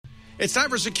It's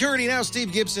time for Security Now.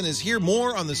 Steve Gibson is here.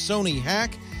 More on the Sony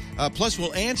hack. Plus,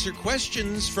 we'll answer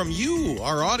questions from you,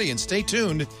 our audience. Stay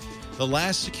tuned. The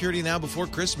last Security Now before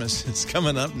Christmas is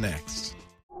coming up next.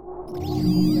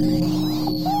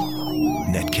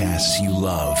 Netcasts you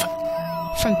love.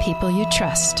 From people you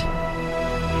trust.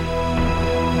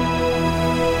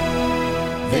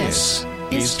 This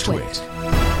is Twit.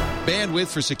 Bandwidth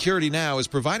for Security Now is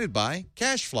provided by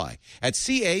CashFly at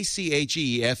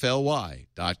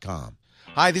CACHEFLY.com.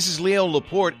 Hi, this is Leo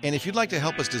Laporte, and if you'd like to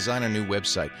help us design our new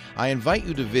website, I invite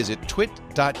you to visit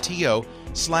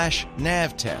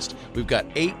twit.to/navtest. We've got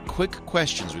 8 quick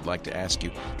questions we'd like to ask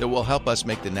you that will help us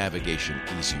make the navigation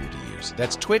easier to use.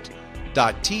 That's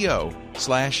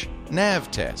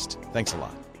twit.to/navtest. Thanks a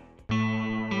lot.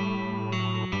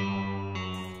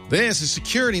 This is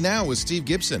Security Now with Steve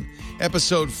Gibson,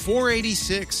 episode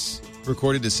 486,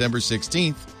 recorded December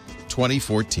 16th,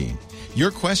 2014.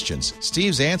 Your questions,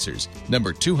 Steve's answers,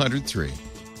 number 203.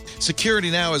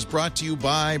 Security Now is brought to you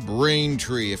by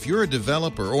Braintree. If you're a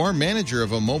developer or manager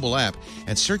of a mobile app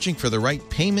and searching for the right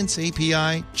payments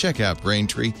API, check out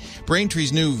Braintree.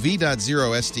 Braintree's new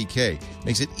V.0 SDK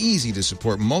makes it easy to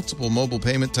support multiple mobile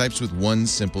payment types with one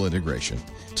simple integration.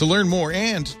 To learn more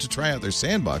and to try out their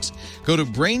sandbox, go to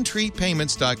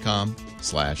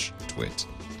BraintreePayments.com/twit.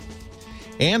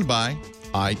 And by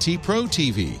IT Pro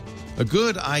TV. A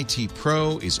good IT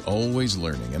Pro is always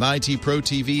learning, and IT Pro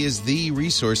TV is the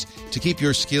resource to keep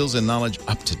your skills and knowledge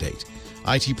up to date.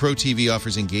 IT Pro TV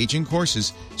offers engaging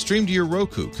courses streamed to your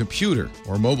Roku, computer,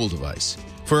 or mobile device.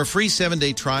 For a free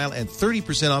 7-day trial and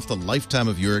 30% off the lifetime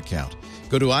of your account,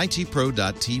 go to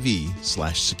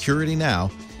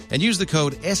itpro.tv/securitynow and use the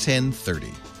code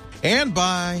SN30. And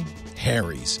by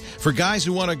Harry's. For guys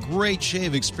who want a great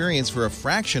shave experience for a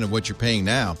fraction of what you're paying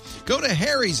now, go to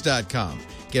harrys.com.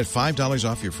 Get $5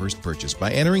 off your first purchase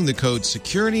by entering the code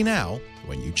SecurityNow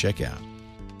when you check out.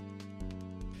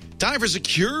 Time for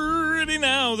Security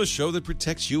Now, the show that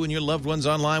protects you and your loved ones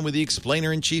online with the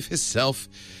explainer-in-chief himself,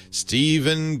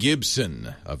 Stephen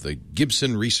Gibson of the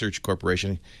Gibson Research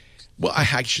Corporation. Well,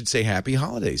 I should say happy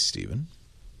holidays, Stephen.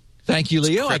 Thank you,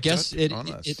 Leo. I guess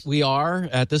we are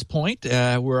at this point.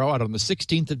 We're out on the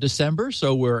 16th of December,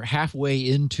 so we're halfway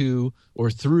into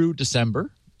or through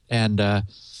December. And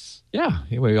yeah,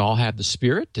 we all have the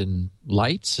spirit and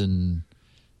lights, and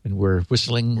we're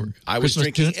whistling. I was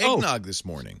drinking eggnog this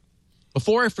morning.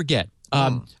 Before I forget,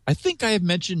 I think I have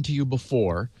mentioned to you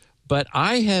before, but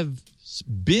I have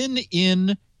been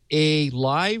in a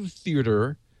live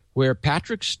theater where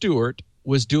Patrick Stewart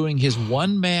was doing his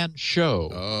one-man show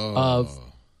of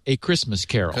A Christmas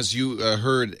Carol. Because you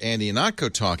heard Andy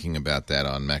Ihnatko talking about that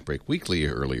on MacBreak Weekly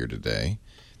earlier today.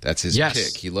 That's his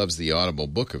pick. He loves the Audible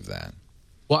book of that.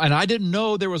 Well, and I didn't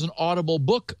know there was an Audible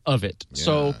book of it. Yeah.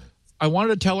 So I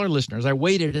wanted to tell our listeners, I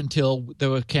waited until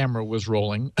the camera was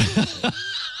rolling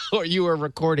or you were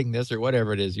recording this or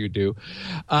whatever it is you do.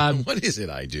 What is it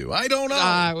I do? I don't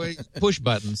know. Push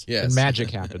buttons and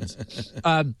magic happens.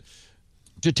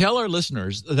 To tell our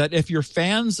listeners that if you're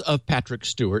fans of Patrick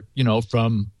Stewart,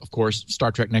 from, of course,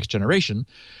 Star Trek Next Generation,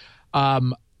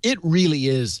 it really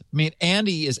is. I mean,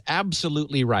 Andy is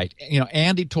absolutely right.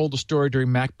 Andy told the story during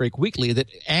MacBreak Weekly that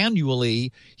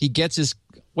annually he gets his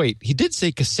 – he did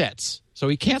say cassettes, so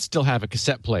he can't still have a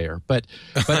cassette player. But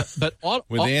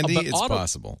with Andy, it's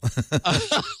possible.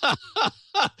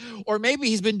 Or maybe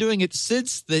he's been doing it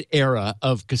since the era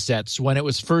of cassettes when it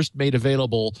was first made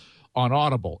available on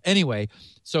Audible. Anyway,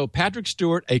 so Patrick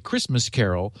Stewart, A Christmas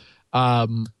Carol,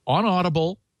 on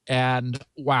Audible. And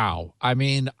wow, I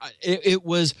mean, it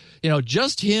was,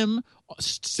 just him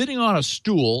sitting on a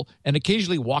stool and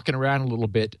occasionally walking around a little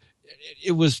bit.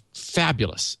 It was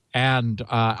fabulous. And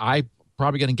I'm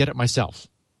probably going to get it myself,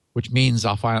 which means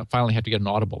I'll finally have to get an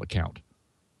Audible account.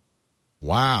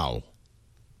 Wow.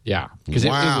 Yeah, because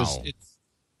it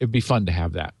would be fun to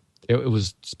have that. It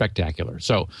was spectacular.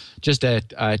 So just a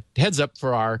heads up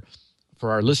for our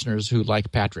listeners who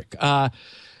like Patrick.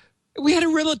 We had a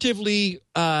relatively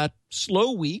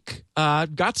slow week.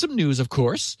 Got some news, of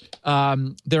course.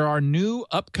 There are new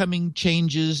upcoming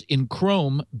changes in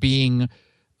Chrome being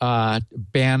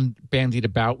bandied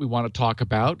about. We want to talk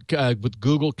about with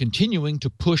Google continuing to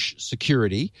push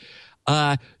security.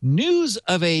 News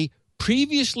of a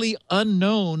previously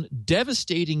unknown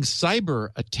devastating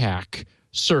cyber attack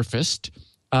surfaced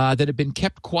that had been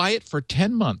kept quiet for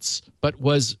 10 months, but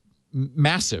was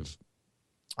massive.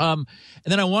 And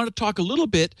then I want to talk a little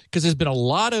bit, because there's been a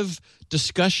lot of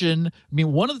discussion. I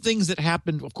mean, one of the things that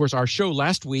happened, of course, our show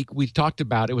last week, we talked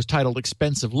about, it was titled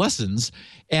Expensive Lessons.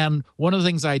 And one of the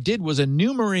things I did was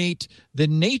enumerate the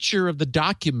nature of the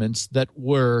documents that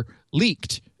were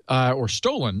leaked or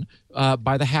stolen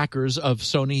by the hackers of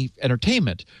Sony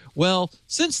Entertainment. Well,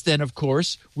 since then, of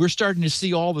course, we're starting to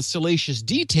see all the salacious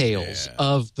details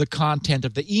of the content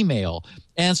of the email.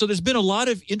 And so there's been a lot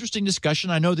of interesting discussion.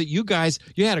 I know that you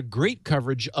had a great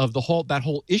coverage of that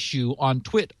whole issue on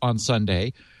Twit on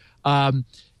Sunday.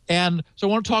 And so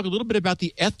I want to talk a little bit about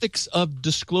the ethics of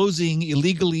disclosing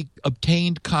illegally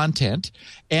obtained content,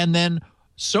 and then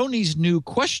Sony's new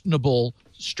questionable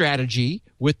strategy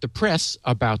with the press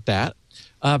about that.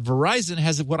 Verizon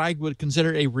has what I would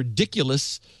consider a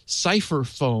ridiculous cipher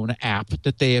phone app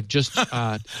that they have just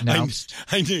announced.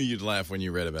 I knew you'd laugh when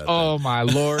you read about that. Oh, my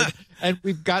Lord. And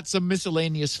we've got some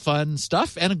miscellaneous fun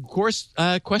stuff and, of course,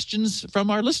 questions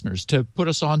from our listeners to put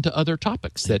us on to other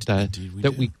topics that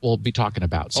we will be talking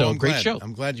about. So, great show.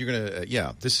 I'm glad you're going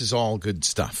to this is all good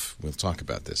stuff. We'll talk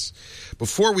about this.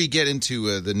 Before we get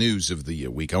into the news of the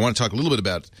week, I want to talk a little bit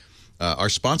about our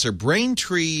sponsor,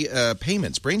 Braintree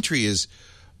Payments. Braintree is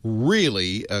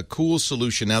really a cool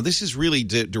solution. Now, this is really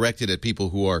directed at people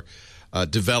who are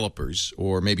developers,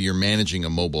 or maybe you're managing a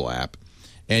mobile app,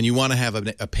 and you want to have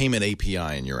a payment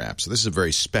API in your app. So this is a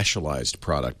very specialized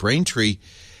product. Braintree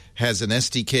has an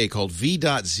SDK called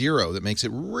V.0 that makes it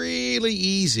really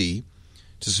easy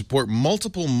to support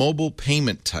multiple mobile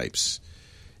payment types,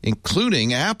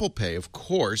 including Apple Pay. Of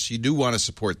course, you do want to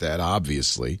support that,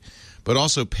 obviously, but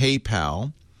also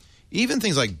PayPal, even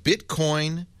things like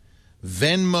Bitcoin,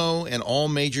 Venmo, and all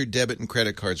major debit and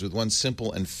credit cards with one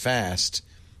simple and fast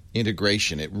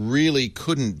integration. It really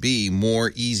couldn't be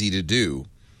more easy to do.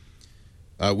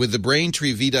 With the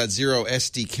Braintree V.0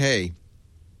 SDK,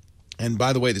 and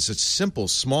by the way, there's a simple,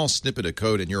 small snippet of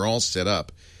code, and you're all set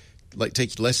up. Like,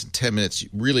 take less than 10 minutes. You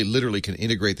really, literally can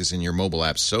integrate this in your mobile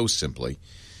app so simply.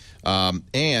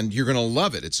 And you're going to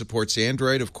love it. It supports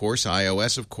Android, of course,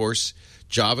 iOS, of course,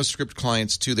 JavaScript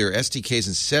clients too. There are SDKs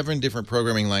in 7 different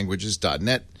programming languages: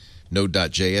 .NET,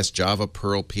 Node.js, Java,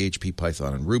 Perl, PHP,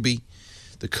 Python, and Ruby.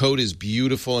 The code is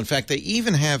beautiful. In fact, they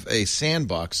even have a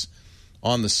sandbox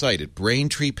on the site at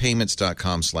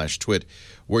braintreepayments.com/twit,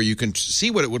 where you can see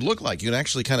what it would look like. You can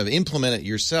actually kind of implement it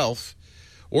yourself,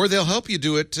 or they'll help you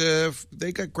do it.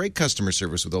 They got great customer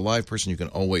service with a live person you can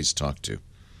always talk to.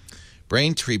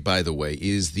 Braintree, by the way,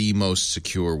 is the most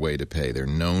secure way to pay. They're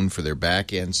known for their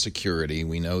back-end security.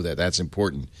 We know that that's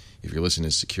important if you're listening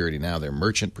to security now. Their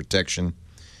merchant protection.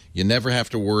 You never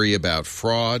have to worry about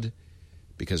fraud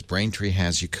because Braintree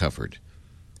has you covered.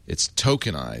 It's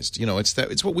tokenized. You know,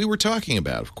 it's what we were talking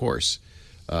about, of course.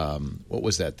 What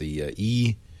was that?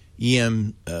 The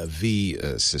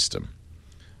EMV system.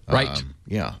 Right.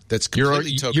 Yeah, that's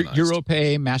completely tokenized.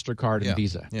 Europay, MasterCard, and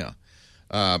Visa. Yeah.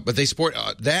 But they support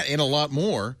that and a lot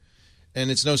more.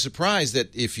 And it's no surprise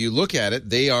that if you look at it,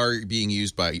 they are being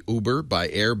used by Uber, by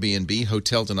Airbnb,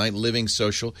 Hotel Tonight, Living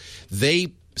Social.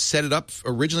 They set it up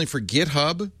originally for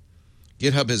GitHub.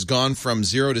 GitHub has gone from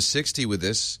 0 to 60 with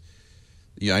this.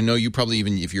 Yeah, I know you probably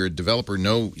even, if you're a developer,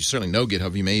 you certainly know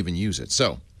GitHub. You may even use it.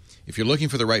 So if you're looking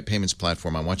for the right payments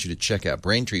platform, I want you to check out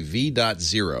Braintree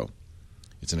V.0.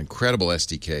 It's an incredible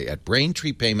SDK at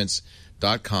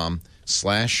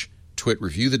braintreepayments.com/twit.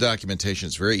 Review the documentation.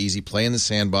 It's very easy. Play in the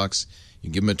sandbox. You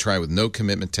can give them a try with no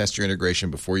commitment. Test your integration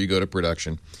before you go to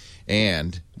production.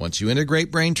 And once you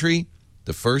integrate Braintree,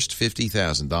 the first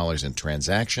 $50,000 in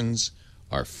transactions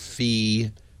are fee-free.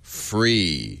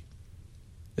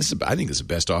 I think this is the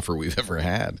best offer we've ever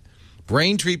had.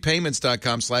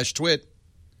 BraintreePayments.com/twit.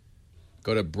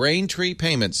 Go to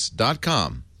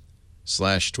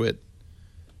BraintreePayments.com/twit.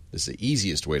 This is the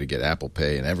easiest way to get Apple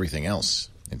Pay and everything else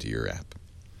into your app.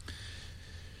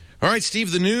 All right,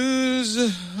 Steve, the news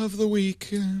of the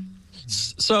week.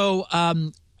 So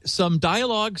some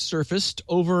dialogue surfaced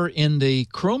over in the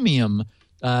Chromium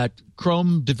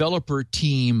Chrome developer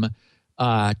team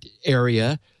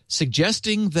area,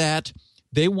 suggesting that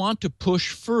they want to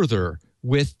push further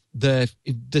with the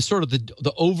sort of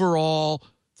the overall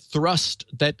thrust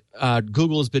that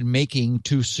Google has been making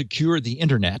to secure the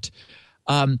internet.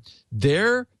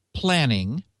 They're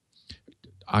planning.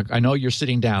 I know you're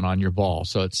sitting down on your ball,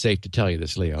 so it's safe to tell you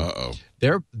this, Leo. Uh-oh.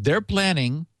 They're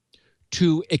planning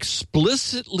to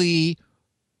explicitly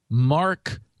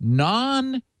mark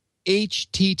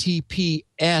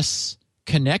non-HTTPS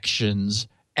connections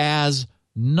as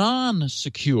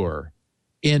non-secure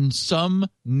in some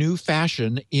new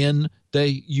fashion in the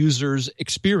user's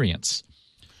experience.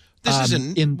 This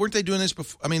weren't they doing this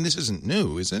before? I mean, this isn't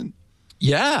new, is it?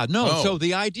 Yeah, no. Oh. So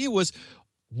the idea was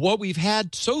what we've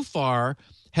had so far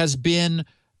has been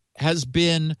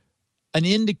an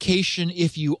indication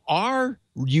if you are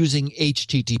using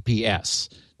HTTPS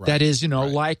Right. That is,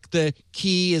 like the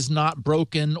key is not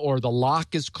broken or the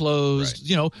lock is closed,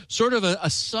 sort of a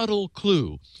subtle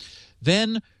clue.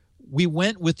 Then we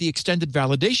went with the extended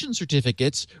validation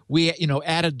certificates. We,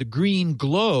 added the green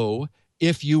glow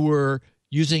if you were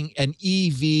using an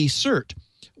EV cert.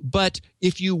 But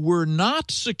if you were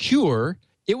not secure,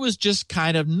 it was just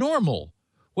kind of normal.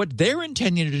 What they're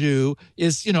intending to do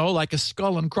is, like a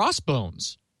skull and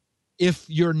crossbones if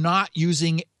you're not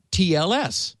using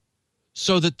TLS.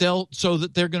 So that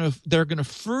they're going to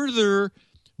further,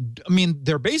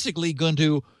 they're basically going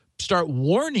to start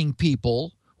warning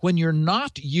people when you're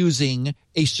not using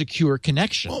a secure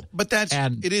connection. Well, but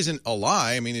it isn't a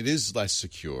lie. It is less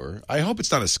secure. I hope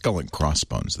it's not a skull and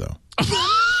crossbones, though.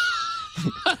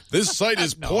 This site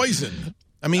is poison.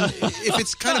 If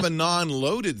it's kind of a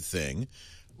non-loaded thing,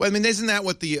 isn't that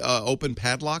what the open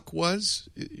padlock was?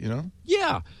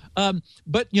 Yeah.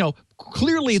 But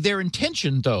clearly their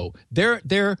intention, though, their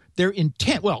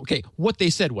intent. Well, okay. What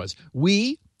they said was,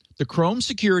 we, the Chrome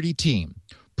security team,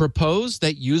 propose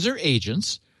that user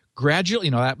agents gradually,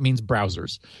 that means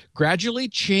browsers, gradually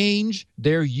change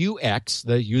their UX,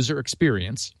 the user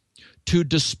experience, to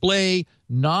display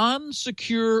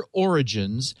non-secure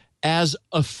origins as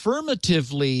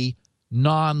affirmatively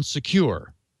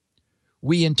non-secure.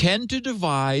 We intend to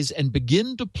devise and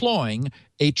begin deploying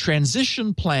a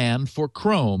transition plan for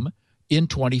Chrome in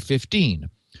 2015.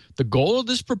 The goal of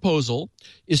this proposal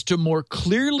is to more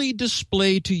clearly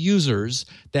display to users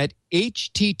that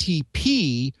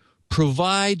HTTP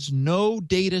provides no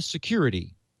data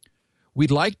security. We'd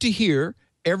like to hear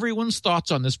everyone's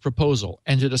thoughts on this proposal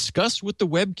and to discuss with the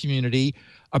web community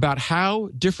about how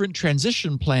different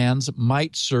transition plans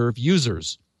might serve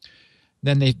users.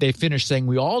 Then they finish saying,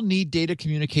 we all need data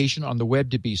communication on the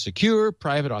web to be secure,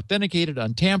 private, authenticated,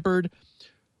 untampered.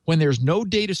 When there's no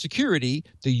data security,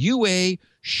 the UA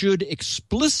should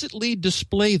explicitly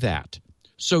display that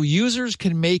so users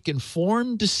can make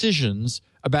informed decisions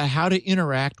about how to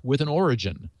interact with an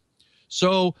origin.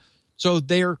 So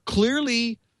they're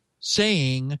clearly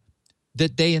saying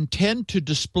that they intend to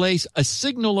display a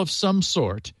signal of some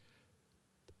sort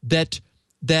that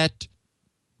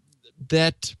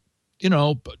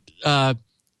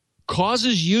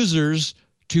causes users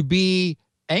to be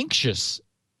anxious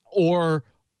or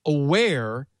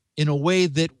aware in a way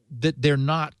that they're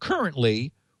not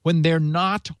currently when they're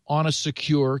not on a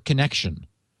secure connection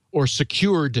or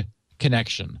secured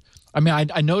connection.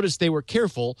 I noticed they were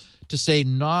careful to say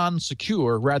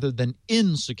non-secure rather than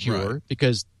insecure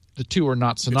because the two are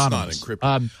not synonymous. It's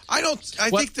not encrypted. I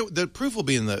think the proof will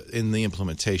be in the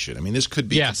implementation. This could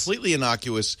be completely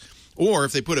innocuous, or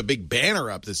if they put a big banner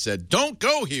up that said "Don't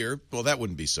go here," well, that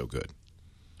wouldn't be so good.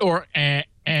 Or that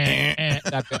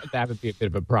would be a bit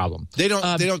of a problem. They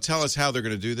don't tell us how they're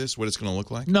going to do this, what it's going to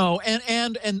look like. No,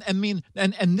 and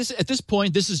this at this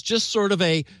point, this is just sort of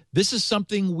this is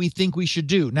something we think we should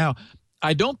do. Now,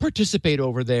 I don't participate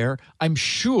over there. I'm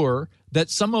sure that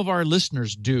some of our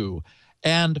listeners do,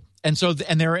 and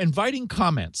they're inviting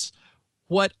comments.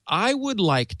 What I would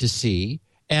like to see,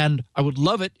 and I would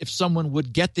love it if someone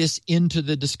would get this into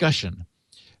the discussion,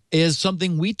 is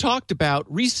something we talked about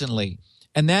recently.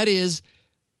 And that is,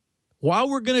 while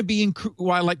we're going to be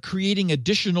creating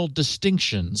additional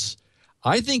distinctions,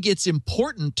 I think it's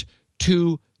important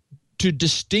to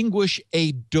distinguish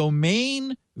a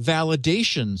domain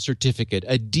validation certificate,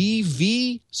 a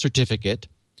DV certificate,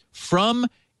 from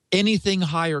anything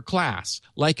higher class,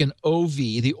 like an OV,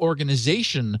 the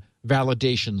organization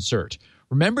validation cert.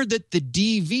 Remember that the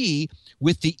DV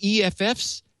with the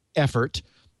EFF's effort,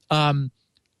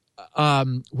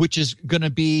 which is going to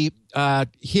be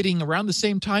hitting around the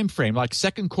same time frame, like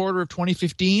second quarter of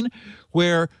 2015,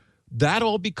 where that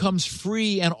all becomes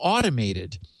free and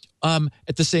automated.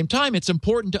 At the same time, it's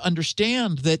important to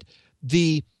understand that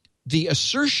the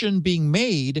assertion being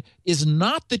made is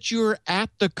not that you're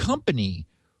at the company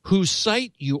whose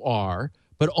site you are,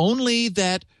 but only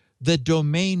that the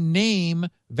domain name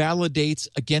validates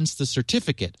against the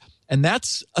certificate. And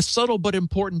that's a subtle but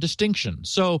important distinction.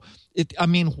 So,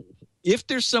 if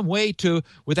there's some way to,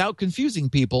 without confusing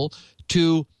people,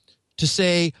 to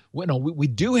say, we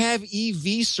do have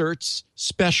EV certs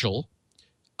special,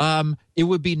 it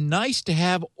would be nice to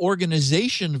have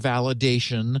organization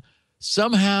validation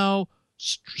somehow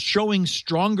showing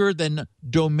stronger than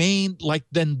domain,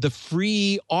 than the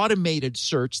free automated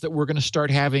certs that we're going to start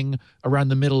having around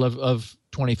the middle of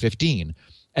 2015.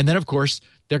 And then, of course,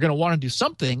 they're going to want to do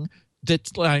something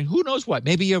that's who knows what,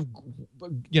 maybe a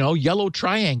yellow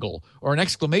triangle or an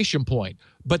exclamation point.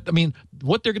 But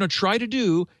what they're going to try to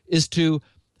do is to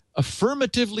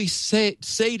affirmatively say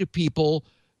to people,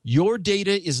 your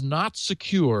data is not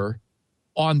secure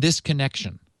on this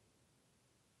connection.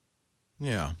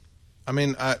 Yeah. I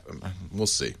mean, we'll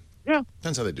see. Yeah.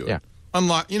 Depends how they do it. Yeah.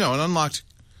 An unlocked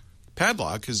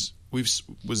padlock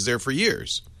was there for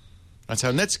years. That's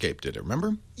how Netscape did it,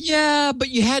 remember? Yeah, but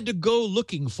you had to go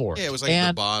looking for it. Yeah, it was like at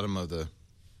the bottom of the...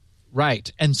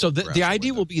 Right. And so the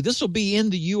idea will be, this will be in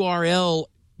the URL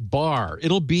bar.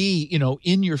 It'll be,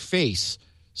 in your face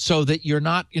so that you're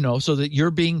not, so that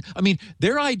you're being... I mean,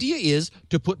 their idea is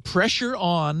to put pressure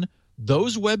on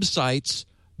those websites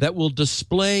that will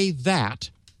display that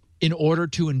in order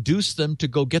to induce them to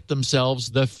go get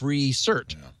themselves the free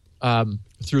cert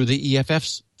through the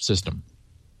EFF system.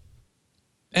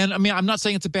 And I mean, I'm not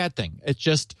saying it's a bad thing. It's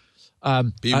just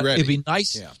be ready. It'd be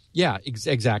nice. Yeah,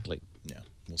 exactly. Yeah,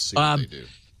 we'll see what they do.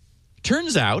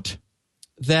 Turns out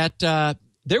that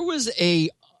there was a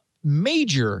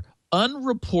major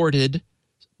unreported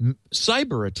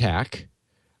cyber attack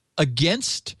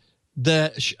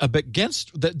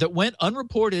that went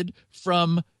unreported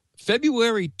from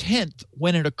February 10th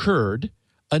when it occurred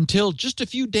until just a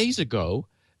few days ago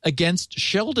against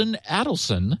Sheldon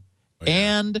Adelson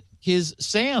and his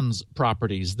Sands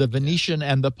properties, the Venetian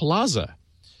and the Plaza.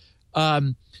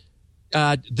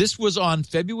 This was on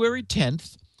February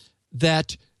 10th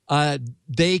that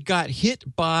they got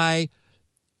hit by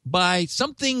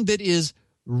something that is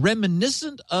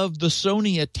reminiscent of the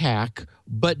Sony attack,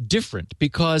 but different,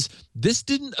 because this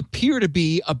didn't appear to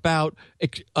be about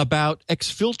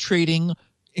exfiltrating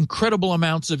incredible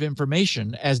amounts of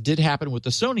information, as did happen with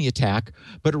the Sony attack,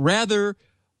 but rather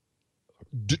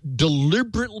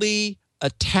deliberately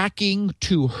attacking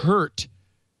to hurt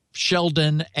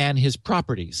Sheldon and his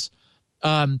properties.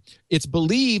 It's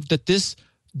believed that this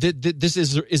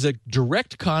is a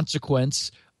direct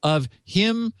consequence of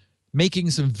him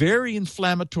making some very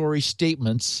inflammatory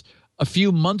statements a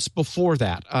few months before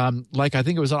that. Like I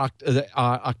think it was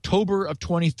October of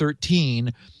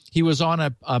 2013, he was on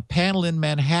a panel in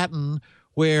Manhattan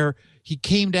where he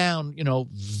came down,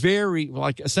 very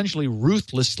essentially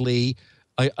ruthlessly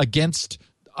against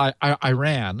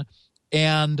Iran,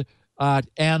 and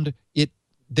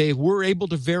they were able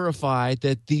to verify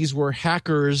that these were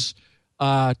hackers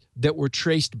that were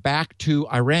traced back to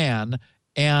Iran,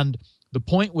 and the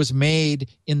point was made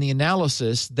in the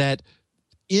analysis that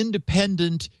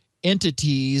independent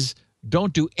entities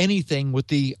don't do anything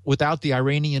without the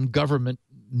Iranian government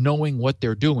knowing what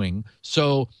they're doing.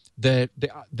 So the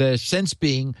sense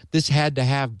being this had to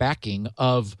have backing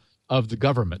of the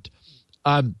government.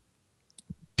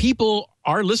 People,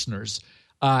 our listeners,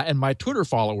 and my Twitter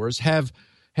followers have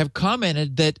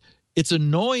commented that it's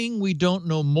annoying we don't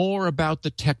know more about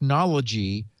the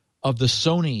technology of the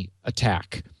Sony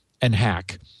attack and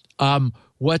hack.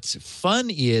 What's fun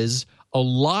is a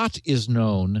lot is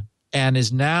known and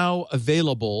is now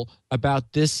available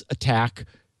about this attack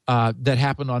that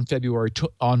happened on February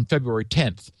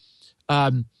 10th.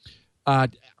 I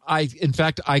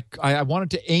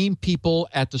wanted to aim people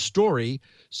at the story,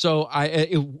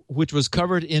 which was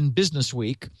covered in Business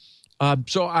Week.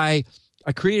 So I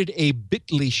created a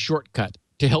bit.ly shortcut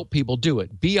to help people do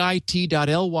it.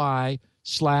 bit.ly/sans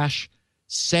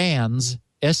SANDS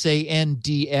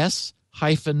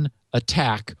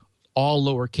 -attack, all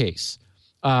lowercase,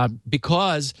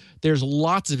 because there's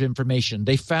lots of information.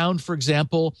 They found, for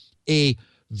example, a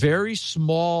very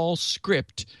small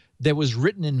script that was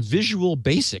written in Visual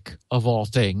Basic, of all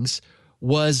things,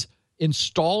 was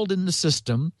installed in the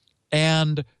system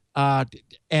and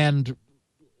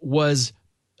was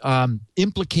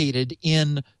implicated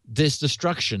in this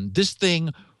destruction. This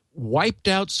thing wiped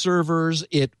out servers,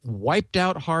 it wiped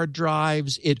out hard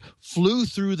drives, it flew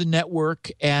through the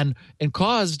network and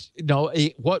caused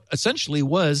what essentially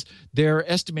was, they're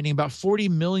estimating about $40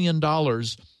 million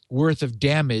worth of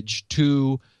damage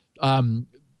to the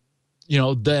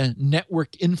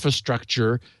network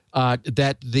infrastructure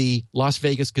that the Las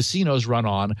Vegas casinos run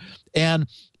on. And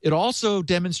it also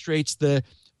demonstrates the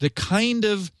kind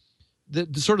of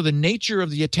the sort of the nature of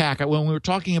the attack. When we were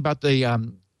talking about the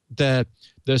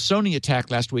Sony attack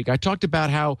last week, I talked about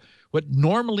how what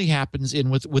normally happens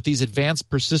with these advanced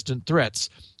persistent threats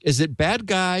is that bad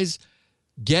guys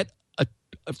get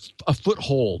a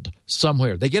foothold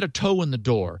somewhere. They get a toe in the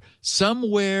door.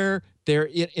 Somewhere they're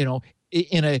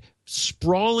in a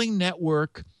sprawling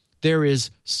network, there is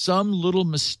some little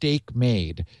mistake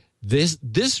made.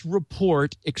 This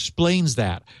report explains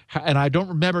that. And I don't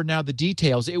remember now the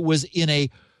details. It was in a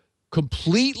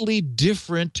completely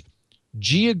different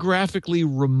geographically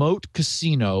remote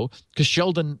casino, because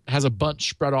Sheldon has a bunch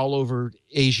spread all over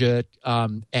Asia,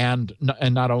 and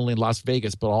not only in Las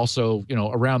Vegas, but also,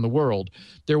 around the world.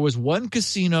 There was one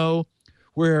casino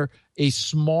where a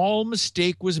small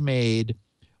mistake was made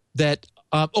that,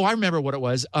 I remember what it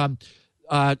was.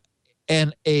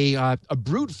 And a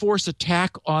brute force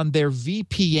attack on their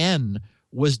VPN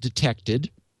was detected.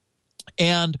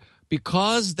 And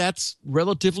because that's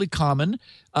relatively common,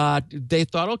 they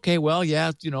thought, okay, well,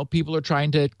 yeah, people are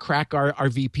trying to crack our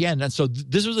VPN. And so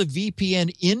this was a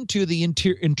VPN into the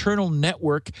internal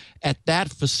network at that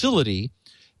facility.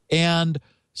 And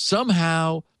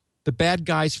somehow the bad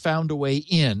guys found a way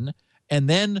in, and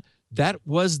then that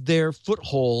was their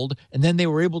foothold, and then they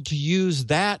were able to use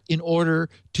that in order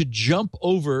to jump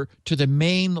over to the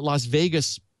main Las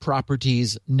Vegas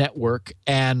properties network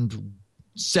and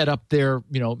set up their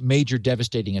major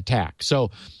devastating attack. So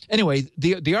anyway,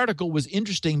 the article was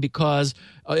interesting because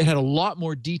it had a lot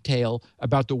more detail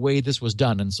about the way this was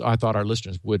done, and so I thought our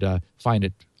listeners would find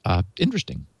it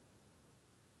interesting.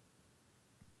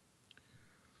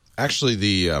 Actually,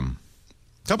 the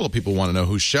couple of people want to know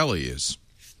who Shelley is.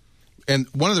 And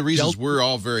one of the reasons we're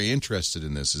all very interested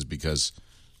in this is because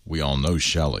we all know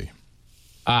Shelley.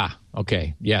 Ah,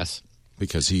 okay, yes.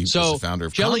 Because he was the founder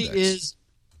of Shelley Condex.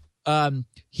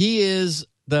 He is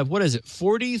the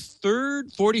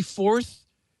 43rd, 44th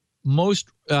most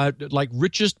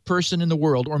richest person in the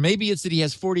world, or maybe it's that he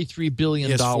has $43 billion.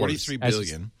 He has $43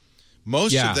 billion.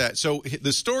 Most of that. So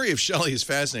the story of Shelley is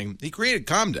fascinating. He created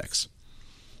Comdex.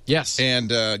 Yes. And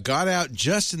got out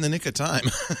just in the nick of time.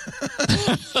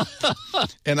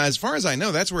 And as far as I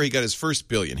know, that's where he got his first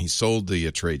billion. He sold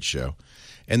the trade show.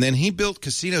 And then he built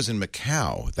casinos in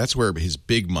Macau. That's where his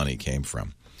big money came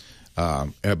from.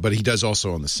 But he does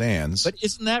also on the Sands. But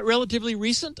isn't that relatively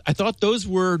recent? I thought those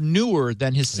were newer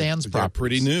than his Sands properties. They're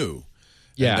pretty new.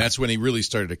 Yeah. And that's when he really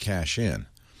started to cash in.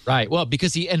 Right. Well,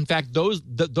 because in fact,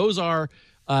 those are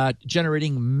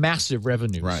generating massive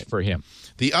revenues for him.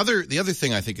 The other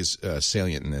thing I think is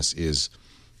salient in this is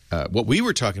what we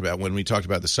were talking about when we talked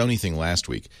about the Sony thing last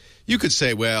week. You could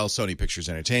say, well, Sony Pictures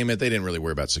Entertainment, they didn't really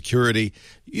worry about security.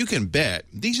 You can bet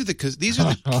these are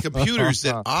the computers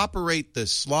that operate the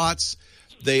slots.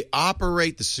 They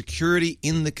operate the security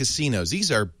in the casinos.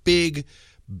 These are big,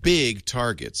 big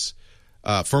targets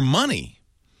for money.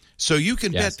 So you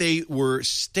can bet they were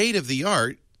state of the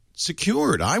art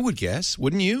secured, I would guess,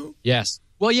 wouldn't you? Yes.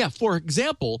 Well, yeah. For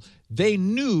example, they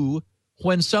knew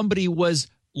when somebody was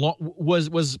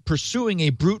pursuing a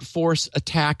brute force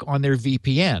attack on their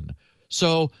VPN.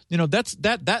 So,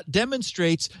 that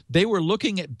demonstrates they were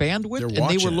looking at bandwidth and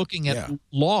they were looking at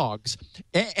logs,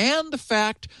 and the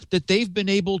fact that they've been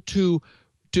able to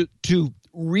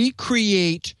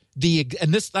recreate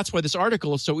that's why this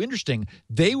article is so interesting.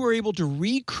 They were able to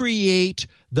recreate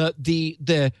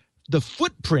the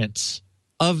footprints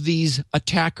of these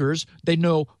attackers. They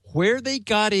know where they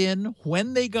got in,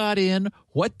 when they got in,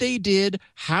 what they did,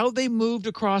 how they moved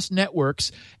across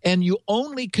networks, and you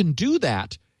only can do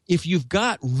that if you've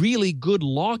got really good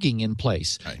logging in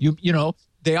place. Right.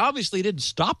 They obviously didn't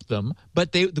stop them,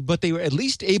 but they were at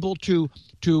least able to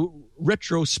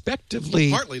retrospectively.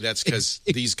 Well, partly that's because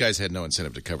these guys had no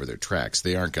incentive to cover their tracks.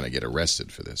 They aren't going to get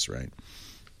arrested for this, right?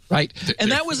 Right,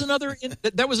 and that was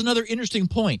another interesting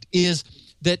point. Is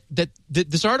that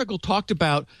this article talked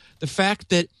about the fact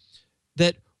that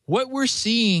what we're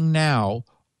seeing now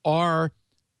are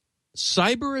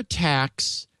cyber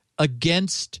attacks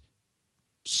against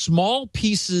small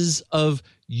pieces of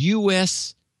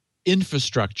U.S.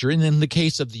 infrastructure, and in the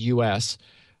case of the U.S.,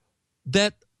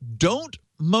 that don't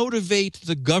motivate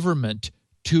the government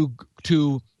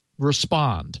to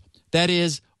respond. That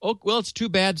is, it's too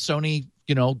bad Sony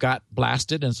got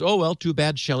blasted, and so, too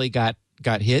bad Shelley got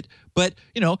hit. But,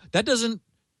 that doesn't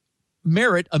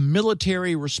merit a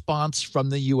military response from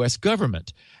the U.S.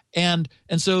 government. And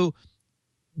so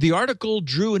the article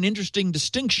drew an interesting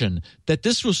distinction that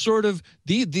this was sort of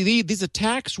these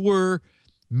attacks were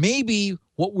maybe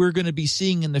what we're going to be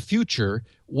seeing in the future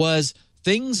was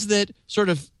things that sort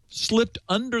of slipped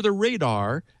under the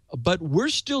radar, but we're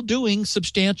still doing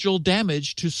substantial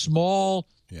damage to small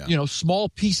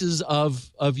pieces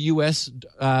of U.S.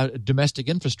 Domestic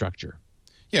infrastructure.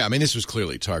 Yeah, I mean, this was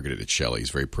clearly targeted at Shelley. He's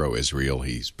very pro-Israel.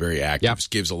 He's very active,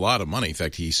 gives a lot of money. In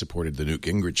fact, he supported the Newt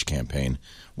Gingrich campaign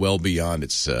well beyond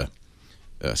its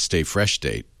Stay Fresh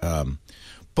date.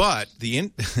 But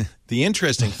the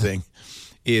interesting thing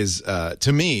is,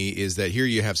 to me, is that here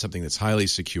you have something that's highly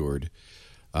secured,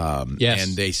 and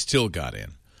they still got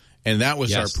in. And that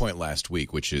was our point last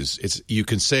week, which is you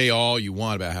can say all you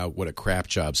want about what a crap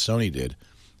job Sony did,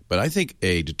 But I think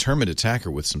a determined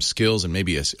attacker with some skills and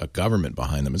maybe a government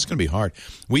behind them, it's going to be hard.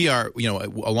 We are,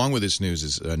 along with this news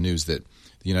is news that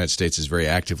the United States is very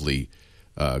actively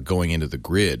going into the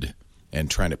grid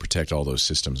and trying to protect all those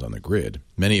systems on the grid,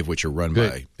 many of which are run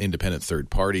by independent third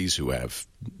parties who have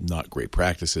not great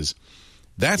practices.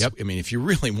 That's, I mean, if you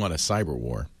really want a cyber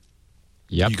war,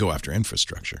 you go after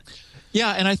infrastructure.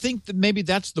 Yeah, and I think that maybe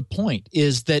that's the point,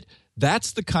 is that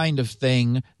that's the kind of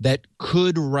thing that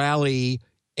could rally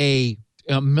a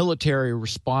military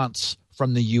response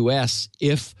from the U.S.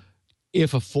 if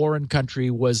a foreign country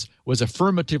was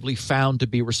affirmatively found to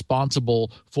be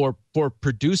responsible for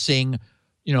producing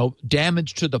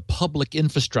damage to the public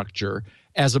infrastructure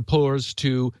as opposed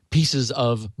to pieces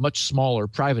of much smaller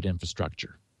private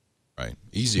infrastructure. Right.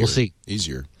 Easier. We'll see.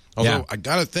 Easier. Although I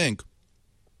got to think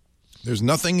there's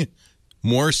nothing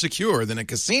more secure than a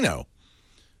casino.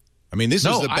 I mean, this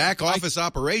is the back office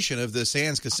operation of the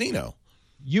Sands Casino.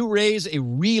 You raise a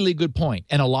really good point,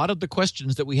 and a lot of the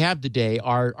questions that we have today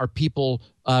are people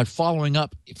following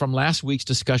up from last week's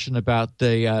discussion about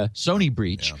the Sony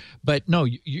breach. Yeah. But no,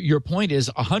 your point is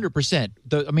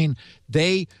 100%. I mean,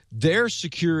 their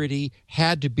security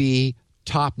had to be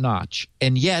top notch,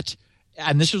 and yet,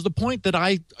 and this was the point that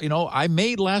I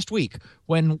made last week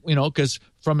when because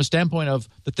from a standpoint of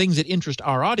the things that interest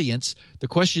our audience, the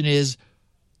question is,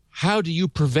 how do you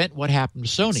prevent what happened to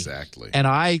Sony? Exactly. And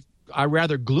I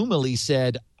rather gloomily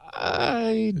said,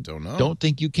 I don't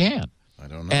think you can. I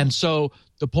don't know. And so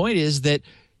the point is that,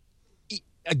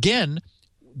 again,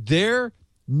 their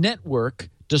network,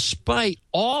 despite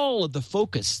all of the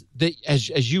focus that,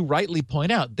 as you rightly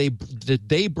point out, they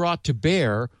brought to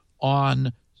bear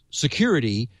on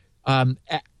security, in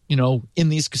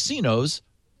these casinos,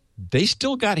 they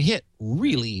still got hit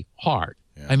really hard.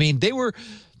 Yeah. I mean, they were.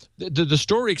 The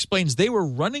story explains they were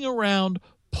running around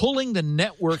pulling the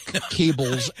network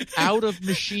cables out of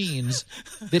machines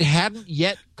that hadn't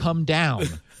yet come down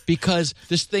because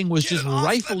this thing was just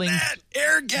rifling.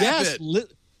 Air gap it.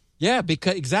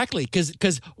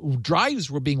 Because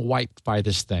drives were being wiped by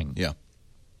this thing. Yeah.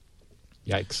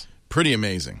 Yikes. Pretty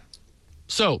amazing.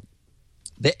 So,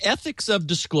 the ethics of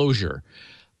disclosure.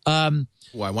 I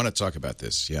want to talk about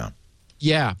this. Yeah.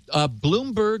 Yeah.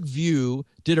 Bloomberg View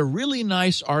did a really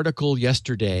nice article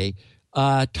yesterday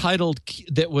titled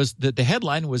the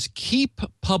headline was "Keep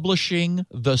Publishing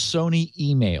the Sony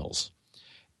Emails,"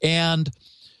 and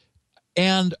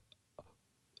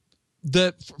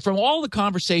from all the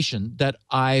conversation that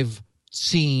I've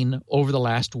seen over the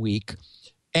last week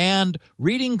and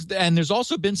reading, and there's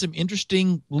also been some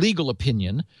interesting legal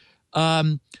opinion.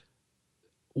 One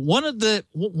of the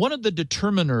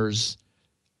determiners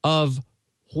of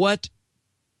what,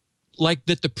 like,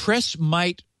 that the press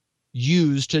might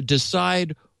use to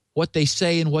decide what they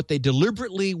say and what they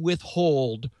deliberately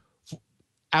withhold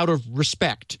out of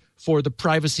respect for the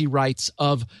privacy rights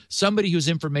of somebody whose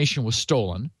information was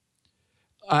stolen.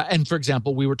 And for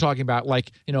example, we were talking about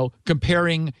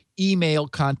comparing email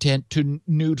content to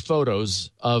nude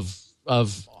photos of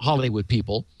Hollywood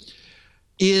people,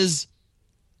 is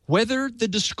whether the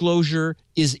disclosure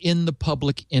is in the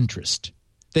public interest.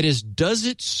 That is, does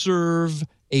it serve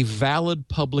a valid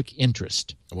public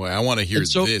interest? Well, I want to hear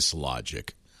this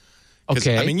logic.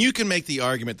 Okay. I mean, you can make the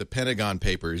argument the Pentagon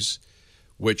Papers,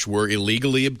 which were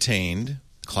illegally obtained,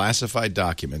 classified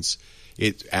documents,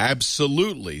 it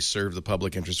absolutely served the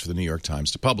public interest for the New York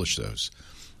Times to publish those.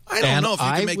 I don't know if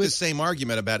you can make the same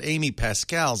argument about Amy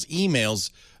Pascal's emails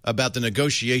about the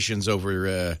negotiations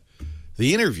over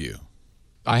the interview.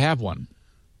 I have one.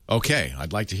 Okay,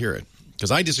 I'd like to hear it. Because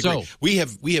I disagree. So,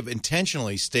 we have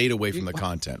intentionally stayed away from the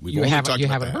content. You haven't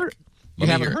heard it. You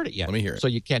haven't heard it yet. Let me hear it. So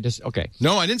you can't okay.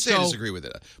 No, I didn't say I disagree with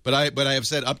it. But I have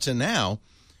said up to now.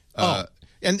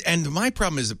 And my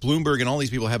problem is that Bloomberg and all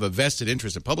these people have a vested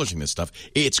interest in publishing this stuff.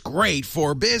 It's great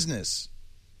for business.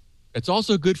 It's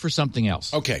also good for something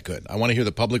else. Okay, good. I want to hear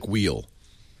the public wheel.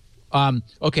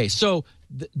 Okay, so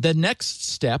the next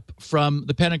step from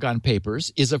the Pentagon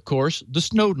Papers is, of course, the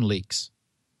Snowden leaks.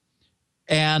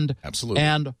 And absolutely.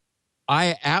 And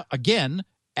I, again,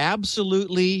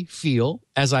 absolutely feel,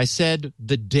 as I said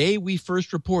the day we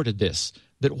first reported this,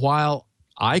 that while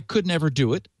I could never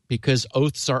do it because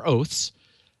oaths are oaths,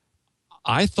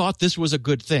 I thought this was a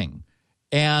good thing.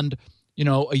 And,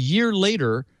 a year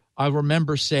later, I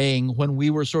remember saying when we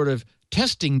were sort of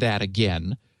testing that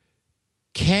again,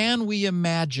 can we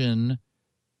imagine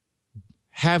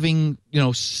having,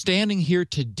 standing here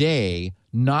today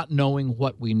not knowing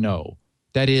what we know?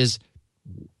 That is,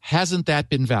 hasn't that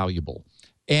been valuable?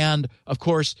 And, of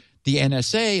course, the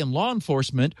NSA and law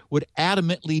enforcement would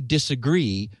adamantly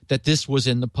disagree that this was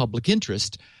in the public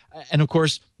interest. And of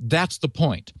course, that's the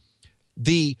point.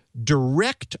 The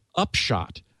direct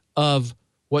upshot of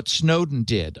what Snowden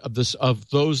did, of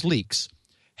those leaks,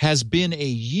 has been a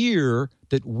year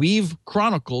that we've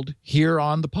chronicled here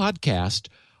on the podcast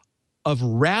of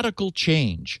radical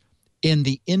change in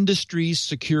the industry's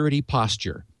security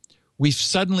posture. We've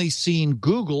suddenly seen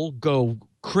Google go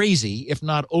crazy, if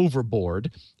not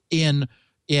overboard, in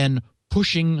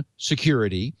pushing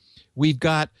security. We've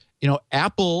got,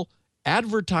 Apple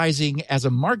advertising as a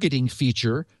marketing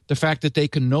feature the fact that they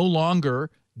can no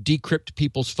longer decrypt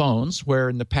people's phones, where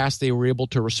in the past they were able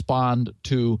to respond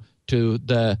to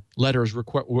the letters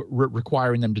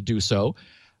requiring them to do so.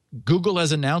 Google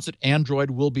has announced that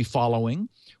Android will be following.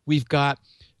 We've got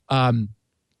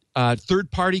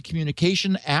third-party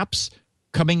communication apps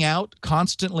coming out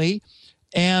constantly.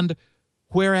 And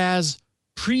whereas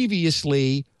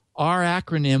previously our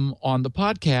acronym on the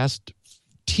podcast,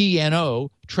 TNO,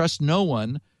 Trust No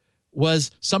One,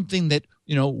 was something that,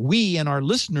 we and our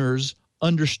listeners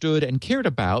understood and cared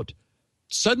about,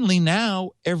 suddenly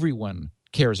now everyone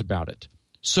cares about it.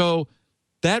 So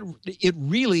that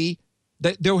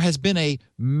there has been a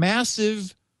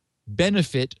massive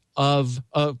benefit of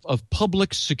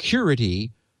public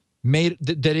security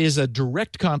that is a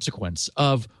direct consequence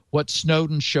of what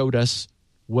Snowden showed us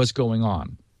was going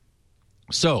on.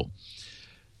 So,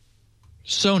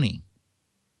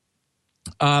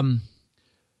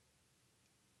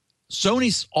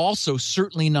 Sony's also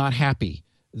certainly not happy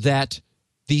that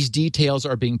these details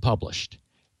are being published.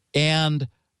 And,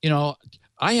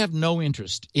 I have no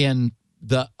interest in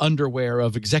the underwear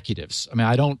of executives. I mean,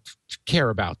 I don't care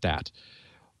about that.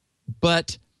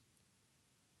 But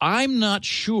I'm not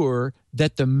sure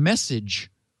that the message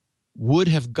would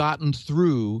have gotten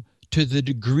through to the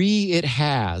degree it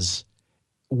has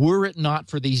were it not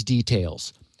for these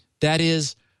details. That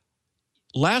is,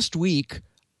 last week,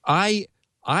 I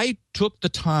took the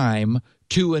time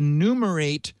to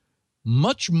enumerate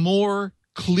much more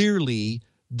clearly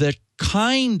the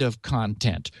kind of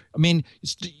content. I mean,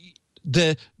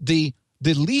 the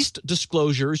least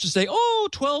disclosure is to say,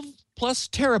 12 plus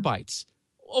terabytes.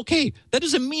 Okay, that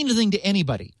doesn't mean anything to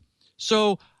anybody.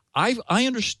 So I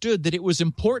understood that it was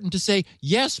important to say,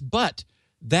 yes, but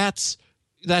that's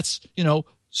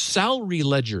salary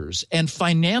ledgers and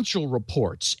financial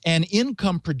reports and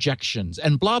income projections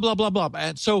and blah, blah, blah, blah.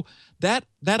 And so that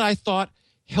I thought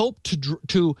helped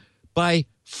to by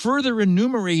further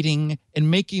enumerating and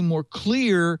making more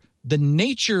clear the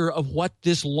nature of what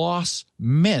this loss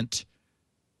meant,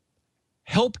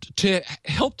 helped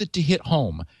it to hit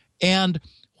home. And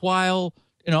while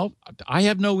I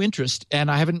have no interest and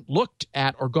I haven't looked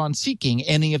at or gone seeking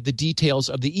any of the details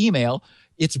of the email,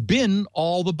 it's been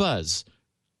all the buzz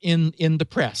in the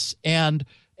press, and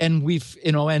we've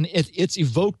and it's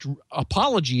evoked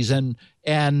apologies and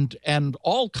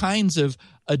all kinds of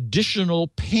additional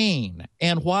pain.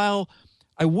 And while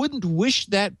I wouldn't wish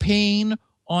that pain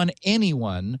on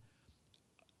anyone,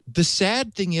 the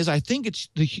sad thing is I think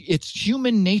it's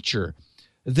human nature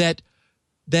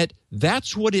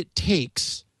that's what it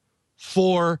takes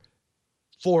for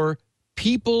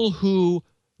people who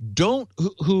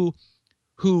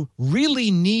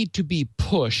really need to be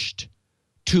pushed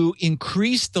to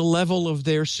increase the level of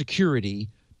their security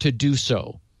to do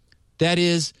so. That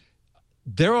is,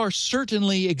 there are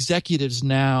certainly executives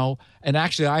now, and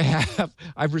actually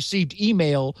I've received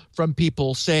email from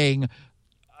people saying,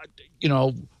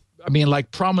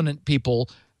 like prominent people,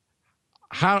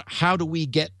 how do we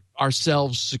get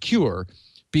ourselves secure?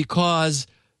 Because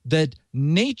the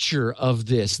nature of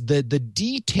this, the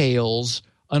details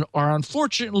are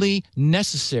unfortunately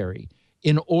necessary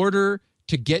in order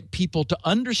to get people to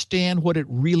understand what it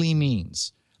really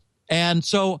means. And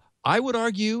so I would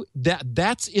argue that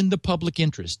that's in the public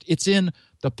interest. It's in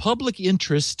the public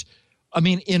interest,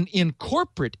 in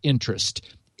corporate interest,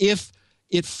 if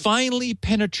it finally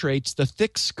penetrates the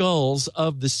thick skulls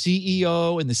of the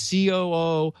CEO and the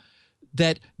COO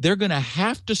that they're going to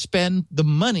have to spend the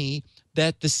money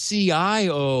that the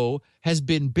CIO has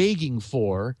been begging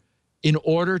for in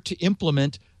order to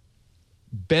implement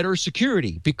better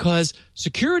security, because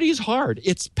security is hard.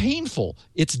 It's painful.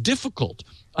 It's difficult.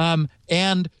 And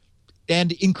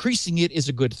increasing it is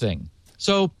a good thing.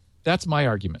 So that's my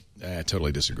argument. I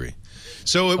totally disagree.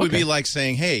 So it would be like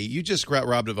saying, hey, you just got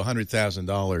robbed of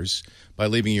 $100,000 by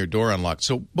leaving your door unlocked.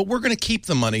 But we're going to keep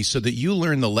the money so that you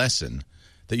learn the lesson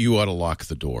that you ought to lock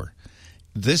the door.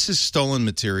 This is stolen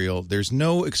material. There's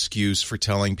no excuse for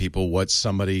telling people what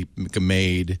somebody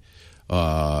made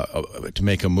to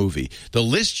make a movie. The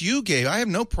list you gave, I have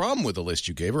no problem with the list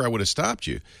you gave, or I would have stopped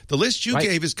you. The list you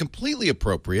gave is completely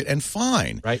appropriate and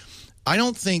fine. Right. I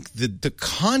don't think the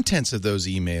contents of those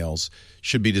emails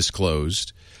should be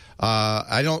disclosed.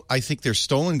 I think they're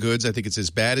stolen goods. I think it's as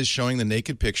bad as showing the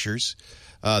naked pictures.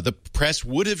 The press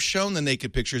would have shown the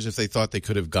naked pictures if they thought they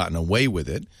could have gotten away with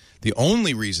it. The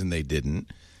only reason they didn't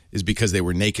is because they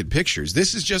were naked pictures.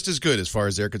 This is just as good as far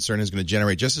as they're concerned. Is going to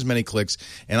generate just as many clicks.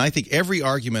 And I think every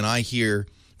argument I hear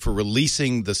for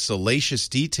releasing the salacious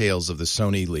details of the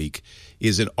Sony leak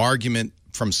is an argument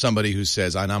from somebody who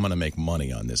says, I'm going to make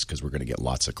money on this because we're going to get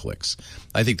lots of clicks.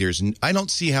 I don't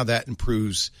see how that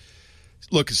improves.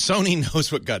 Look, Sony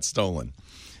knows what got stolen.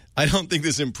 I don't think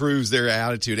this improves their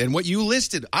attitude. And what you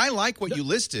listed, I like what you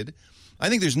listed. I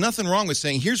think there's nothing wrong with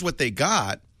saying, here's what they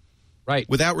got, right,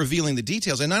 without revealing the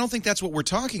details. And I don't think that's what we're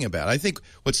talking about. I think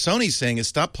what Sony's saying is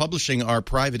stop publishing our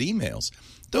private emails.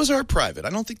 Those are private. I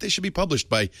don't think they should be published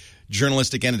by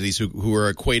journalistic entities who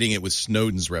are equating it with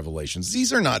Snowden's revelations.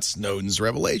 These are not Snowden's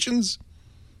revelations.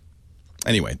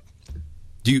 Anyway,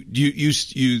 you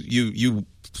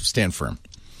stand firm?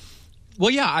 Well,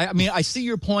 yeah. I mean, I see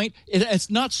your point. It's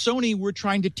not Sony we're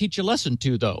trying to teach a lesson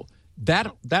to, though.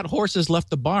 That horse has left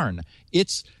the barn.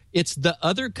 It's the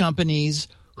other companies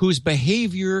whose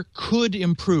behavior could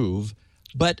improve,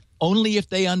 but only if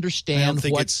they understand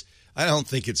I don't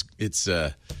think it's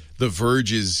The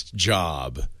Verge's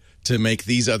job to make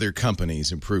these other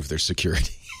companies improve their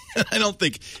security. I don't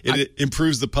think it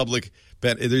improves the public.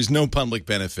 There's no public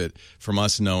benefit from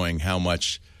us knowing how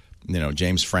much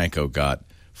James Franco got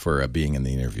for being in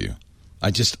the interview.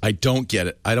 I don't get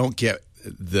it. I don't get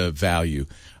the value.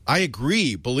 I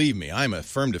agree. Believe me, I'm a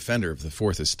firm defender of the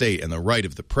Fourth Estate and the right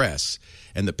of the press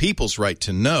and the people's right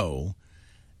to know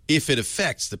if it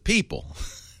affects the people.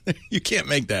 You can't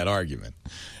make that argument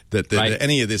that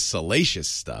any of this salacious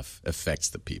stuff affects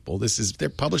the people. They're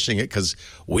publishing it because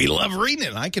we love reading it.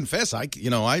 And I confess,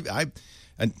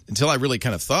 until I really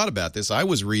kind of thought about this, I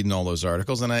was reading all those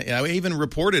articles, and I even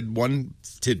reported one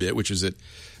tidbit, which was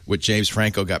what James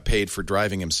Franco got paid for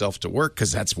driving himself to work,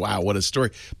 because what a story.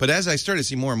 But as I started to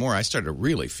see more and more, I started to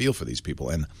really feel for these people,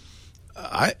 and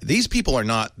these people are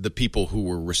not the people who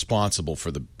were responsible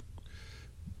for the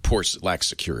poor lack of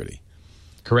security.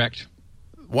 Correct.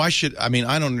 I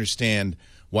don't understand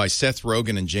why Seth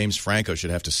Rogen and James Franco should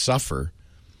have to suffer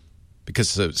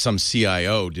because some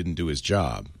CIO didn't do his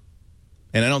job.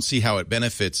 And I don't see how it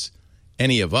benefits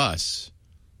any of us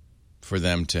for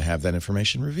them to have that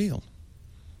information revealed.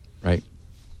 Right.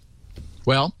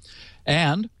 Well,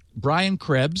 and Brian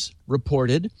Krebs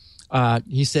reported,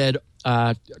 he said,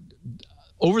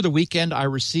 over the weekend I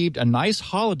received a nice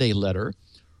holiday letter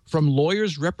from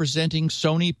lawyers representing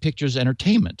Sony Pictures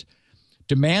Entertainment,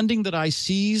 demanding that I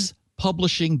cease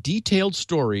publishing detailed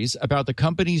stories about the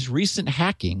company's recent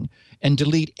hacking and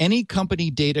delete any company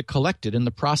data collected in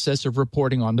the process of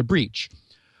reporting on the breach.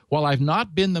 While I've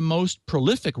not been the most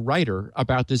prolific writer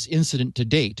about this incident to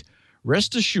date,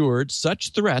 rest assured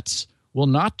such threats will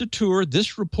not deter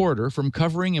this reporter from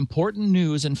covering important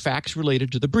news and facts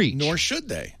related to the breach. Nor should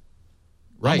they.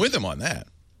 Right. I'm with him on that.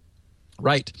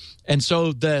 Right. And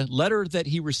so the letter that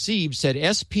he received said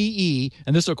SPE,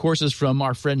 and this, of course, is from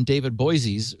our friend David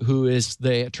Boies, who is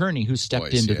the attorney who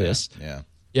stepped into this.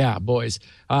 Yeah, Boies.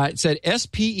 It said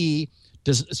SPE,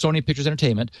 Sony Pictures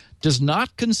Entertainment, does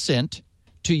not consent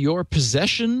to your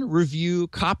possession, review,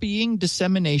 copying,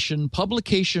 dissemination,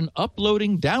 publication,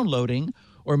 uploading, downloading,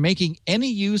 or making any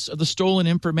use of the stolen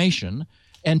information,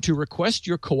 and to request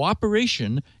your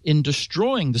cooperation in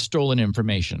destroying the stolen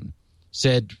information,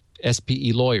 said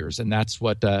SPE lawyers, and that's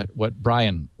what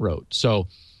Brian wrote. So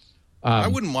I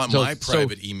wouldn't want my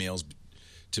private emails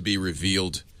to be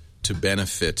revealed to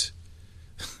benefit.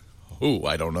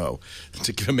 I don't know,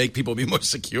 to make people be more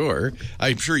secure.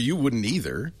 I'm sure you wouldn't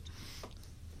either.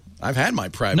 I've had my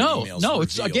private emails. No, revealed.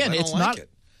 it's again, it's like not. It.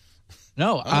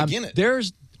 No,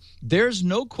 there's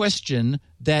no question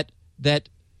that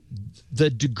the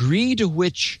degree to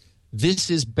which this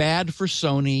is bad for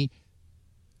Sony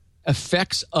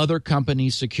affects other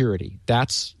companies' security.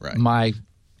 That's my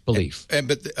belief.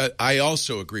 But I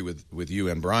also agree with you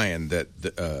and Brian that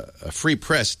a free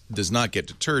press does not get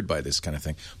deterred by this kind of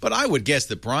thing. But I would guess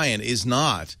that Brian is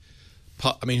not.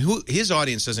 I mean, his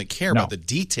audience doesn't care about the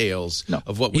details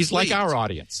of what was He's like leaked. our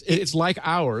audience. It's like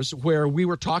ours, where we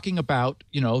were talking about,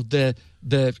 the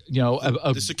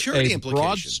security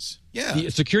implications. The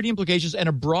security implications and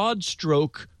a broad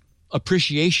stroke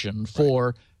appreciation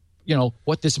for,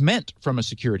 what this meant from a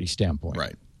security standpoint.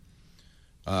 Right.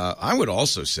 I would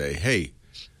also say, hey,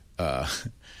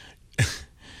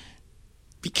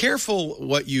 be careful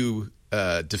what you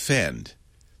defend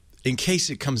in case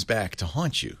it comes back to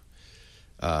haunt you.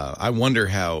 I wonder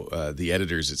how the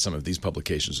editors at some of these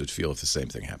publications would feel if the same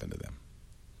thing happened to them.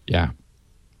 Yeah.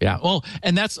 Yeah. Well,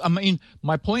 and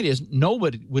my point is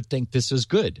nobody would think this is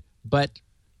good, but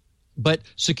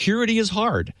security is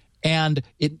hard, and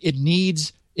it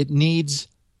needs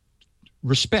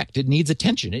respect. It needs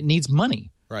attention. It needs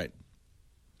money. Right.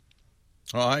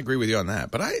 Well, I agree with you on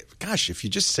that. But if you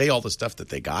just say all the stuff that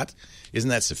they got, isn't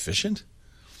that sufficient?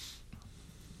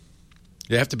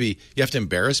 You have to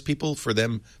embarrass people for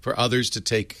others to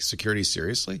take security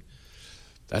seriously.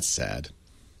 That's sad.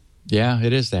 Yeah,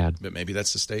 it is sad. But maybe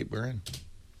that's the state we're in.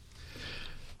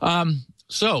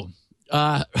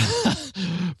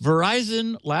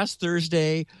 Verizon last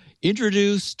Thursday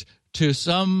introduced to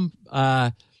some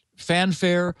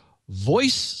fanfare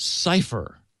voice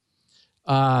cipher,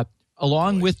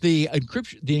 along with the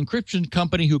encryption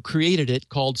company who created it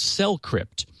called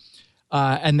Cellcrypt.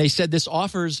 And they said this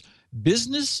offers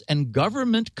business and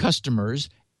government customers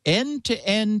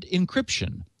end-to-end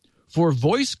encryption for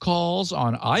voice calls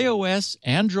on iOS,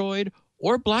 Android,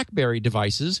 or BlackBerry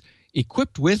devices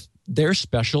equipped with their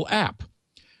special app.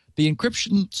 The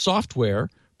encryption software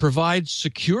provides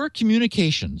secure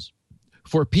communications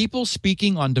for people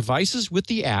speaking on devices with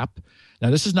the app. Now,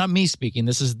 this is not me speaking.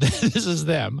 This is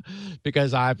them,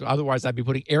 because otherwise I'd be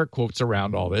putting air quotes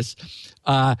around all this,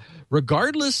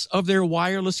 regardless of their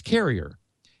wireless carrier.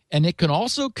 And it can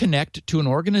also connect to an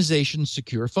organization's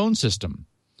secure phone system.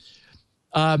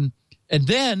 And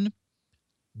then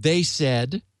they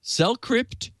said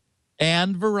Cellcrypt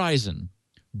and Verizon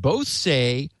both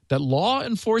say that law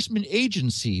enforcement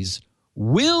agencies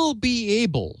will be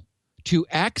able to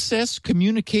access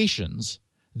communications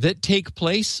that take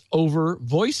place over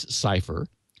voice cipher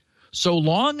so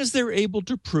long as they're able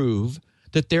to prove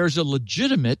that there's a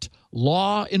legitimate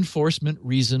law enforcement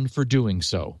reason for doing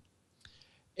so.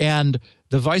 And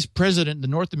the vice president, the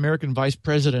North American vice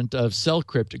president of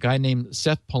Cellcrypt, a guy named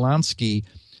Seth Polanski,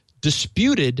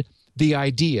 disputed the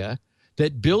idea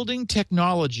that building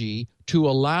technology to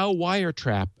allow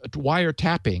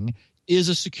wiretapping is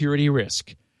a security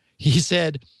risk. He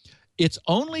said, it's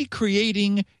only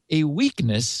creating a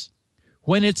weakness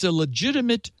when it's a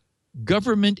legitimate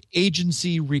government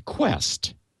agency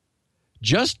request.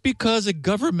 Just because a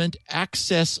government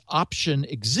access option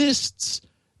exists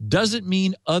doesn't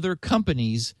mean other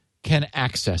companies can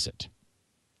access it.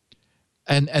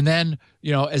 And then,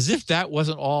 as if that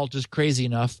wasn't all just crazy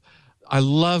enough, I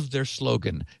love their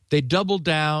slogan. They doubled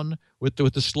down with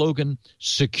the slogan,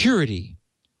 security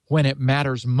when it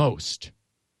matters most,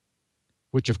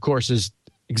 which, of course, is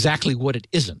exactly what it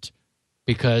isn't,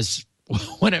 because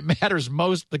when it matters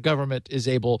most, the government is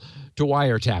able to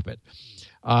wiretap it.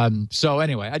 So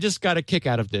anyway, I just got a kick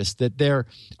out of this, that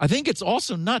I think it's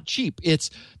also not cheap. It's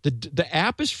the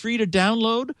app is free to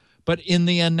download, but in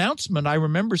the announcement, I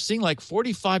remember seeing like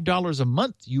 $45 a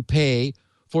month you pay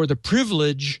for the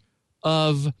privilege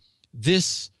of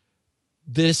this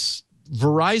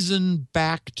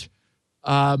Verizon-backed,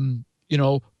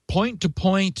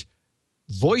 point-to-point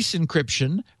voice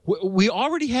encryption. We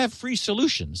already have free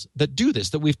solutions that do this,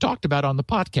 that we've talked about on the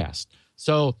podcast.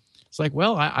 So it's like,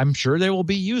 well, I'm sure there will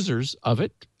be users of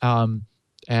it.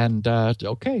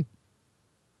 Okay.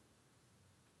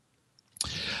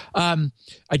 I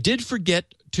did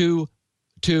forget to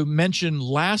mention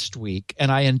last week,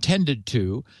 and I intended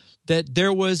to, that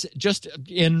there was just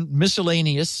in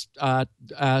miscellaneous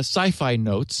sci-fi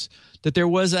notes that there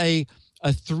was a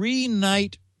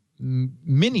 3-night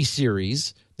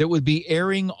miniseries that would be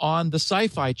airing on the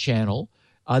Sci-Fi Channel.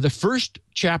 The first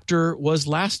chapter was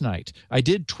last night. I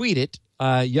did tweet it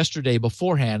yesterday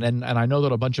beforehand, and I know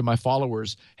that a bunch of my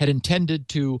followers had intended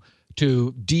to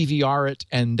DVR it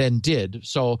and then did.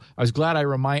 So I was glad I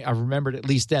remembered at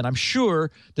least then. I'm sure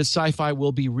that Sci-Fi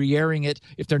will be re-airing it.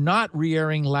 If they're not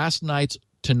re-airing last night's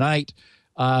tonight,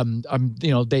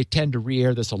 they tend to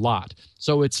re-air this a lot.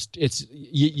 So it's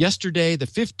yesterday the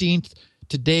 15th,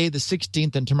 today the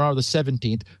 16th, and tomorrow the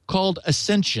 17th, called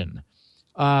Ascension.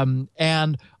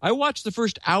 And I watched the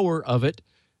first hour of it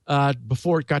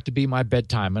before it got to be my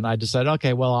bedtime, and I decided,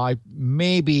 okay, well, I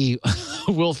maybe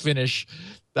will finish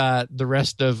the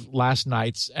rest of last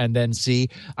night's and then see.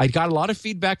 I got a lot of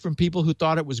feedback from people who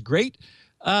thought it was great.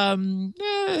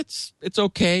 It's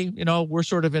okay. We're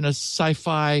sort of in a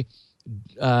sci-fi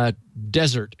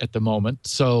desert at the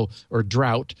moment, or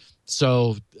drought.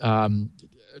 So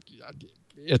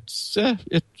it's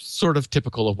sort of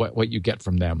typical of what you get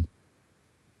from them.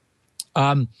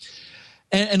 And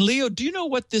Leo, do you know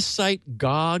what this site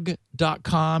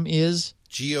GOG.com is?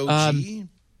 GOG?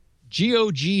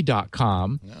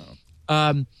 GOG.com. No.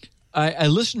 a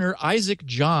listener, Isaac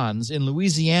Johns in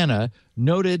Louisiana,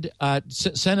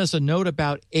 sent us a note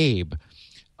about Abe.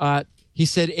 He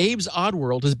said Abe's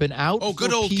Oddworld has been out. Oh,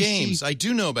 good for old PC. games! I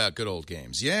do know about good old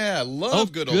games. Yeah, I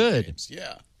love good old games.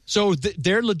 Yeah. So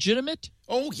they're legitimate?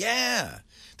 Oh yeah,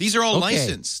 these are all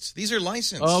licensed. These are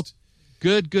licensed. Oh,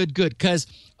 good. Because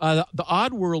the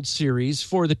Oddworld series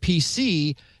for the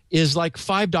PC is like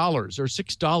 $5 or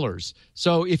 $6.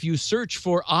 So if you search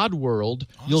for Oddworld,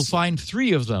 you'll find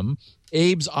 3 of them: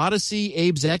 Abe's Odyssey,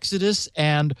 Abe's Exodus,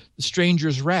 and The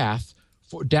Stranger's Wrath,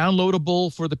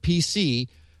 downloadable for the PC.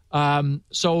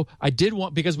 So I did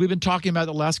want, because we've been talking about it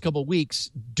the last couple of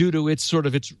weeks due to its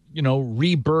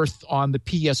rebirth on the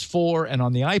PS4 and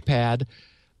on the iPad.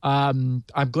 I'm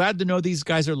glad to know these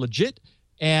guys are legit.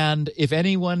 And if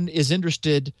anyone is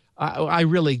interested, I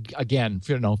really, again,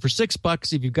 for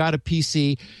 $6, if you've got a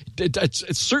PC,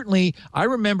 it's certainly, I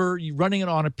remember you running it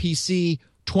on a PC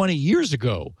 20 years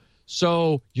ago.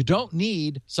 So you don't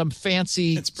need some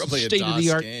fancy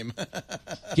state-of-the-art game.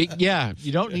 Yeah,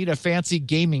 you don't need a fancy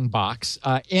gaming box.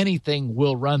 Anything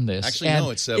will run this. Actually,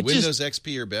 no, it's Windows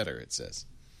XP or better, it says.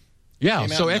 Yeah,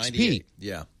 so XP.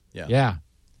 Yeah.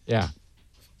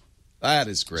 That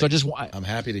is great. So I'm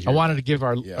happy to hear. I wanted to give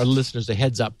our listeners a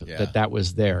heads up that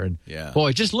was there. And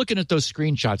boy, just looking at those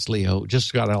screenshots, Leo,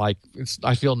 just gotta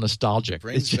I feel nostalgic.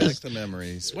 Brings back the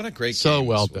memories. What a great game! So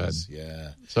well done.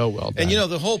 Yeah, so well done.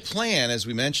 And the whole plan, as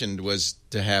we mentioned, was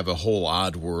to have a whole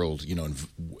Oddworld,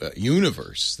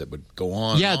 universe that would go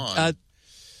on. Yeah, and on.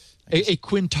 A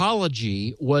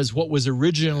quintology was what was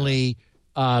originally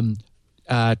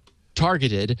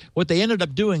targeted. What they ended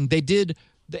up doing, they did.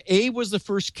 The Abe was the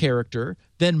first character,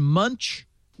 then Munch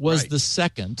was the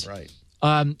second. Right.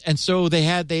 And so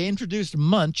they introduced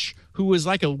Munch, who was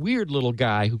like a weird little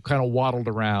guy who kind of waddled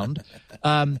around.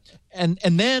 And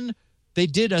then they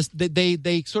did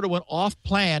they sort of went off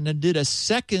plan and did a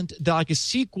second, like a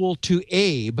sequel to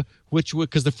Abe,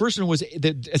 because the first one was,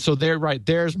 so they're right.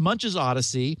 There's Munch's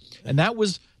Odyssey, and that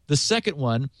was the second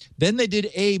one. Then they did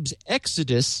Abe's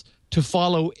Exodus to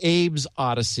follow Abe's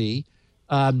Odyssey.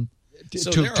 To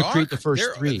create the first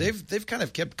 3. They've kind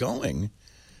of kept going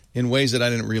in ways that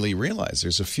I didn't really realize.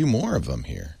 There's a few more of them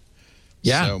here.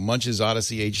 Yeah. So Munch's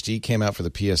Odyssey HD came out for the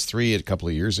PS3 a couple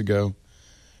of years ago.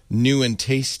 New and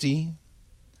Tasty.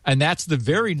 And that's the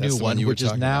very new one, which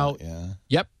is now.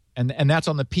 Yep. And that's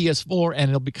on the PS4,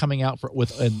 and it'll be coming out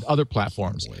with other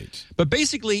platforms. But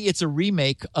basically, it's a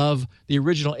remake of the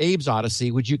original Abe's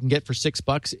Odyssey, which you can get for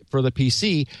 $6 for the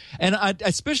PC. And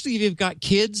especially if you've got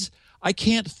kids, I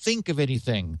can't think of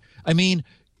anything. I mean,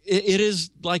 it is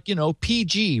like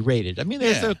PG rated. I mean,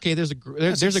 there's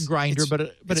a grinder,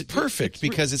 but it's perfect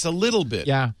because it's a little bit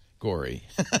gory.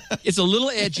 It's a little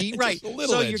edgy, right?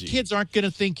 So edgy. Your kids aren't going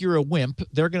to think you're a wimp.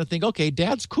 They're going to think, okay,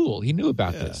 Dad's cool. He knew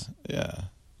about this. Yeah,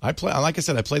 like I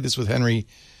said, I played this with Henry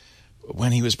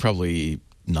when he was probably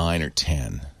 9 or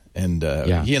 10, and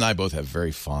he and I both have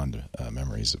very fond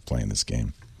memories of playing this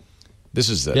game. This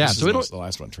is the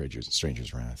last one,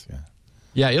 Stranger's Wrath.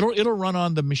 Yeah, it'll run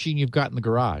on the machine you've got in the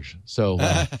garage. So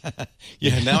now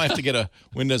I have to get a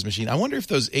Windows machine. I wonder if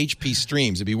those HP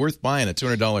streams, it'd be worth buying a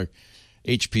 $200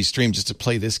 HP stream just to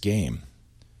play this game.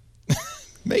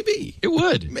 Maybe it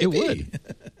would. It would.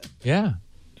 Yeah.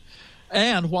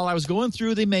 And while I was going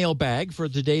through the mailbag for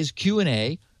today's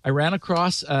Q&A, I ran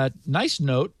across a nice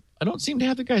note. I don't seem to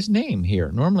have the guy's name here.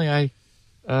 Normally I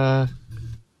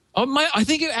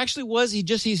think it actually was.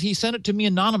 He sent it to me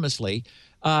anonymously.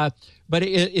 But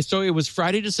it was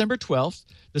Friday, December 12th.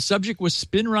 The subject was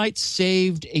Spinrite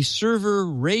saved a server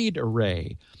RAID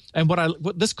array. And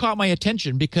this caught my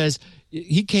attention because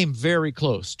he came very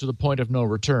close to the point of no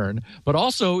return, but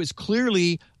also is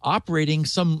clearly operating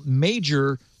some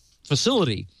major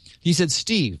facility. He said,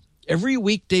 Steve, every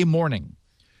weekday morning,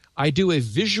 I do a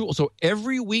visual. So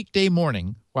every weekday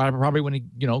morning, probably when he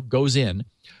goes in,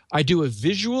 I do a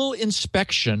visual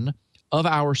inspection of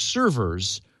our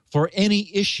servers for any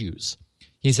issues.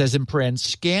 He says in parens,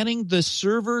 scanning the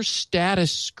server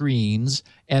status screens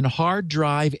and hard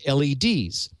drive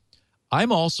LEDs.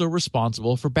 I'm also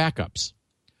responsible for backups.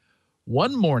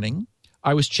 One morning,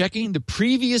 I was checking the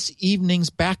previous evening's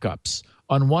backups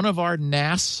on one of our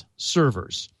NAS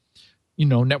servers,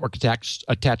 network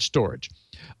attached storage.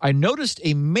 I noticed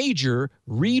a major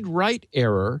read-write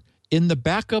error in the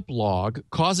backup log,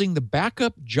 causing the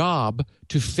backup job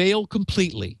to fail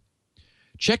completely.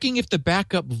 Checking if the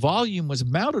backup volume was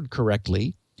mounted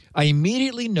correctly, I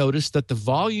immediately noticed that the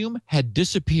volume had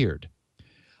disappeared.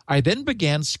 I then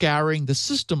began scouring the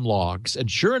system logs,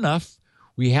 and sure enough,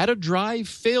 we had a drive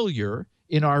failure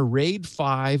in our RAID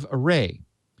 5 array.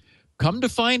 Come to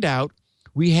find out,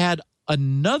 we had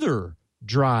another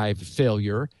drive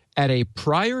failure at a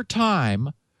prior time,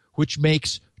 which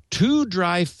makes 2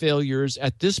 drive failures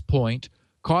at this point,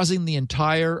 causing the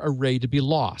entire array to be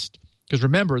lost. Because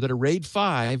remember that array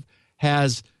 5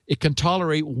 it can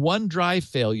tolerate 1 drive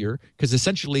failure because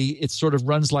essentially it sort of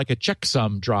runs like a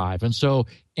checksum drive. And so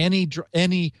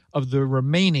any of the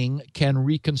remaining can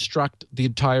reconstruct the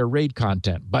entire RAID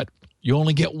content, but you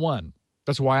only get 1.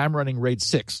 That's why I'm running RAID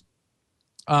 6.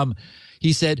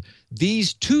 He said,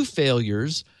 these 2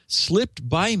 failures slipped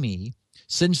by me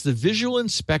since the visual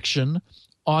inspection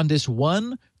on this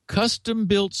one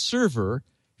custom-built server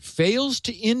fails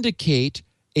to indicate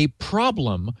a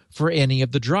problem for any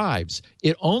of the drives.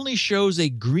 It only shows a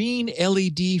green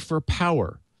LED for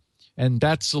power. And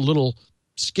that's a little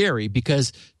scary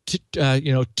because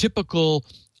typical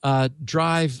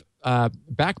drive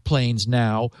backplanes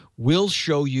now will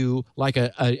show you like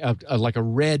a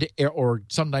red or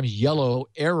sometimes yellow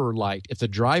error light if the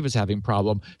drive is having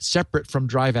problem, separate from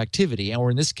drive activity, or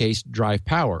in this case, drive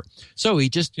power. So he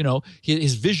just,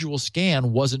 his visual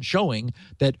scan wasn't showing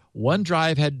that one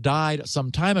drive had died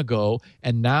some time ago,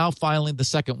 and now finally a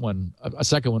second one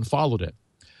followed it.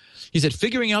 He said,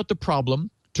 figuring out the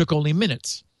problem took only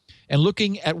minutes, and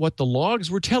looking at what the logs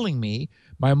were telling me,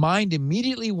 my mind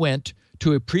immediately went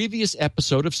to a previous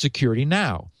episode of Security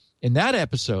Now. In that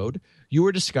episode, you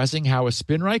were discussing how a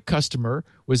SpinRite customer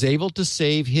was able to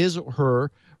save his or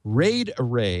her RAID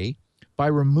array by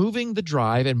removing the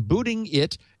drive and booting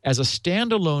it as a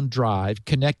standalone drive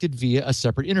connected via a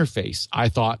separate interface. I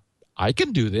thought, I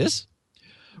can do this.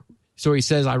 So he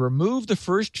says, I removed the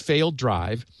first failed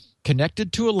drive,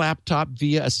 connected to a laptop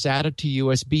via a SATA to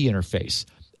USB interface,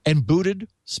 and booted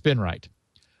SpinRite.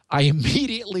 I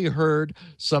immediately heard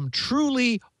some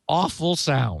truly awful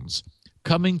sounds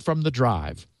coming from the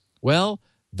drive. Well,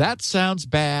 that sounds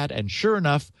bad, and sure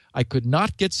enough, I could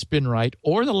not get SpinRite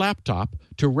or the laptop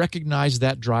to recognize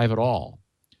that drive at all.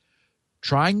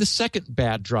 Trying the second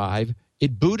bad drive,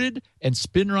 it booted and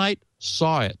SpinRite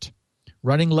saw it.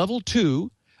 Running level 2,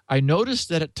 I noticed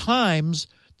that at times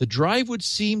the drive would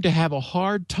seem to have a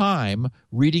hard time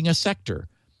reading a sector.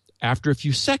 After a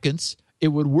few seconds, it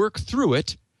would work through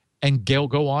it and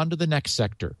go on to the next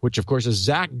sector, which, of course, is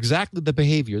exactly the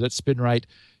behavior that SpinRite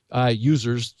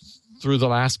users through the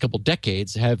last couple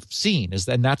decades have seen.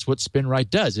 And that's what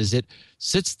SpinRite does, is it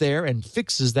sits there and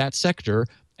fixes that sector,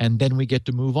 and then we get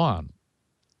to move on.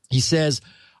 He says,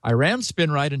 I ran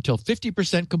SpinRite until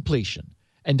 50% completion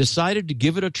and decided to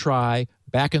give it a try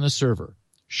back in the server.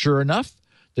 Sure enough,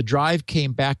 the drive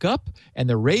came back up, and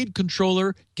the RAID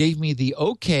controller gave me the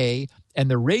OK,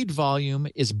 and the RAID volume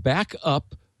is back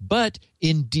up, but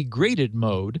in degraded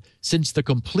mode since the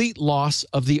complete loss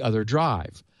of the other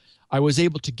drive. I was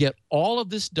able to get all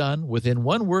of this done within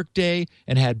one workday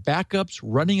and had backups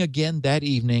running again that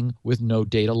evening with no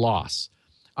data loss.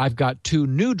 I've got 2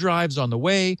 new drives on the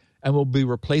way and will be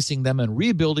replacing them and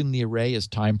rebuilding the array as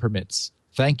time permits.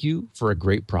 Thank you for a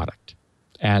great product.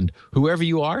 And whoever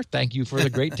you are, thank you for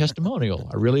the great testimonial.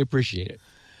 I really appreciate it.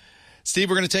 Steve,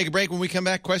 we're going to take a break. When we come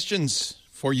back, questions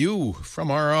for you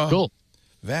from our cool.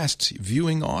 vast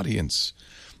viewing audience.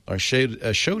 Our show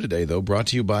today, though, brought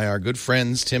to you by our good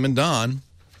friends Tim and Don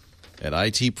at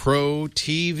IT Pro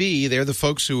TV. They're the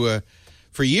folks who,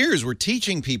 for years, were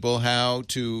teaching people how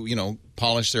to,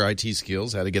 polish their IT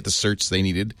skills, how to get the certs they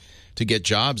needed to get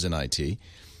jobs in IT.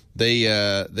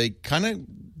 They kind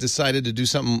of decided to do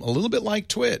something a little bit like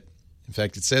Twit. In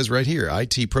fact, it says right here,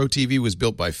 IT Pro TV was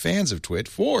built by fans of Twit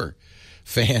for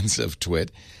fans of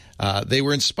Twit. They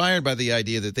were inspired by the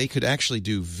idea that they could actually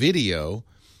do video,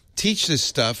 teach this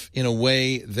stuff in a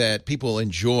way that people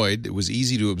enjoyed. It was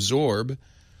easy to absorb.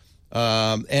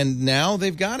 And now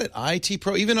they've got it. IT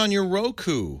Pro, even on your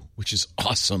Roku, which is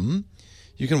awesome.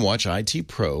 You can watch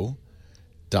itpro.tv.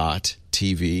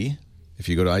 If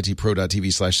you go to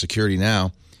itpro.tv/security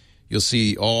now, you'll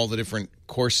see all the different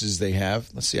courses they have.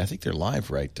 Let's see. I think they're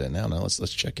live right now. Now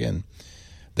let's check in.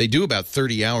 They do about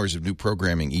 30 hours of new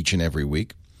programming each and every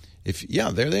week.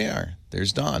 There they are.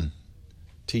 There's Don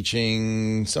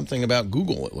teaching something about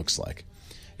Google, it looks like.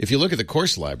 If you look at the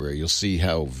course library, you'll see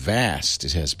how vast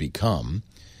it has become.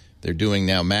 They're doing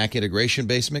now Mac integration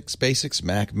basics,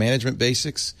 Mac management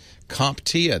basics,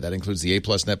 CompTIA. That includes the A+,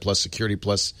 Net+, Security+,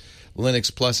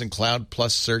 Linux Plus, and Cloud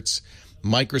Plus certs.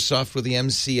 Microsoft with the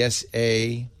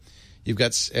MCSA. You've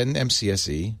got and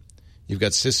MCSE. You've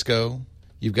got Cisco.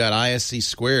 You've got ISC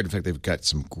Squared. In fact, they've got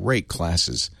some great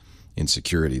classes in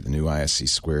security. The new ISC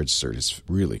Squared cert is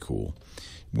really cool.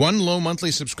 One low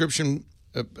monthly subscription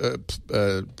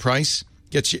price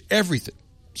gets you everything.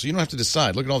 So you don't have to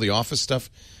decide. Look at all the Office stuff,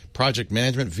 project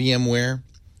management, VMware,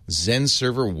 Zen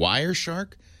server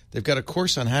Wireshark. They've got a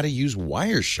course on how to use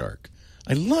Wireshark.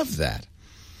 I love that.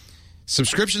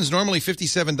 Subscription's normally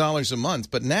 $57 a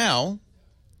month, but now,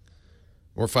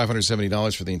 or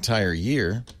 $570 for the entire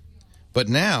year, but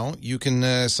now you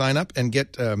can sign up and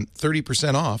get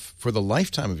 30% off for the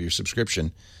lifetime of your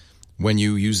subscription when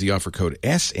you use the offer code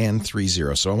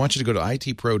SN30. So I want you to go to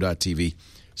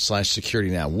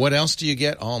itpro.tv/security now. What else do you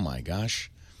get? Oh, my gosh.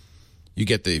 You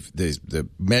get the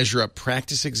Measure Up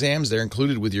practice exams. They're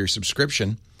included with your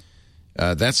subscription.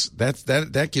 That's worth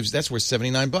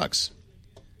 $79.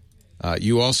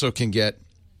 You also can get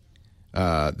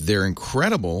their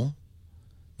incredible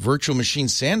virtual machine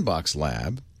sandbox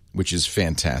lab, which is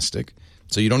fantastic.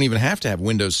 So you don't even have to have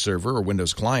Windows Server or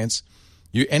Windows clients.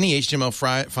 Any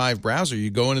HTML5 browser, you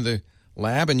go into the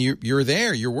lab and you're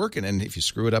there, you're working. And if you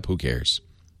screw it up, who cares?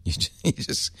 You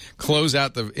just close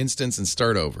out the instance and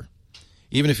start over.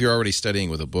 Even if you're already studying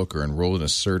with a book or enrolled in a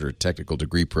cert or technical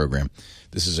degree program,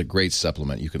 this is a great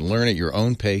supplement. You can learn at your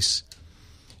own pace.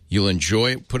 You'll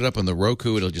enjoy it. Put it up on the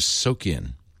Roku. It'll just soak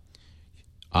in.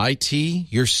 IT,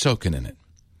 you're soaking in it.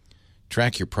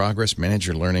 Track your progress, manage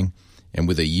your learning. And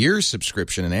with a year's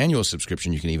subscription, an annual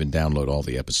subscription, you can even download all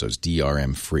the episodes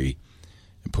DRM free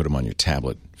and put them on your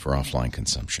tablet for offline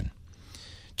consumption.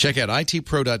 Check out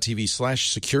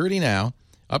itpro.tv/security now.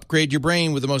 Upgrade your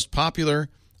brain with the most popular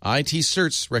IT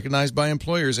certs recognized by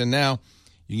employers. And now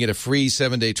you can get a free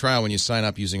 7-day trial when you sign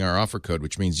up using our offer code,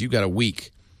 which means you've got a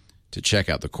week to check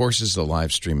out the courses, the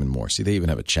live stream, and more. See, they even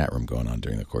have a chat room going on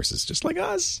during the courses, just like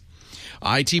us.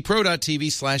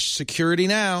 itpro.tv/security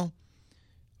now.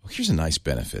 Oh, here's a nice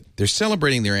benefit. They're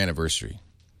celebrating their anniversary.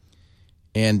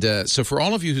 And so for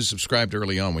all of you who subscribed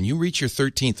early on, when you reach your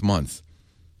 13th month,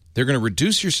 they're going to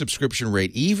reduce your subscription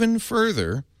rate even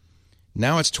further.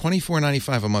 Now it's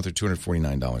 $24.95 a month or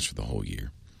 $249 for the whole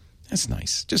year. That's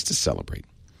nice, just to celebrate.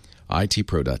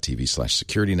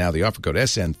 itpro.tv/security now. The offer code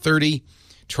SN30.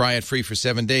 Try it free for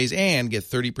 7 days and get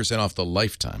 30% off the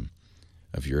lifetime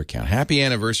of your account. Happy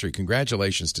anniversary.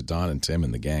 Congratulations to Don and Tim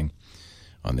and the gang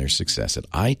on their success at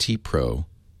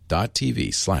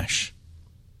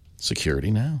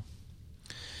itpro.tv/security now.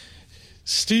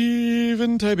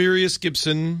 Stephen Tiberius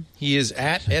Gibson. He is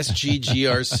at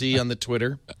SGGRC on the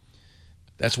Twitter.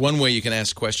 That's one way you can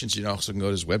ask questions. You also can go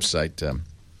to his website,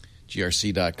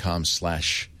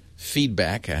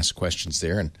 grc.com/feedback. Ask questions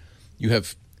there. And you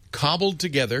have cobbled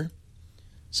together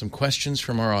some questions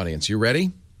from our audience. You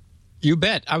ready? You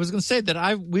bet. I was going to say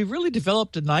that we've really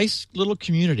developed a nice little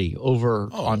community over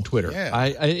on Twitter. Yeah.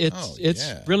 It's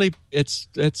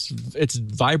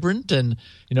vibrant, and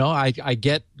I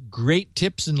get great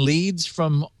tips and leads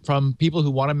from people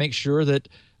who want to make sure that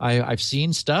I've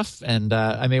seen stuff, and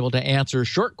I'm able to answer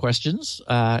short questions.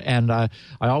 And I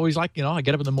always I get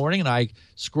up in the morning and I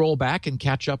scroll back and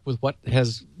catch up with what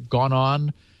has gone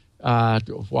on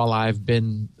while I've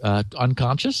been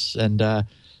unconscious. And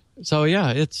so,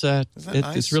 yeah, it's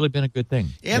really been a good thing.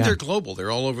 And they're global.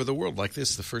 They're all over the world like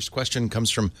this. The first question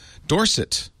comes from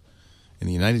Dorset in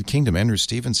the United Kingdom. Andrew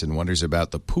Stevenson wonders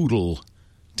about the Poodle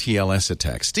TLS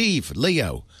attack. Steve,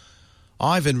 Leo,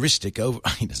 Ivan Ristic over...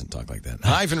 He doesn't talk like that.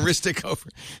 Ivan Ristic over...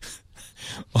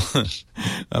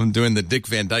 I'm doing the Dick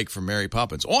Van Dyke from Mary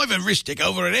Poppins. Ivan Ristic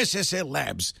over at SSL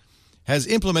Labs has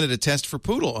implemented a test for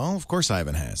Poodle. Oh, of course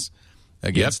Ivan has.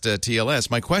 Against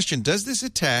TLS. My question, does this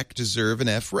attack deserve an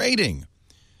F rating?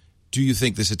 Do you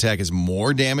think this attack is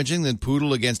more damaging than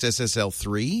Poodle against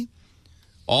SSL3?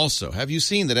 Also, have you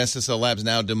seen that SSL Labs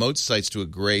now demotes sites to a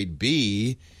grade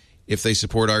B if they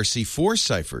support RC4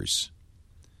 ciphers?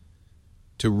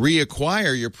 To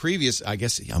reacquire your previous, I'm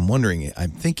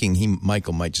thinking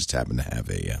Michael might just happen to have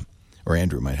or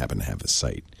Andrew might happen to have a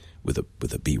site with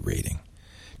a B rating.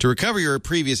 To recover your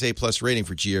previous A+ rating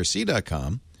for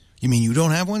grc.com, you mean you don't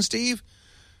have one, Steve?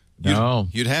 No.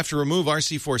 You'd have to remove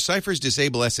RC4 ciphers,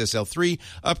 disable SSL3,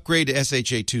 upgrade to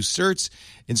SHA2 certs,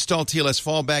 install TLS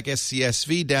fallback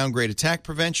SCSV, downgrade attack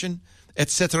prevention,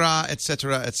 etc.,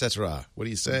 etc., etc. What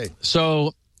do you say?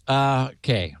 So,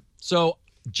 okay. So,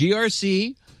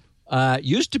 GRC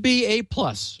used to be A+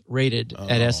 rated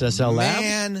at SSL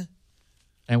Lab.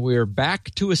 And we're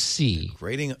back to a C.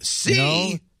 Rating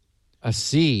C? A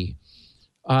C.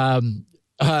 As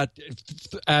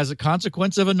a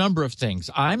consequence of a number of things.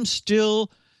 I'm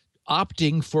still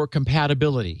opting for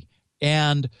compatibility.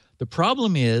 And the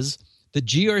problem is the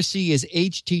GRC is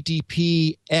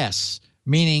HTTPS,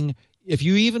 meaning if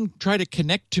you even try to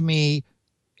connect to me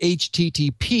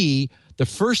HTTP, the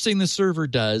first thing the server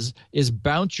does is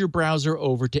bounce your browser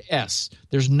over to S.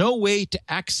 There's no way to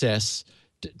access,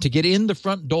 to get in the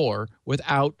front door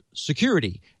without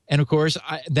security. And, of course,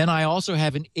 I also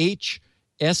have an HA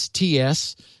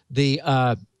STS,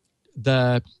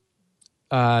 the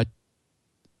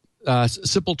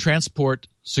Simple Transport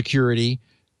Security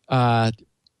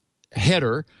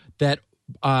header that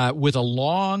with a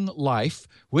long life,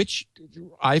 which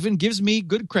Ivan gives me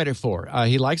good credit for.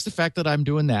 He likes the fact that I'm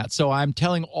doing that. So I'm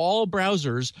telling all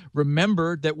browsers,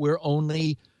 remember that we're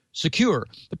only secure.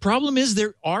 The problem is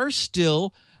there's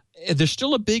still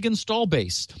a big install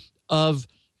base of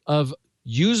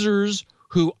users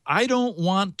who I don't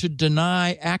want to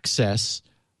deny access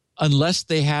unless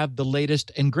they have the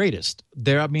latest and greatest.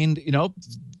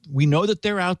 We know that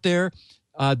they're out there.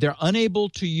 They're unable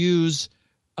to use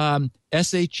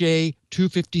SHA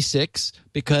 256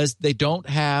 because they don't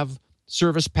have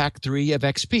Service Pack 3 of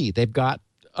XP. They've got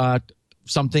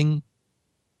something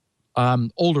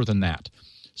older than that.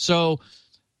 So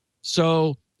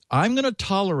I'm going to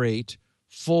tolerate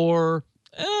for,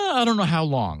 I don't know how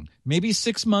long, maybe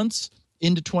 6 months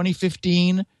into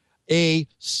 2015, a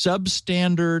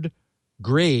substandard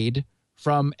grade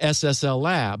from SSL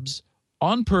Labs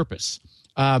on purpose.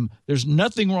 There's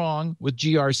nothing wrong with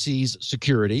GRC's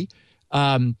security.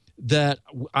 That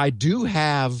I do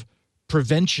have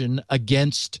prevention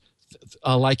against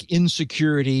like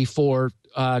insecurity for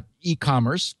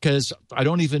e-commerce because I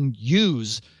don't even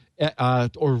use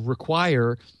or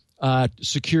require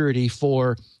security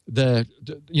for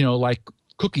like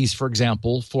cookies, for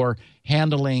example, for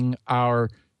handling our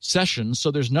sessions.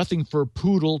 So there's nothing for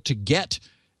Poodle to get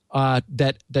that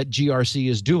GRC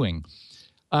is doing.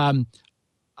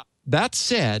 That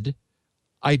said,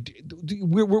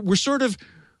 we're sort of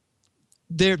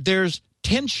there. There's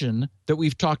tension that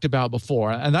we've talked about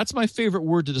before, and that's my favorite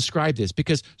word to describe this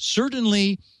because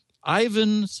certainly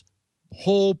Ivan's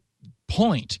whole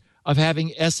point of having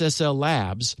SSL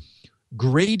Labs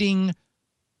grading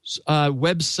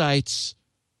websites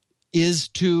is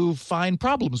to find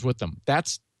problems with them.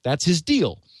 That's his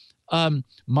deal.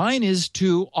 Mine is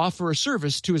to offer a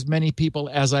service to as many people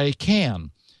as I can.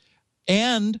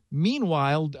 And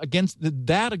meanwhile, against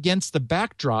the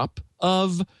backdrop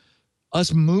of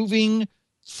us moving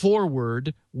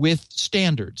forward with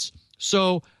standards.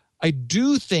 So I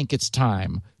do think it's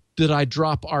time that I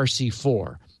drop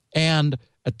RC4. And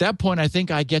at that point, I think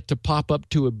I get to pop up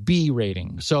to a B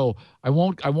rating. So I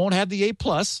won't have the A+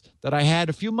 that I had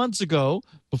a few months ago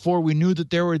before we knew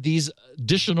that there were these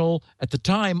additional, at the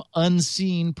time,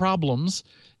 unseen problems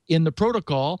in the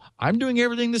protocol. I'm doing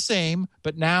everything the same,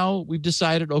 but now we've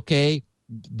decided, okay,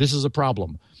 this is a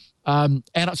problem. And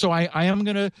so I am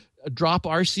going to drop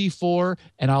RC4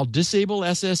 and I'll disable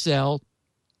SSL.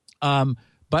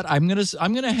 But I'm going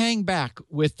to hang back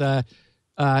with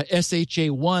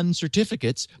SHA1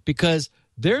 certificates because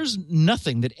there's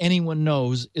nothing that anyone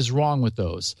knows is wrong with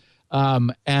those.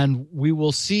 And we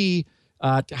will see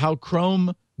how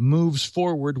Chrome moves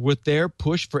forward with their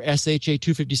push for SHA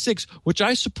 256, which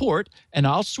I support, and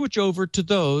I'll switch over to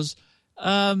those.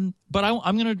 But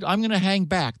I'm gonna hang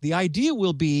back. The idea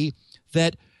will be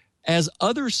that as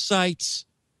other sites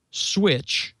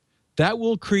switch, that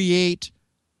will create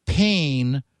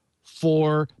pain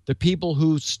for the people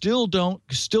who still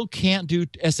can't do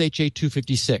SHA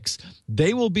 256.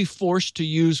 They will be forced to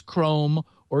use Chrome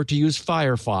or to use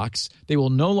Firefox. They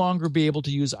will no longer be able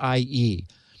to use IE.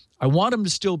 I want them to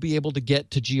still be able to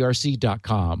get to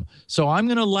grc.com. So I'm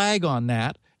going to lag on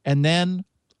that, and then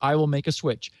I will make a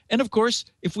switch. And of course,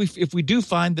 if we do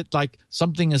find that like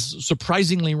something is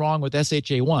surprisingly wrong with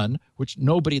SHA1, which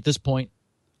nobody at this point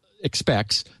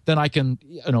expects, then I can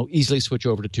easily switch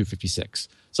over to 256.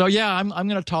 So yeah, I'm going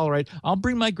to tolerate. I'll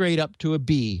bring my grade up to a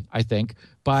B, I think,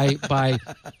 by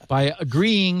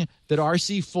agreeing that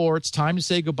RC4, it's time to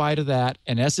say goodbye to that,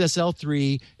 and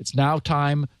SSL3, it's now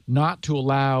time not to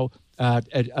allow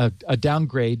a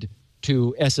downgrade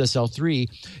to SSL3.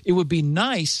 It would be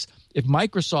nice if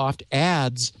Microsoft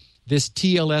adds this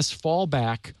TLS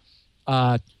fallback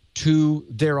to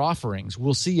their offerings.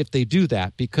 We'll see if they do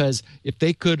that, because if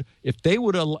they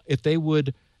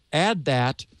would add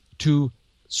that to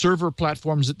server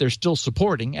platforms that they're still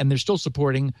supporting, and they're still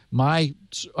supporting my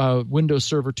Windows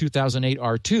Server 2008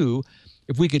 R2,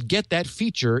 if we could get that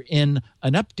feature in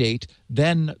an update,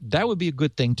 then that would be a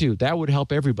good thing too. That would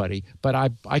help everybody. But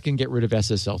I can get rid of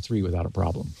SSL3 without a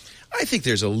problem. I think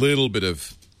there's a little bit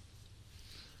of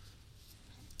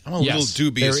I'm a little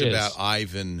dubious about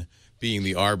Ivan being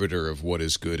the arbiter of what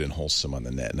is good and wholesome on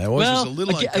the net. And I was a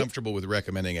little uncomfortable with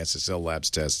recommending SSL Labs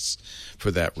tests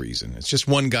for that reason. It's just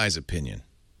one guy's opinion.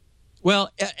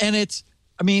 Well, and it's,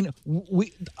 I mean,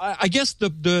 I guess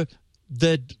the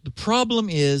problem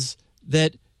is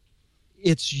that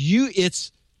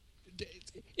it's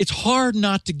hard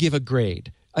not to give a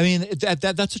grade. I mean,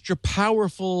 that's such a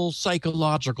powerful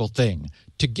psychological thing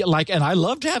to get and I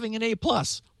loved having an A+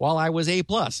 while I was A+.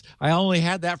 I only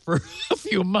had that for a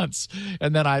few months,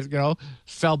 and then I,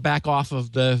 fell back off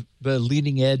of the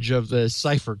leading edge of the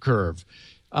cipher curve.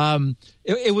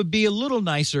 It would be a little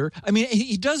nicer. I mean,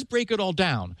 he does break it all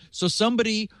down. So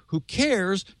somebody who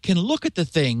cares can look at the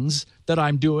things that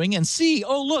I'm doing and see,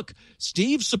 oh, look,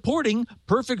 Steve's supporting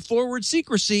perfect forward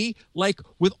secrecy, like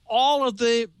with all of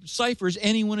the ciphers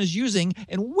anyone is using.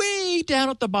 And way down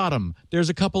at the bottom, there's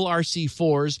a couple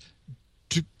RC4s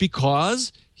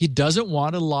because he doesn't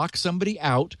want to lock somebody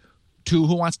out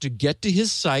who wants to get to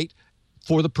his site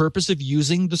for the purpose of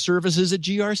using the services at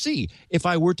GRC. If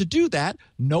I were to do that,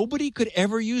 nobody could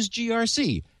ever use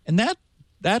GRC, and that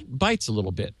bites a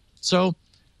little bit. So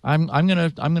I'm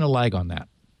gonna lag on that.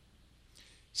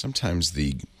 Sometimes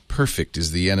the perfect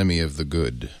is the enemy of the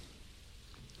good.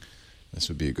 This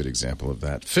would be a good example of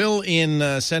that. Phil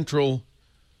S.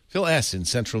 in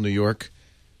Central New York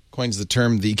coins the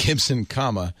term the Gibson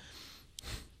comma.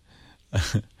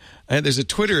 And there's a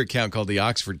Twitter account called the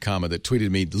Oxford comma that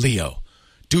tweeted me, Leo,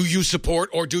 do you support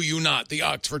or do you not the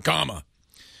Oxford comma?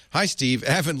 Hi, Steve.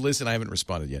 Avid listener. I haven't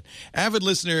responded yet. Avid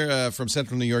listener from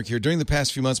Central New York here. During the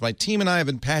past few months, my team and I have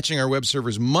been patching our web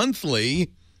servers monthly,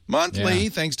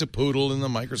 thanks to Poodle and the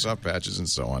Microsoft patches and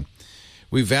so on.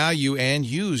 We value and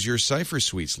use your Cipher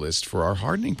Suites list for our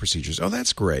hardening procedures. Oh,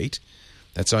 that's great.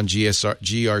 That's on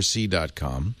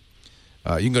grc.com.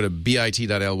 You can go to bit.ly/GRC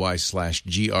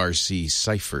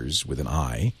ciphers with an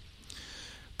I.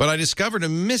 But I discovered a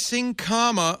missing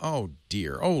comma, oh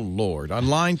dear, oh Lord, on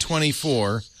line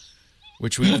 24,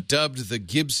 which we've dubbed the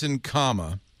Gibson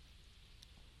comma.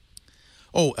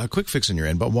 Oh, a quick fix on your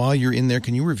end, but while you're in there,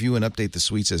 can you review and update the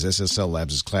suites as SSL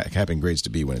Labs is capping grades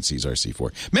to B when it sees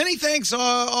RC4? Many thanks,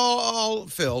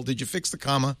 Phil. Did you fix the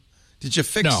comma? Did you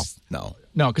fix? No,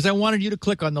 because I wanted you to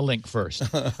click on the link first.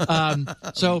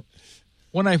 So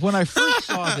when I first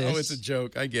saw this... Oh, it's a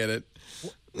joke. I get it.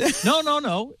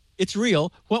 No. It's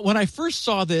real. When I first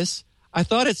saw this, I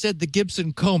thought it said the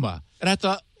Gibson coma. And I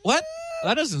thought, what?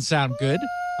 That doesn't sound good.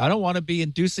 I don't want to be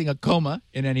inducing a coma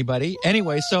in anybody.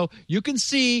 Anyway, so you can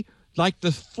see like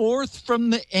the fourth from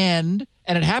the end,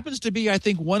 and it happens to be, I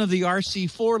think, one of the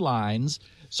RC4 lines.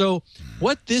 So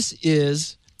what this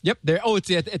is, yep, there. Oh,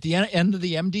 it's at the end of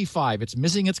the MD5. It's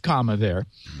missing its comma there.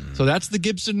 So that's the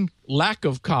Gibson lack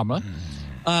of comma.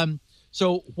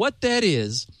 So what that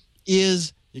is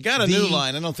you got a new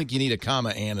line. I don't think you need a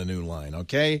comma and a new line,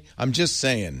 okay? I'm just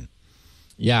saying.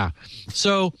 Yeah.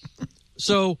 So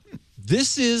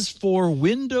this is for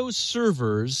Windows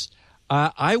servers.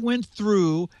 I went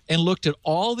through and looked at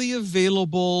all the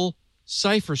available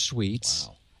cipher suites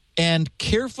and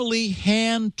carefully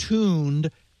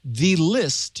hand-tuned the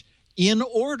list in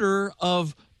order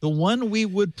of the one we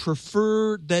would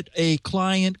prefer that a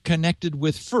client connected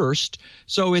with first.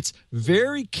 So it's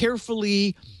very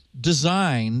carefully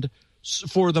designed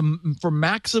for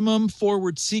maximum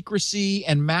forward secrecy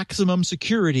and maximum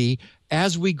security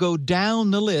as we go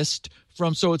down the list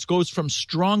so it goes from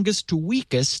strongest to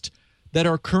weakest that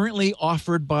are currently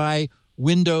offered by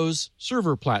Windows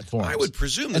server platforms. I would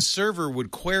presume the server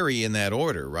would query in that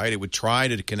order, right? It would try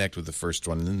to connect with the first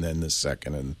one and then the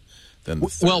second and then the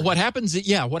third. Well, what happens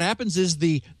is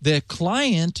the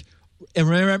client. And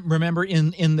remember, in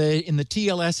the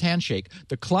TLS handshake,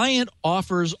 the client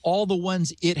offers all the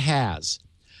ones it has,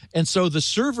 and so the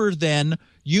server then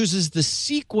uses the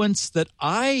sequence that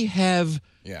I have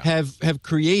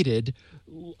created,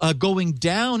 going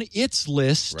down its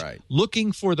list,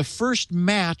 looking for the first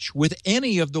match with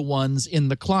any of the ones in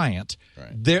the client.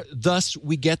 Right. Thus,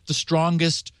 we get the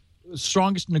strongest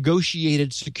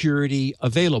negotiated security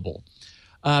available.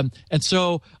 And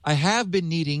so I have been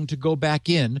needing to go back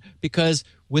in because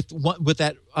with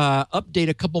that update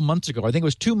a couple months ago, I think it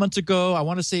was 2 months ago, I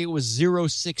want to say it was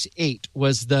 068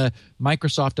 was the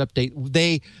Microsoft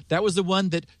update. That was the one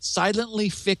that silently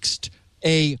fixed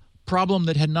a problem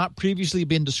that had not previously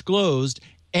been disclosed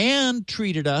and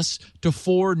treated us to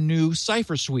 4 new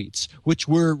cipher suites, which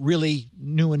were really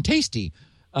new and tasty,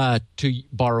 to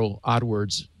borrow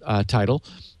Oddword's title.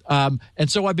 And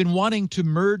so I've been wanting to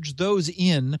merge those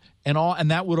in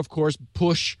and that would, of course,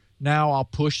 I'll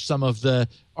push some of the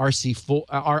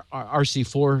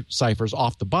RC4 ciphers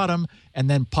off the bottom and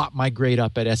then pop my grade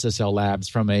up at SSL Labs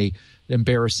from a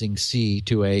embarrassing C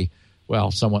to a,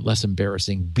 somewhat less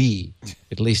embarrassing B.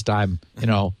 At least I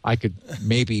could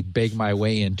maybe beg my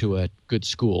way into a good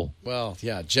school. Well,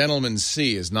 yeah, gentleman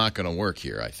C is not going to work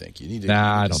here, I think. You need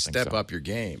to step up your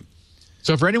game.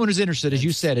 So for anyone who's interested, as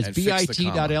you said, it's And fix the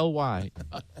comma. bit.ly.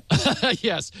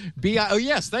 Yes.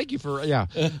 Yes. Thank you for,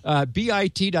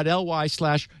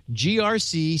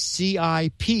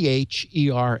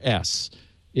 bit.ly/GRCCIPHERS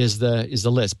is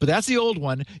the list. But that's the old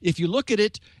one. If you look at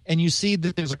it and you see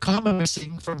that there's a comma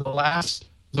missing from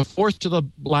the fourth to the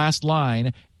last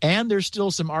line, and there's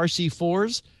still some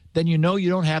RC4s, then you know you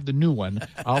don't have the new one.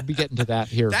 I'll be getting to that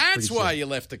here. That's why you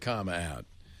left the comma out.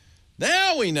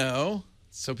 Now we know.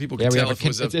 So people can tell if it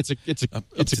was it's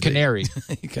a canary.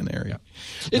 Canary. Yeah.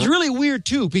 It's really weird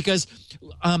too, because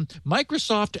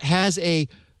Microsoft has a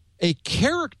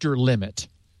character limit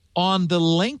on the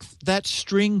length that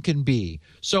string can be.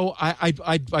 So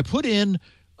I put in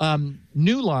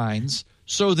new lines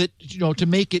so that to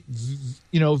make it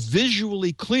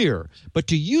visually clear. But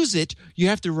to use it, you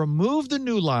have to remove the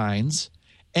new lines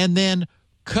and then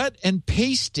cut and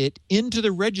paste it into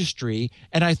the registry.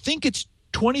 And I think it's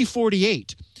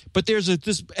 2048. But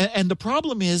and the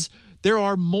problem is there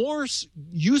are more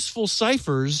useful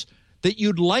ciphers that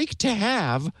you'd like to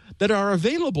have that are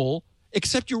available,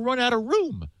 except you run out of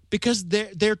room because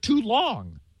they're too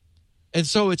long. And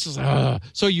so it's so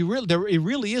it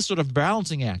really is sort of a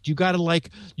balancing act. You got to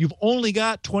you've only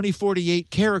got 2048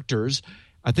 characters.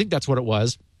 I think that's what it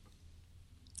was.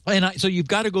 And so you've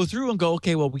got to go through and go,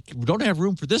 okay, well, we don't have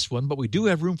room for this one, but we do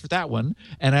have room for that one.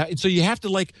 And so you have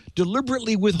to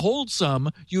deliberately withhold some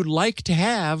you'd like to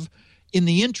have in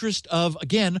the interest of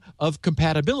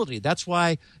compatibility. That's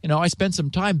why, I spent some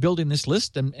time building this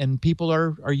list and people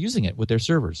are using it with their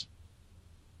servers.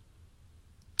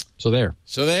 So there.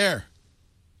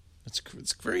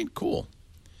 It's very cool.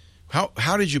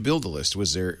 How did you build the list?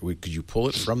 Could you pull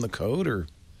it from the code or?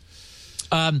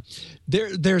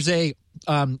 There's a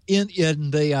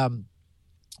in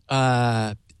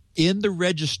the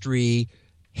registry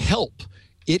help.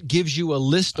 It gives you a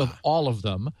list of all of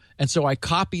them, and so I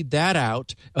copied that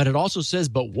out. And it also says,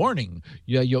 "But warning: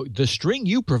 the string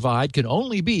you provide can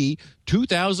only be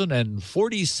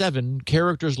 2,047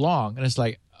 characters long." And it's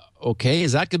like, okay,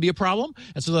 is that going to be a problem?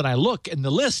 And so then I look, and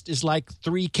the list is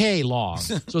 3K long.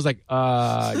 So it's like,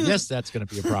 yes, that's going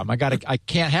to be a problem. I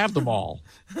can't have them all.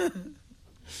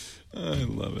 I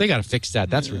love it. They got to fix that.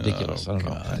 That's ridiculous. I don't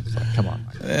know. Come on.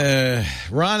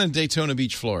 Ron in Daytona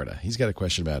Beach, Florida. He's got a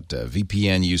question about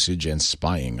VPN usage and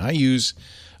spying. I use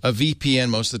a VPN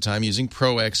most of the time using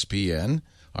ProXPN,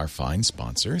 our fine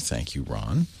sponsor. Thank you,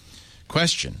 Ron.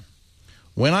 Question.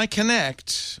 When I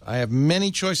connect, I have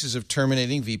many choices of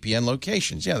terminating VPN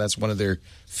locations. Yeah, that's one of their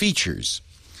features.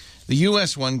 The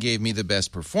U.S. one gave me the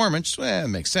best performance. Well, it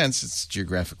makes sense. It's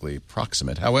geographically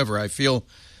proximate. However, I feel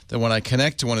that when I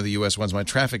connect to one of the U.S. ones, my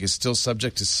traffic is still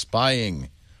subject to spying.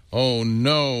 Oh,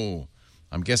 no.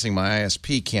 I'm guessing my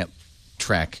ISP can't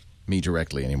track me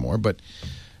directly anymore, but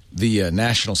the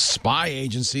National Spy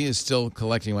Agency is still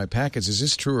collecting my packets. Is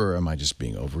this true, or am I just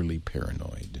being overly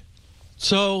paranoid?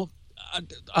 So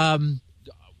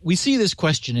we see this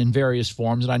question in various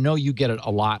forms, and I know you get it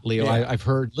a lot, Leo. Yeah. I've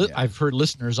heard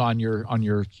listeners on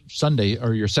your Sunday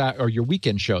or your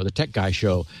weekend show, the Tech Guy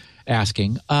show,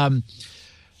 asking.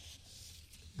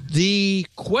 The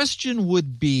question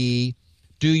would be,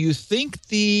 do you think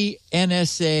the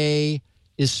NSA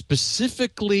is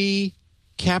specifically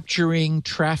capturing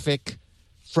traffic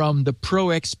from the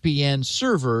ProXPN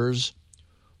servers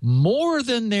more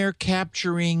than they're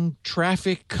capturing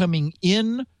traffic coming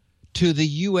in to the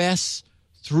U.S.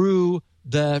 through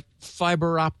the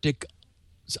fiber optic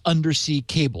undersea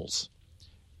cables?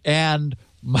 And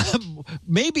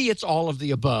maybe it's all of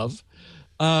the above.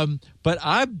 But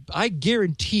I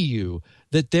guarantee you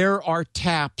that there are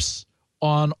taps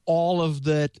on all of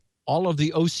the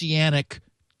oceanic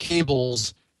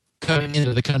cables coming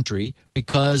into the country,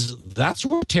 because that's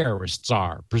where terrorists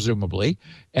are, presumably,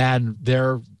 and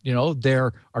their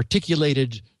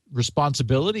articulated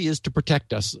responsibility is to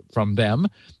protect us from them.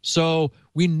 So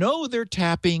we know they're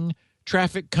tapping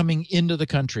traffic coming into the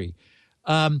country.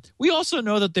 We also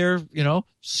know that they're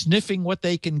sniffing what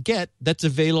they can get that's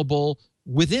available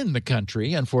within the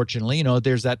country. Unfortunately,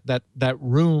 there's that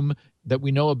room that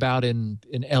we know about in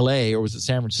L.A. or was it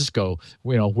San Francisco,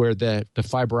 where the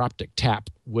fiber optic tap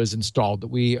was installed that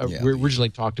we originally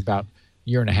talked about a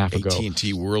year and a half ago.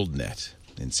 AT&T WorldNet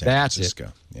in San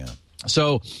Francisco. Yeah.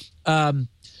 So I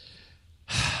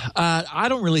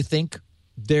don't really think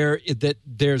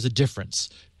there's a difference.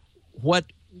 What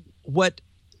the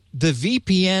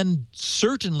VPN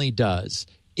certainly does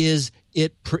is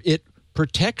it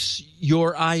protects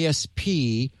your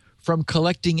ISP from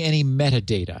collecting any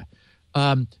metadata.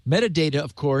 Metadata,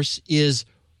 of course, is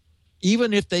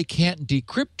even if they can't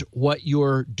decrypt what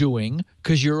you're doing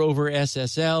because you're over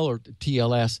SSL or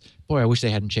TLS. Boy, I wish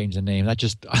they hadn't changed the name. That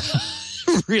just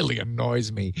really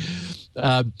annoys me.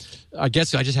 I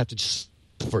guess I just have to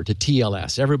refer to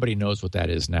TLS. Everybody knows what that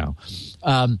is now.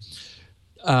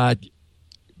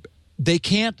 They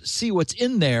can't see what's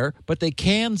in there, but they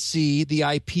can see the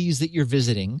IPs that you're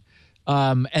visiting,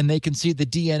 and they can see the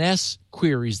DNS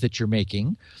queries that you're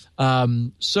making.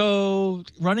 So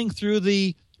running through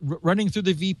the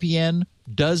VPN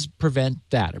does prevent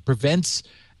that. It prevents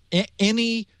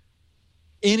any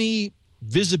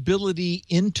visibility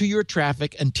into your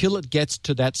traffic until it gets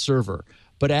to that server.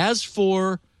 But as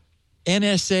for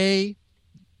NSA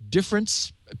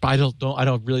difference,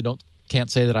 can't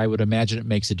say that I would imagine it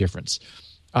makes a difference.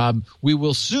 We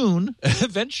will soon,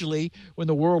 eventually, when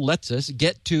the world lets us,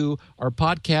 get to our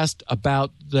podcast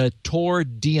about the Tor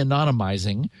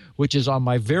de-anonymizing, which is on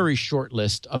my very short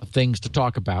list of things to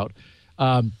talk about,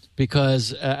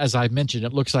 because, as I mentioned,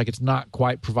 it looks like it's not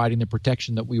quite providing the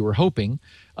protection that we were hoping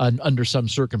under some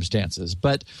circumstances.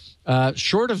 But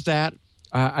short of that,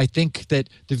 I think that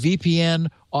the VPN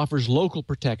offers local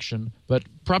protection, but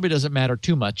probably doesn't matter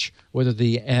too much whether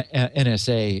the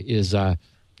NSA is,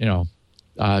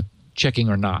 checking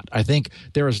or not. I think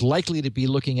there is likely to be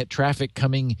looking at traffic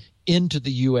coming into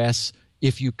the U.S.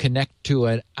 if you connect to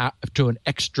an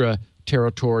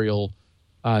extraterritorial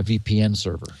VPN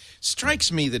server. Strikes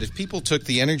me that if people took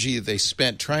the energy that they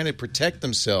spent trying to protect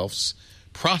themselves,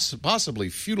 possibly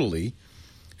futilely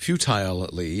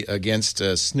against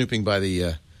snooping by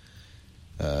the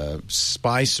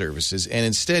spy services, and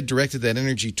instead directed that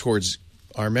energy towards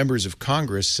our members of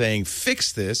Congress saying,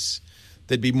 fix this,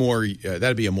 that'd be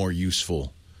a more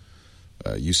useful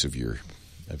use of your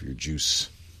juice.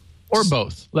 Or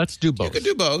both. Let's do both. You could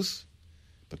do both.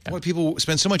 But boy, people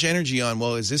spend so much energy on,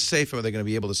 well, is this safe? Are they going to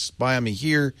be able to spy on me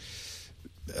here?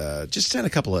 Just send a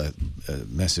couple of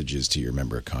messages to your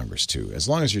member of Congress, too, as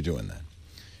long as you're doing that.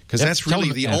 Because that's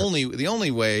really the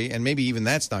only way, and maybe even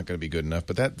that's not going to be good enough,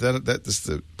 but that's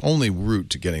the only route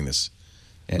to getting this.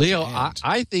 Leo,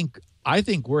 I think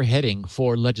we're heading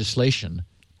for legislation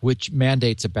which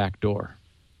mandates a backdoor.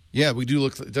 Yeah, we do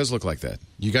it does look like that.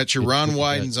 You got your Ron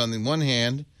Wydens on the one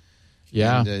hand,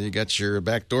 and you got your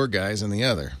backdoor guys on the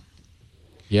other.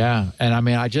 Yeah, and I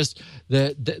mean,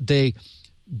 the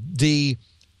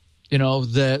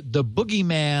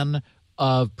boogeyman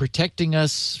of protecting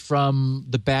us from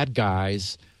the bad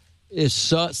guys is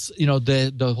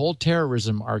the whole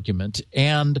terrorism argument,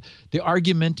 and the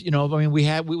argument,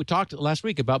 we talked last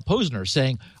week about Posner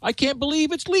saying, I can't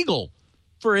believe it's legal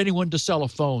for anyone to sell a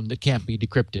phone that can't be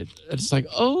decrypted. It's like,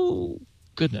 oh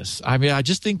goodness. I mean, I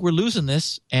just think we're losing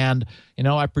this, and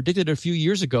I predicted a few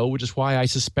years ago, which is why I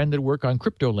suspended work on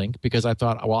CryptoLink, because I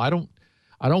thought, well, I don't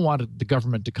want the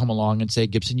government to come along and say,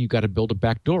 Gibson, you got to build a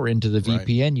backdoor into the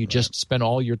VPN. You just spent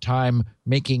all your time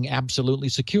making absolutely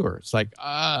secure. It's like,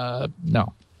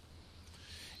 no.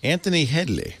 Anthony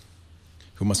Headley,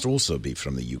 who must also be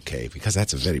from the UK, because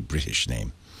that's a very British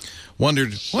name,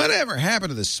 wondered, whatever happened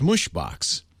to the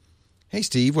Smushbox? Hey,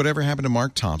 Steve, whatever happened to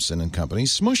Mark Thompson and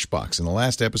company's Smushbox? In the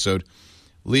last episode,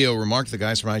 Leo remarked the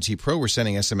guys from IT Pro were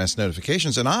sending SMS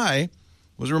notifications, and I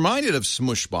was reminded of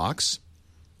Smushbox.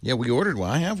 Yeah, we ordered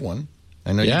one. I have one.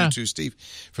 I know you do too, Steve.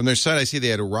 From their site, I see they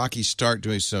had a rocky start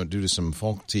due to some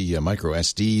faulty micro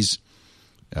SDs.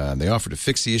 They offered to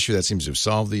fix the issue. That seems to have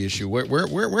solved the issue.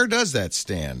 Where does that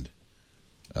stand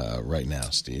right now,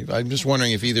 Steve? I'm just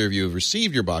wondering if either of you have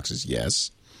received your boxes.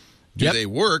 Yes. Do they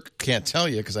work? Can't tell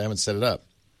you because I haven't set it up.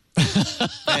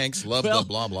 Thanks. Love the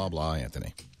blah, blah, blah,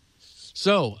 Anthony.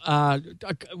 So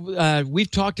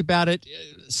we've talked about it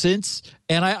since,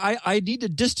 and I need to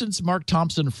distance Mark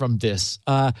Thompson from this.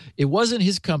 It wasn't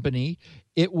his company.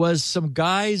 It was some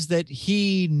guys that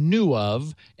he knew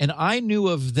of, and I knew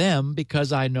of them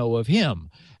because I know of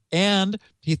him. And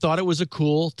he thought it was a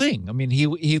cool thing. I mean,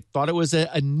 he thought it was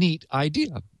a neat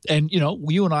idea. And,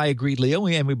 you and I agreed, Leo,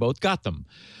 and we both got them.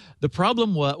 The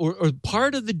problem was, or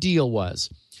part of the deal was,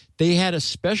 they had a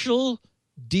special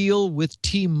deal with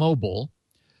T-Mobile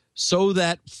so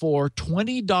that for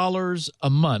 $20 a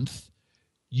month,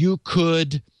 you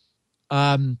could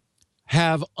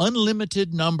have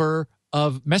unlimited number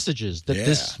of messages that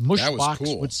this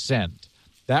Smushbox would send.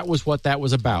 That was what that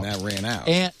was about. And that ran out.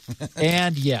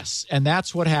 And yes, and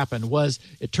that's what happened. Was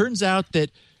it turns out that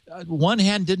one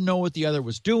hand didn't know what the other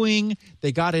was doing.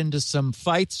 They got into some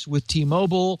fights with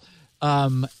T-Mobile,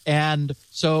 and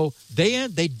so they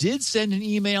did send an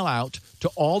email out to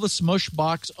all the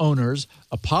Smushbox owners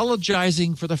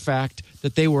apologizing for the fact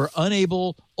that they were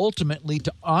unable ultimately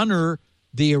to honor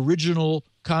the original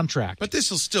contract. But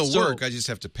this will still work. I just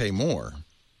have to pay more.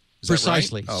 Is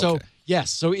precisely. That right? So,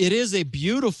 yes. So it is a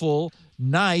beautiful,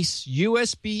 nice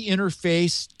USB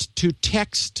interface to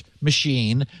text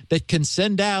machine that can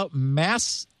send out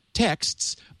mass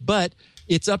texts, but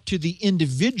it's up to the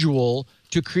individual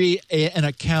to create an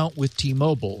account with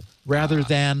T-Mobile rather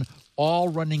than all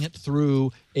running it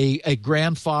through a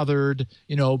grandfathered,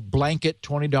 blanket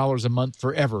 $20 a month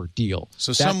forever deal.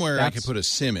 So somewhere I could put a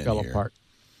SIM in fell here. Apart.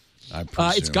 I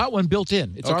presume. It's got one built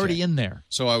in. It's already in there.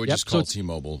 So I would just call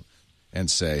T-Mobile and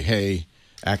say, "Hey,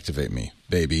 activate me,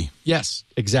 baby." Yes,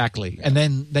 exactly. Yeah.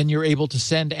 And then you're able to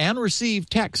send and receive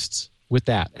texts with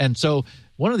that. And so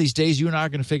one of these days, you and I are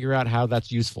going to figure out how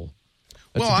that's useful.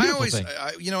 That's I always, and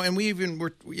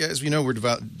we're as we know, we're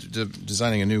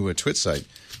designing a new Twit site,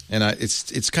 and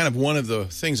it's kind of one of the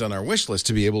things on our wish list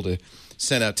to be able to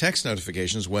send out text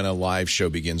notifications when a live show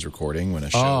begins recording, when a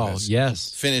show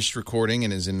has finished recording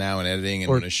and is now in editing,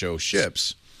 and when a show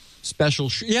ships.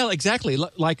 Yeah, exactly.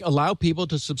 Like allow people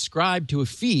to subscribe to a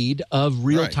feed of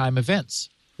real-time events.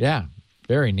 Yeah,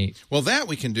 very neat. Well, that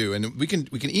we can do, and we can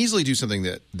easily do something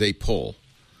that they pull,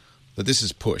 that this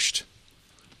is pushed.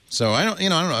 So I don't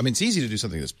know. I mean, it's easy to do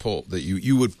something that's that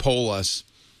you would poll us.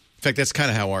 In fact, that's kind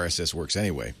of how RSS works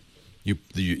anyway.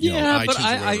 iTunes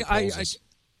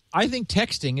I think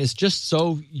texting is just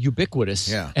so ubiquitous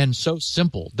and so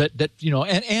simple that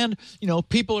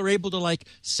people are able to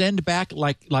send back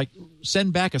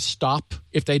a stop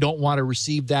if they don't want to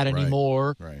receive that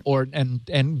anymore, or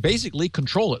and basically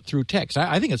control it through text.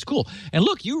 I think it's cool. And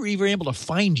look, you were even able to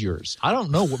find yours. I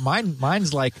don't know what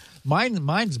mine's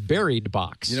buried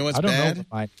box. You know what's bad?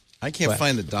 I can't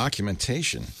find the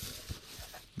documentation.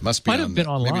 Must be been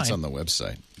online. Maybe it's on the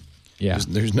website. Yeah,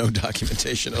 there's no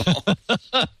documentation at all.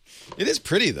 It is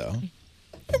pretty, though.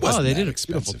 It wasn't they did a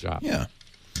expensive. beautiful job. Yeah.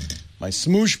 My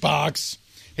smoosh box.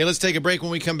 Hey, let's take a break.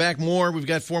 When we come back, we've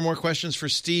got 4 more questions for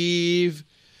Steve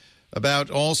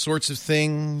about all sorts of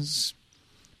things.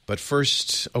 But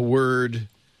first, a word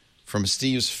from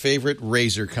Steve's favorite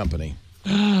razor company,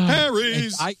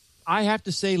 Harry's. I have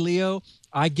to say, Leo,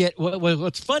 I get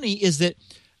what's funny is that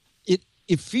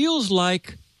it feels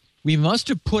like we must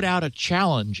have put out a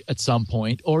challenge at some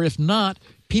point, or if not,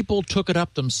 people took it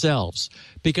up themselves,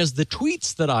 because the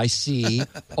tweets that I see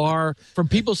are from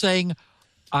people saying,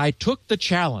 I took the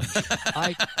challenge.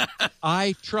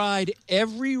 I tried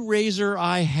every razor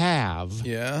I have,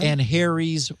 and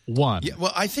Harry's won. Yeah,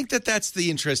 well, I think that's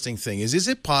the interesting thing is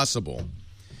it possible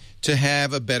to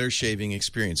have a better shaving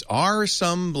experience? Are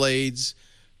some blades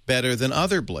better than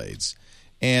other blades?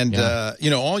 And,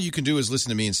 all you can do is listen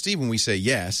to me and Steve when we say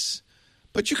yes.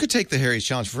 But you could take the Harry's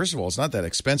Challenge. First of all, it's not that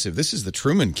expensive. This is the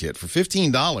Truman Kit for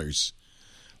 $15.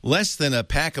 Less than a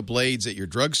pack of blades at your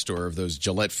drugstore of those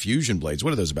Gillette Fusion blades.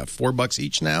 What are those, about $4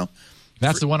 each now?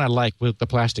 That's the one I like with the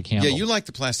plastic handle. Yeah, you like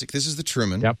the plastic. This is the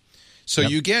Truman. Yep. So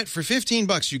you get, for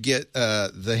 $15, you get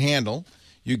the handle.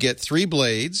 You get 3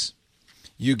 blades.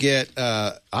 You get,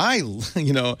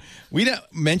 we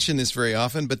don't mention this very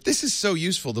often, but this is so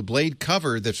useful. The blade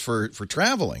cover that's for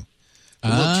traveling. The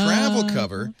little travel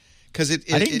cover. I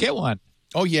didn't get one.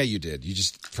 Oh, yeah, you did. You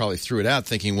just probably threw it out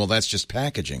thinking, well, that's just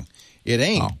packaging. It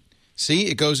ain't. Oh. See,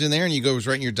 it goes in there and it goes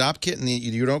right in your DOP kit, and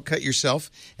you don't cut yourself,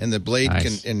 and the blade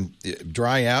can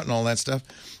dry out and all that stuff.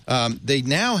 They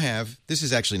now have – this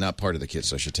is actually not part of the kit,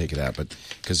 so I should take it out.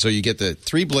 So you get the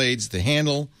 3 blades, the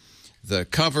handle, the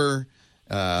cover,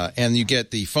 and you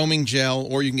get the foaming gel,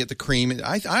 or you can get the cream.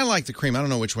 I like the cream. I don't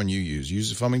know which one you use. You use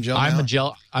the foaming gel I'm now? a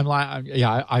gel –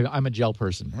 I'm a gel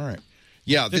person. All right.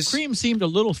 Yeah, the cream seemed a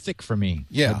little thick for me.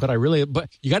 Yeah, but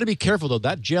you got to be careful though.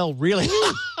 That gel really.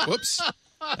 Whoops!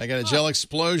 I got a gel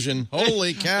explosion.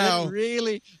 Holy cow!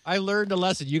 I learned a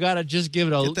lesson. You got to just give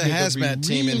it a. Get the hazmat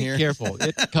team in here. Careful,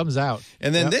 it comes out.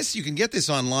 And then you can get this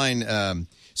online.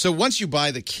 So once you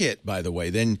buy the kit, by the way,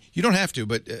 then you don't have to.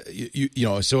 But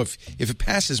so if it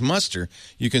passes muster,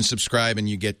 you can subscribe and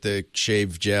you get the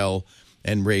shave gel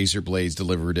and razor blades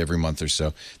delivered every month or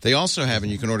so. They also have,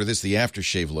 and you can order this, the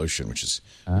aftershave lotion, which is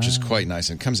quite nice,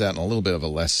 and comes out in a little bit of a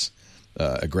less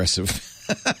aggressive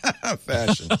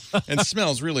fashion, and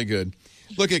smells really good.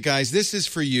 Look at guys, this is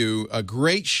for you, a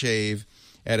great shave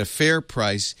at a fair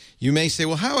price. You may say,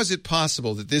 well, how is it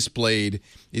possible that this blade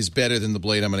is better than the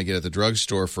blade I'm going to get at the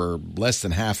drugstore for less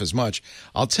than half as much?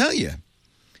 I'll tell you,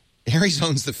 Harry's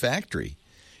owns the factory.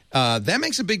 That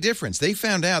makes a big difference. They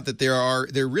found out that there are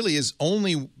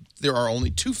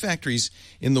only 2 factories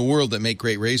in the world that make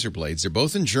great razor blades. They're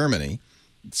both in Germany.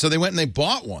 So they went and they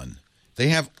bought one. They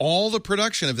have all the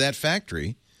production of that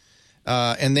factory,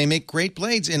 and they make great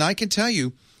blades. And I can tell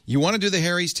you, You want to do the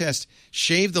Harry's test,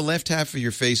 shave the left half of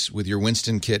your face with your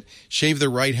Winston kit, shave the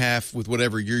right half with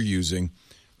whatever you're using.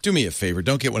 Do me a favor,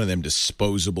 don't get one of them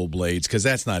disposable blades, because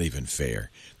that's not even fair.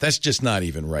 That's just not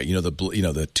even right. The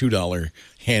 $2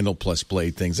 handle plus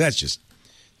blade things, that's just,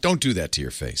 don't do that to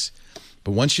your face.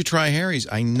 But once you try Harry's,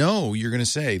 I know you're going to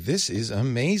say, this is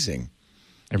amazing.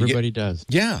 Everybody does.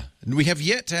 Yeah. We have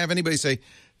yet to have anybody say,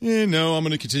 no, I'm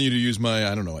going to continue to use my,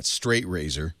 a straight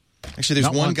razor. Actually,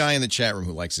 there's one guy in the chat room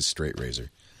who likes his straight razor.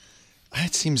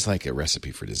 That seems like a recipe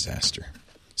for disaster.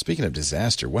 Speaking of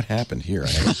disaster, what happened here? I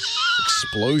had an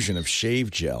explosion of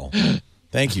shave gel.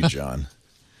 Thank you, John.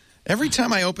 Every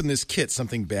time I open this kit,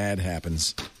 something bad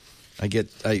happens.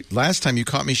 Last time you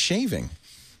caught me shaving.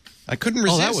 I couldn't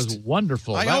resist. Oh, that was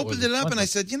wonderful. I opened it up and I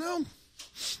said,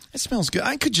 it smells good.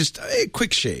 I could just,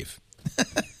 quick shave.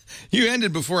 You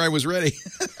ended before I was ready.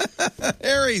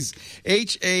 Harry's,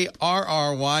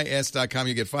 HARRYS.com.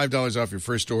 You get $5 off your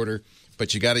first order,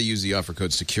 but you got to use the offer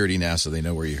code SECURITY now so they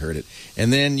know where you heard it.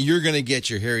 And then you're going to get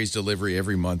your Harry's delivery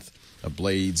every month of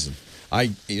blades. And I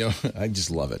just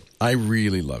love it. I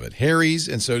really love it. Harry's,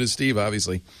 and so does Steve,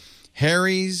 obviously.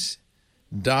 Harrys.com.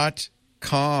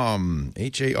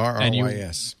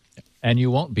 HARRYS. And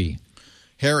you won't be.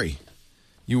 Harry.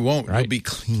 You won't. Right. You'll be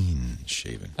clean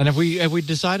shaven. And have we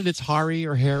decided it's Harry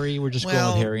or Harry? We're just going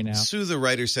with Harry now. Sue, the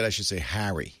writer, said I should say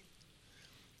Harry.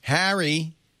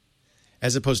 Harry,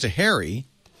 as opposed to Harry.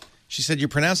 She said you're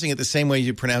pronouncing it the same way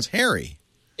you pronounce Harry.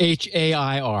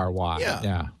 HAIRY.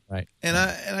 Yeah. Right. And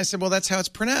I said, well, that's how it's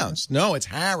pronounced. No, it's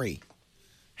Harry.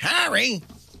 Harry.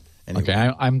 Anyway, okay,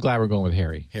 I'm glad we're going with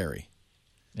Harry. Harry.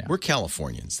 Yeah. We're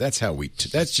Californians. That's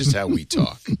just how we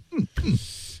talk.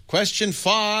 Question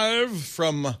 5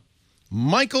 from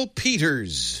Michael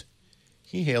Peters.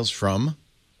 He hails from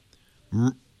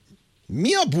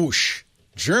Meerbusch,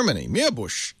 Germany.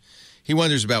 Meerbusch. He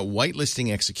wonders about whitelisting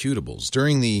executables.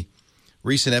 During the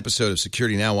recent episode of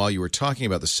Security Now, while you were talking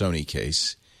about the Sony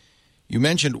case, you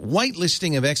mentioned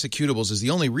whitelisting of executables is the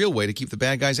only real way to keep the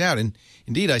bad guys out. And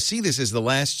indeed, I see this as the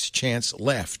last chance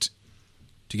left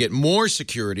to get more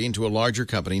security into a larger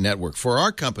company network. For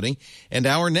our company and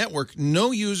our network,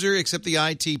 no user except the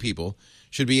IT people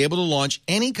should be able to launch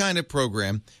any kind of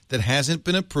program that hasn't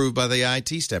been approved by the IT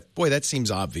staff. Boy, that seems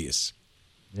obvious.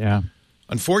 Yeah.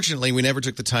 Unfortunately, we never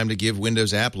took the time to give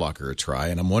Windows App Locker a try,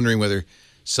 and I'm wondering whether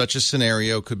such a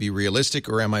scenario could be realistic,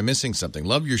 or am I missing something?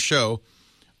 Love your show,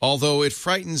 although it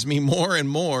frightens me more and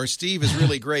more. Steve is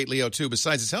really great, Leo too.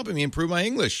 Besides, it's helping me improve my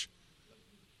English.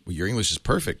 Well, your English is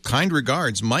perfect. Kind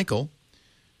regards, Michael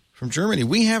from Germany.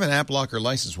 We have an App Locker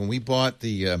license. When we bought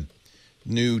the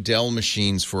new Dell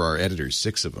machines for our editors,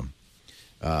 6 of them,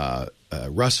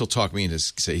 Russell talked me into,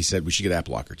 he said we should get App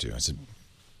Locker too. I said,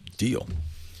 deal.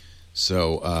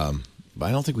 So but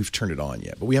I don't think we've turned it on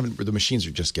yet. But we haven't. The machines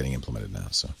are just getting implemented now.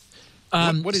 So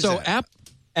what is that?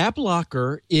 App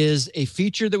Locker is a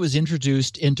feature that was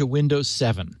introduced into Windows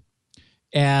 7.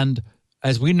 And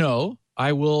as we know,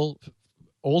 I will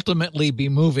ultimately be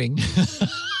moving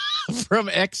from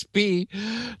XP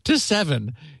to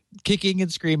 7, kicking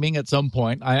and screaming at some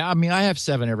point. I mean, I have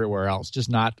 7 everywhere else, just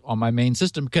not on my main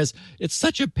system because it's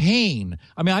such a pain.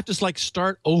 I mean, I have to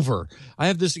start over. I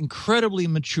have this incredibly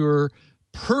mature,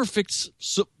 perfect,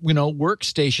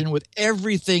 workstation with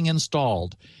everything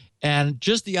installed. And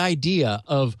just the idea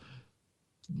of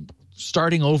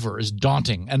starting over is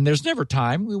daunting, and there's never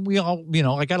time. We all,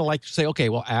 I got to say, okay,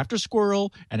 well, after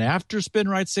Squirrel and after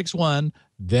SpinRite 6.1,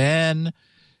 then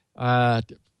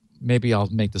maybe I'll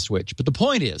make the switch. But the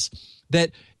point is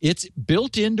that it's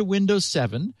built into Windows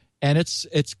 7, and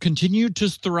it's continued to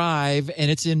thrive, and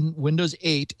it's in Windows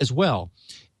 8 as well.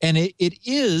 And it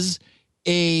is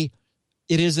a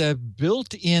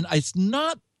built-in. It's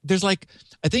not. There's I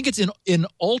think it's in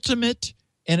Ultimate.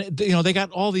 And, they got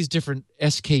all these different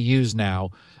SKUs now.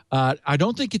 I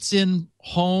don't think it's in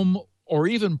Home or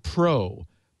even Pro,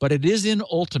 but it is in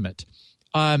Ultimate.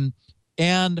 And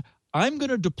I'm going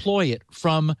to deploy it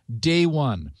from day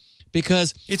one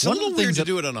because it's a little weird to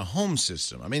do it on a home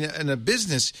system. I mean, in a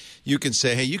business, you can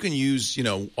say, hey, you can use,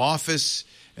 Office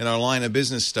and our line of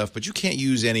business stuff, but you can't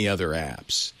use any other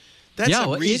apps. That's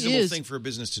a reasonable thing for a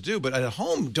business to do. But at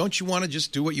home, don't you want to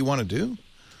just do what you want to do?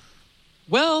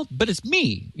 Well, but it's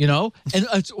me, And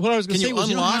what I was going to say was,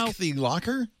 can you unlock the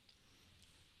locker?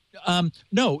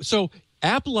 No. So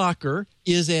App Locker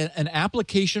is an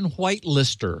application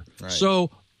whitelister. Right.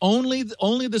 So only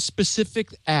the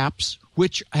specific apps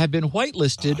which have been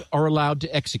whitelisted are allowed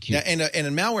to execute. Yeah, and a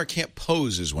malware can't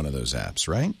pose as one of those apps,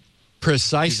 right?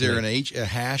 Precisely. Is there a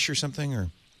hash or something? Or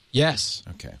yes.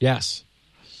 Okay. Yes.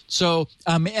 So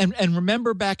and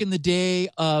remember back in the day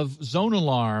of Zone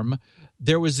Alarm,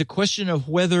 there was a question of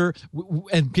whether,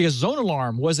 and because Zone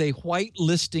Alarm was a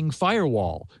whitelisting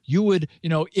firewall, you would,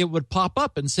 it would pop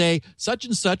up and say, such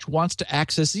and such wants to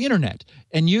access the internet.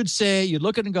 And you'd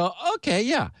look at it and go, okay,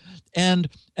 yeah. And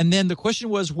then the question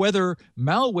was whether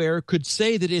malware could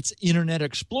say that it's Internet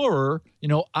Explorer,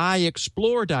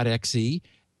 iexplore.exe,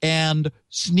 and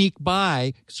sneak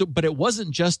by. But it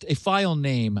wasn't just a file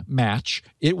name match.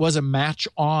 It was a match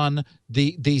on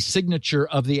the signature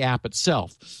of the app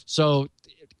itself. So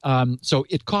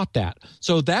it caught that.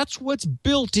 So that's what's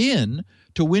built in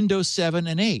to Windows 7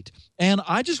 and 8. And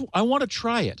I want to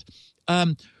try it.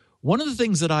 One of the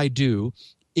things that I do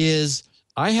is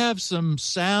I have some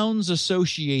sounds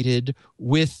associated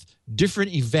with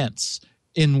different events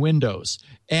in Windows.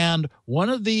 And one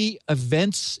of the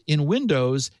events in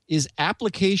Windows is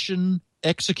application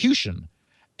execution.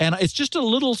 And it's just a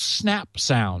little snap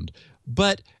sound.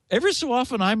 But every so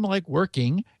often I'm like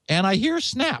working and I hear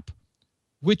snap,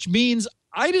 which means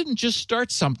I didn't just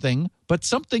start something, but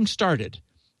something started.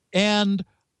 And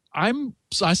I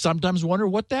sometimes wonder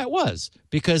what that was,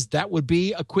 because that would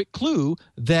be a quick clue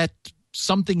that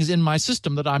something's in my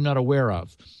system that I'm not aware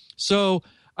of. So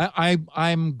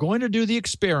I'm going to do the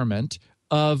experiment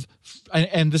of,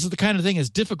 and this is the kind of thing that's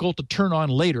difficult to turn on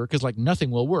later because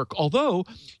nothing will work, although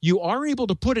you are able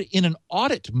to put it in an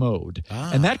audit mode,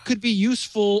 and that could be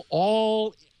useful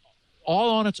all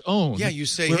on its own. Yeah, you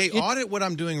say, hey, audit what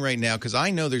I'm doing right now because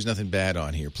I know there's nothing bad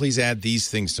on here. Please add these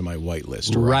things to my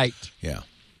whitelist. Right. Yeah.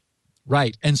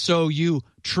 Right. And so you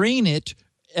train it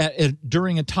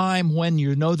during a time when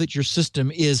you know that your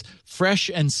system is fresh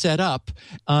and set up,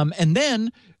 and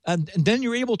then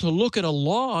you're able to look at a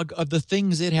log of the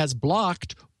things it has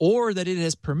blocked or that it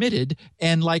has permitted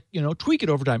and tweak it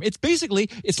over time.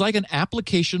 It's like an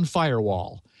application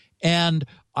firewall. And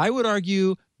I would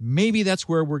argue maybe that's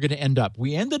where we're going to end up.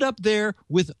 We ended up there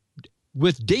with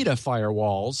data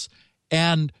firewalls,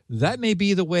 and that may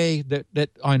be the way that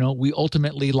I know we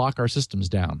ultimately lock our systems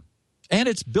down. And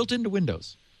it's built into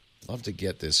Windows. Love to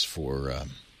get this for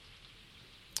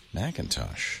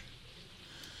Macintosh.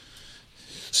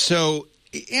 So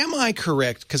am I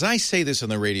correct? Because I say this on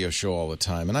the radio show all the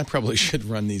time, and I probably should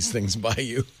run these things by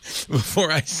you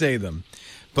before I say them.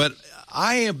 But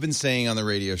I have been saying on the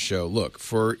radio show, look,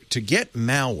 to get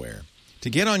malware, to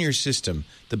get on your system,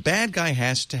 the bad guy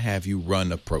has to have you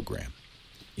run a program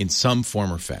in some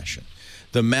form or fashion.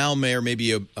 The malware may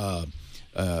be a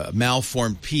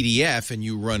malformed PDF and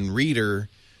you run Reader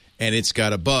and it's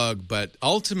got a bug, but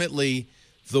ultimately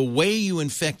the way you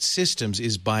infect systems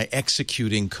is by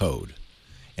executing code.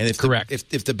 And if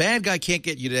the bad guy can't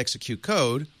get you to execute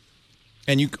code,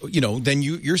 and then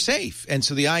you're safe. And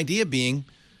so the idea being,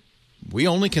 we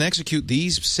only can execute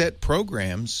these set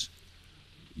programs,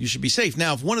 you should be safe.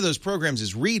 Now, if one of those programs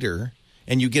is Reader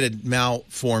and you get a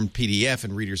malformed PDF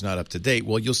and Reader's not up to date,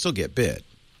 well, you'll still get bit.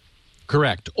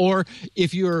 Correct. Or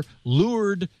if you're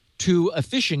lured to a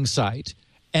phishing site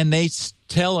and they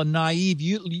tell a naive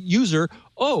user,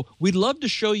 oh, we'd love to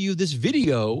show you this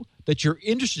video that you're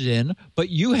interested in, but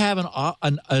you have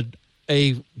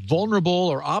a vulnerable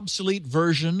or obsolete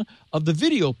version of the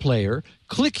video player,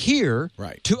 click here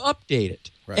to update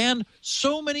it. Right. And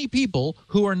so many people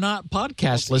who are not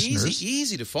podcast listeners.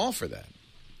 Easy to fall for that.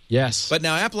 Yes. But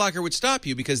now AppLocker would stop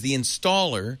you because the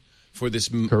installer for this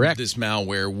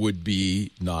malware would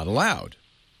be not allowed.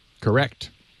 Correct.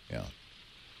 Yeah.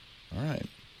 All right.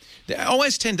 The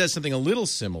OS X does something a little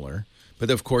similar, but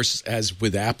of course, as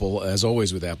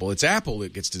always with Apple, it's Apple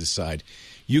that gets to decide.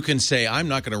 You can say, I'm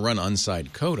not going to run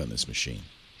unsigned code on this machine.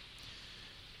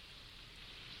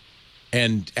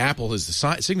 And Apple is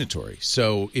the signatory.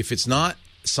 So if it's not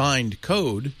signed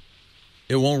code,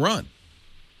 it won't run.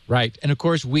 Right. And of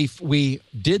course, we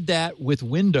did that with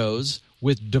Windows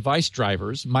with device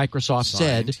drivers. Microsoft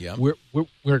said we're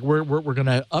going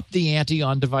to up the ante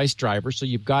on device drivers, so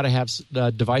you've got to have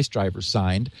device drivers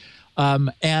signed.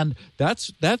 And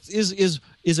that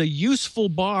is a useful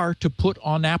bar to put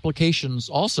on applications.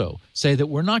 Also, say that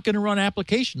we're not going to run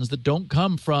applications that don't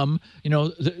come from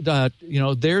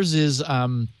theirs is.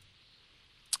 I'm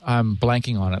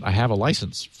blanking on it. I have a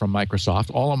license from Microsoft.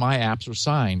 All of my apps are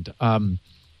signed.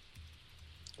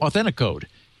 Authenticode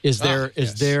is their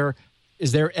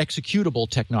executable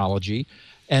technology.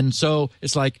 And so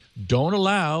it's like, don't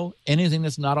allow anything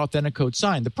that's not Authenticode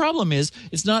signed. The problem is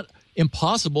it's not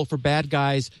impossible for bad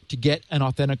guys to get an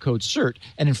Authenticode cert.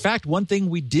 And in fact, one thing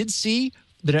we did see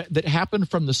that happened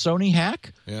from the Sony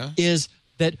hack is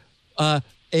that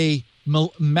a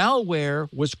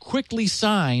malware was quickly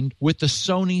signed with the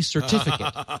Sony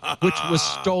certificate,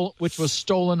 which was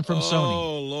stolen from Sony.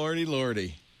 Oh,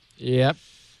 lordy. Yep.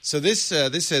 So this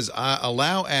says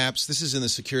allow apps. This is in the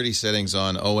security settings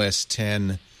on OS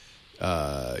 10,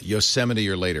 Yosemite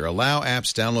or later. Allow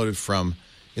apps downloaded from,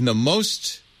 in the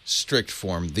most strict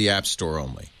form, the App Store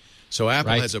only. So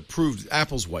Apple has approved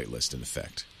Apple's whitelist in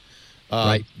effect.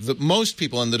 Most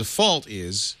people, and the default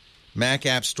is Mac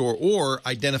App Store or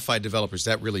identified developers.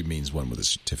 That really means one with a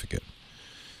certificate.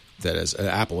 That is an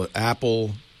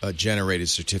Apple generated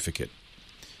certificate.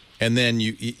 And then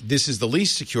this is the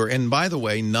least secure. And by the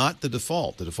way, not the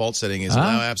default. The default setting is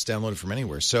allow apps downloaded from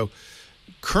anywhere. So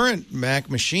current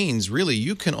Mac machines, really,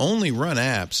 you can only run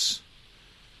apps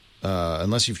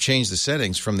unless you've changed the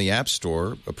settings from the App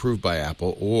Store approved by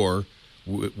Apple or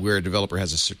where a developer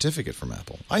has a certificate from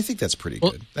Apple. I think that's pretty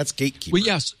good. That's gatekeeper. Well,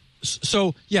 yes.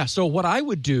 So what I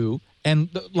would do, and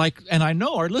I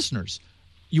know our listeners,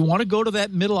 you want to go to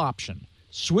that middle option.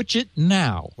 Switch it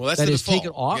now. Well, that's the default. Take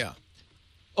it off. Yeah.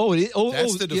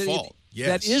 That's the default. Yes.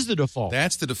 That is the default.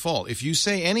 That's the default. If you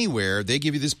say anywhere, they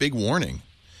give you this big warning.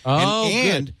 Oh,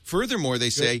 and good. Furthermore, they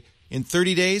say in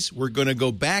 30 days, we're going to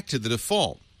go back to the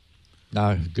default.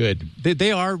 Good.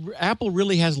 Apple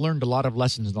really has learned a lot of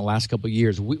lessons in the last couple of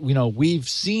years. We've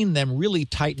seen them really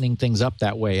tightening things up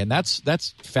that way, and that's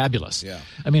fabulous. Yeah.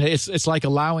 I mean, it's like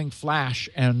allowing Flash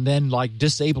and then like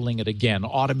disabling it again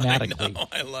automatically.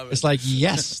 I love it. It's like,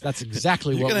 yes, that's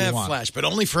exactly what we want. You're going to have Flash, but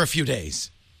only for a few days.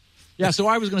 Yeah, so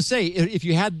I was going to say, if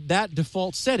you had that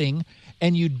default setting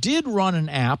and you did run an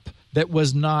app that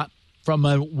was not from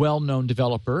a well-known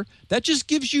developer, that just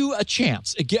gives you a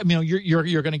chance. Again,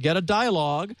 you're going to get a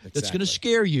dialogue that's going to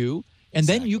scare you, and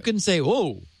then you can say,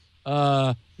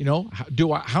 how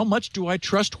much do I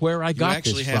trust where I got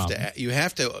this from? You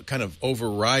have to kind of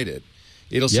override it.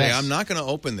 It'll say, I'm not going to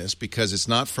open this because it's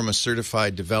not from a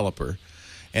certified developer.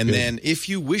 And then if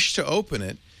you wish to open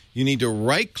it, you need to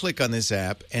right-click on this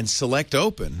app and select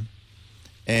open,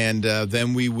 and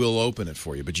then we will open it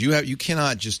for you. But you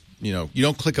cannot just, you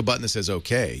don't click a button that says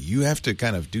okay. You have to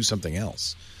kind of do something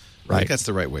else. I think that's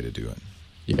the right way to do it.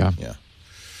 Yeah.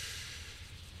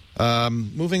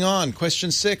 Moving on.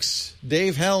 Question 6.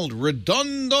 Dave held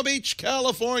Redondo Beach,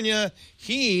 California.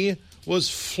 He was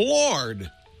floored.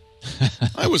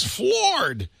 I was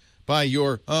floored by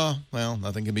your,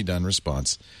 nothing can be done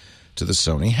response to the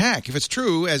Sony hack. If it's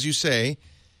true, as you say,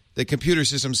 that computer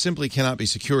systems simply cannot be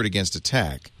secured against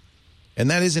attack,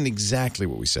 and that isn't exactly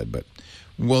what we said, but,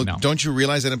 don't you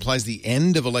realize that implies the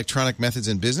end of electronic methods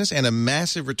in business and a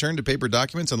massive return to paper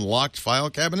documents and locked file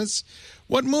cabinets?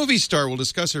 What movie star will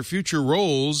discuss her future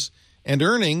roles and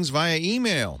earnings via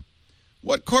email?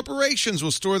 What corporations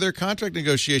will store their contract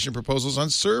negotiation proposals on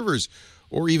servers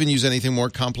or even use anything more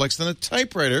complex than a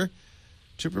typewriter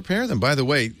to prepare them? By the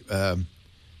way,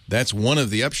 that's one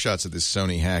of the upshots of this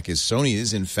Sony hack is Sony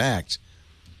is, in fact,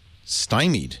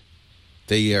 stymied.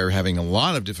 They are having a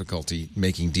lot of difficulty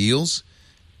making deals.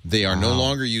 They are no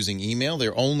longer using email.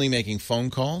 They're only making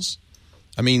phone calls.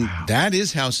 I mean, that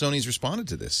is how Sony's responded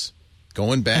to this,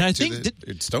 going back to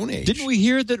the Stone Age. Didn't we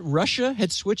hear that Russia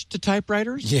had switched to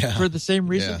typewriters for the same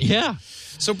reason? Yeah.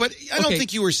 So, but I don't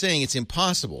think you were saying it's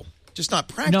impossible, just not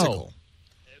practical.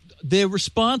 No. The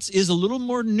response is a little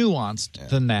more nuanced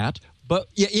than that. But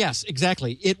yes,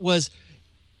 exactly. It was,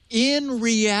 in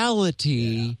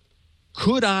reality,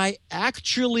 could I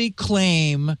actually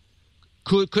claim,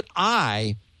 could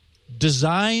I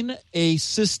design a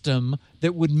system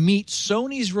that would meet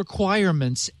Sony's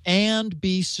requirements and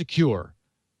be secure?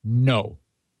 No.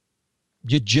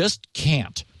 You just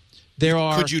can't.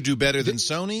 Could you do better than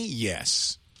Sony?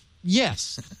 Yes.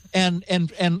 Yes. And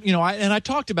I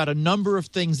talked about a number of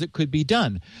things that could be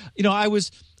done.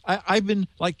 I've been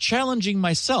like challenging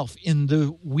myself in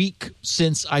the week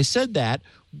since I said that,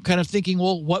 kind of thinking,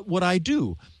 well, what would I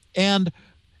do? And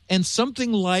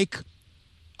something like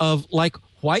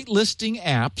whitelisting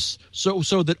apps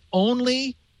so that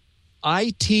only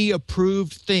IT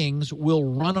approved things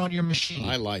will run on your machine.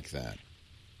 I like that.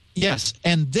 Yes,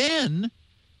 and then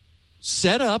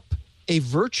set up a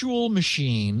virtual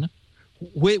machine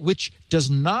which does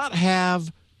not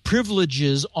have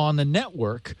privileges on the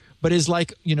network, but is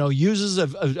like, uses a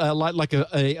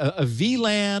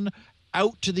VLAN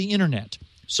out to the internet,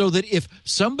 so that if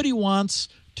somebody wants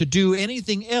to do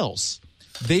anything else,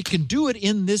 they can do it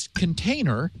in this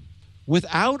container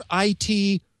without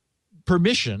IT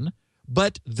permission,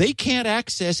 but they can't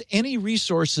access any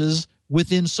resources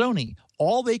within Sony.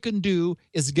 All they can do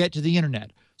is get to the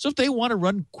internet. So if they want to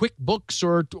run QuickBooks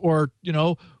or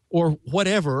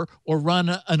whatever, or run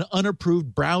an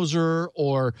unapproved browser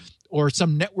or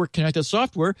some network connected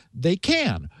software, they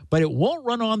can, but it won't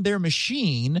run on their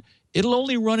machine. It'll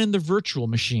only run in the virtual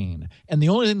machine. And the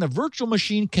only thing the virtual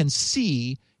machine can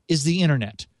see is the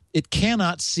internet. it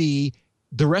cannot see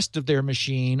the rest of their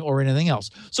machine or anything else.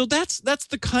 So that's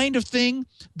the kind of thing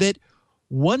that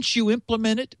once you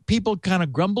implement it, people kind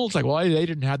of grumble. It's like, well, they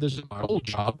didn't have this in my old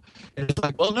job. And it's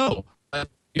like, well, no,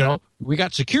 we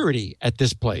got security at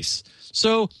this place.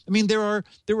 So, I mean, there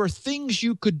are things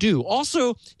you could do.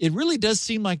 Also, it really does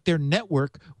seem like their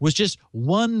network was just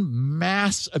one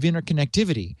mass of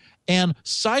interconnectivity. And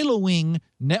siloing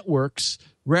networks,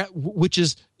 which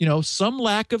is, some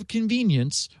lack of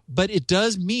convenience, but it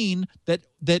does mean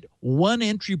that one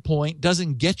entry point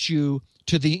doesn't get you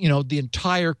to the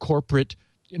entire corporate,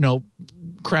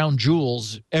 crown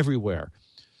jewels everywhere.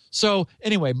 So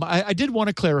anyway, I did want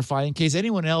to clarify in case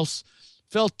anyone else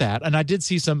felt that, and I did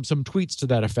see some tweets to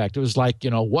that effect. It was like,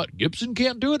 what, Gibson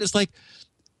can't do it? It's like,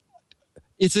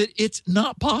 it's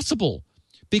not possible,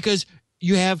 because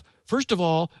you have, first of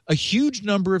all, a huge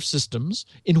number of systems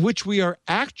in which we are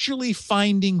actually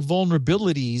finding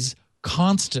vulnerabilities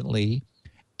constantly,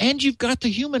 and you've got the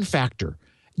human factor.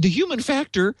 The human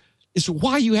factor is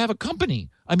why you have a company,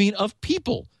 of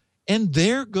people, and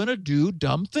they're going to do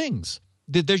dumb things.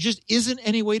 There just isn't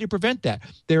any way to prevent that.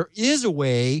 There is a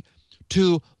way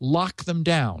to lock them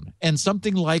down, and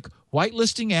something like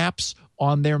whitelisting apps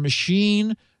on their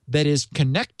machine that is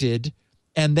connected,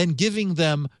 and then giving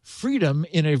them freedom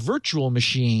in a virtual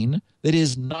machine that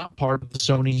is not part of the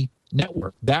Sony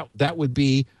network. That would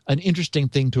be an interesting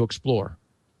thing to explore.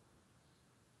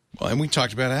 Well, and we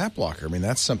talked about App Locker.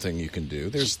 That's something you can do.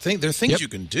 There are things you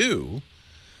can do.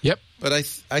 Yep. But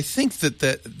I think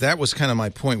that was kind of my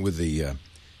point with the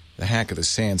hack of the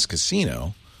Sands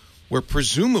Casino, where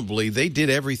presumably they did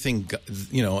everything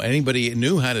anybody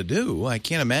knew how to do. I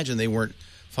can't imagine they weren't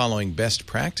following best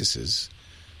practices.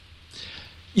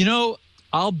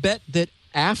 I'll bet that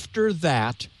after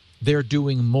that they're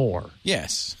doing more.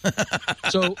 Yes.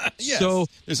 So yes. So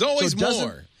there's always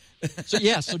more. So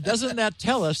doesn't that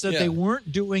tell us that they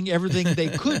weren't doing everything they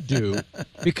could do?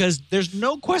 Because there's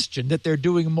no question that they're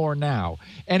doing more now.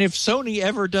 And if Sony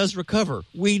ever does recover,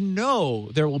 we know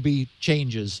there will be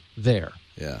changes there.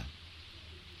 Yeah.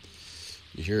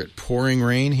 You hear it pouring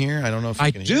rain here? I don't know if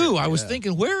you can hear it. I do. I was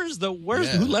thinking,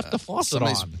 who left the faucet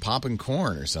somebody's on? Popping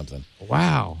corn or something.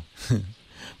 Wow.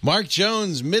 Mark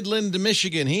Jones, Midland,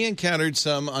 Michigan. He encountered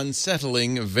some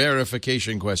unsettling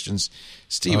verification questions.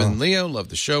 Stephen Leo, love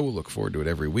the show. We'll look forward to it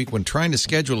every week. When trying to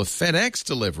schedule a FedEx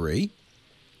delivery,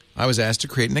 I was asked to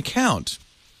create an account.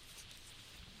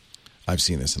 I've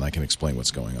seen this, and I can explain what's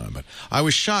going on. But I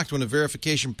was shocked when a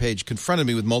verification page confronted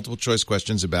me with multiple choice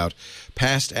questions about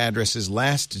past addresses,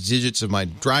 last digits of my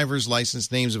driver's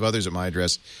license, names of others at my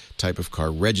address, type of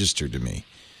car registered to me.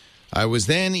 I was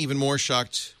then even more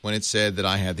shocked when it said that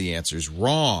I had the answers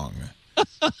wrong.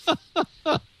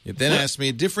 It then asked me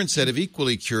a different set of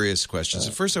equally curious questions.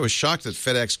 At first, I was shocked that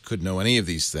FedEx could know any of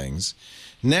these things.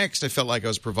 Next, I felt like I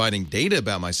was providing data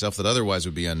about myself that otherwise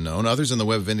would be unknown. Others on the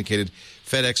web have indicated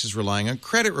FedEx is relying on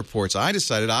credit reports. I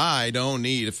decided I don't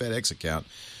need a FedEx account.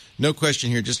 No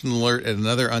question here, just an alert at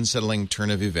another unsettling turn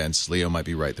of events. Leo might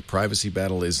be right. The privacy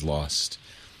battle is lost.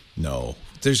 No,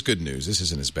 there's good news. This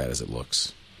isn't as bad as it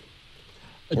looks.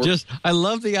 I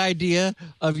love the idea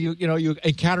of you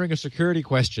encountering a security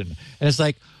question, and it's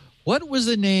like, what was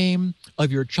the name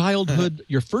of your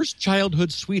your first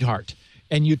childhood sweetheart?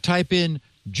 And you type in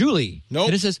Julie. Nope.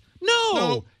 And it says,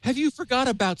 no. Have you forgot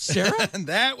about Sarah?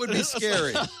 That would be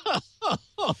scary.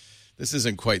 This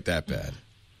isn't quite that bad.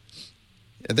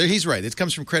 He's right. It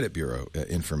comes from credit bureau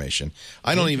information.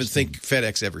 I don't even think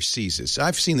FedEx ever sees this.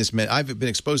 I've seen this. I've been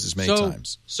exposed to this many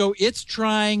times. So it's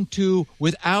trying to,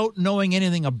 without knowing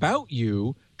anything about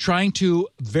you, trying to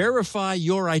verify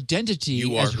your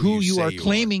identity as who you are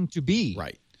claiming to be.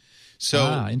 Right.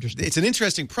 So it's an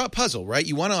interesting puzzle, right?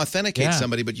 You want to authenticate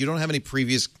somebody, but you don't have any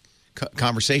previous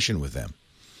conversation with them.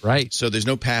 Right. So there's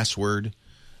no password.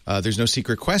 There's no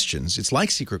secret questions. It's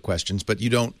like secret questions, but you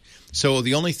don't. So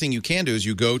the only thing you can do is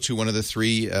you go to one of the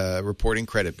three reporting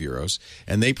credit bureaus,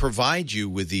 and they provide you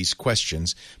with these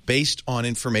questions based on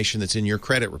information that's in your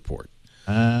credit report.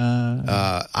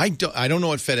 I don't know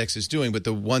what FedEx is doing, but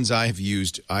the ones I have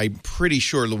used, I'm pretty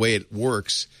sure the way it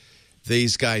works,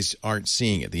 these guys aren't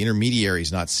seeing it. The intermediary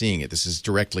is not seeing it. This is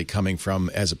directly coming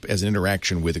from as an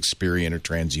interaction with Experian or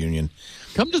TransUnion.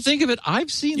 Come to think of it,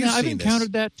 I've seen that. I've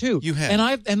encountered that too. You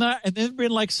have, and there've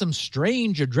been like some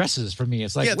strange addresses for me.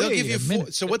 It's like, they'll give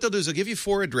you so what they'll do is they'll give you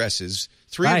 4 addresses,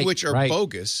 3 of which are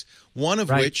bogus, one of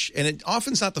which, and it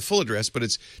often's not the full address, but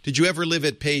it's, did you ever live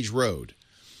at Page Road?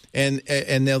 And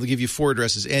they'll give you 4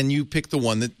 addresses, and you pick the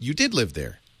one that you did live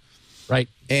there. Right.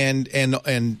 And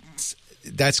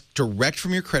that's direct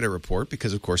from your credit report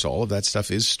because, of course, all of that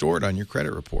stuff is stored on your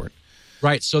credit report.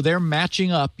 Right. So they're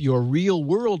matching up your real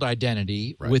world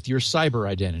identity with your cyber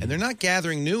identity. And they're not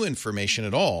gathering new information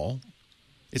at all.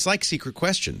 It's like secret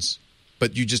questions,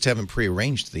 but you just haven't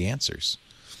prearranged the answers.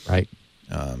 Right.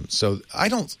 So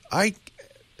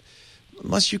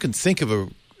unless you can think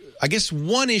of I guess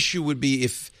one issue would be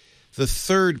if the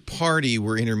third party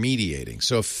were intermediating.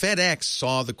 So if FedEx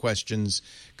saw the questions,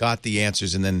 got the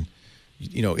answers, and then,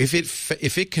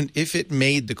 if it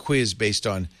made the quiz based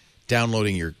on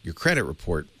downloading your credit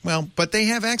report, well, but they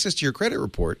have access to your credit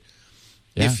report.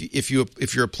 Yeah. If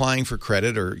you're applying for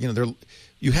credit, or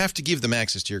you have to give them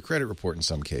access to your credit report in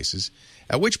some cases.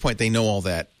 At which point they know all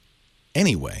that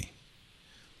anyway.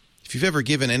 If you've ever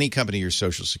given any company your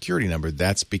social security number,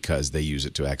 that's because they use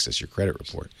it to access your credit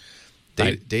report.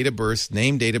 Date of birth,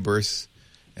 name, date of birth,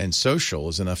 and social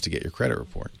is enough to get your credit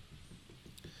report.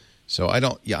 So I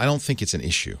don't think it's an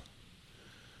issue.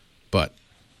 But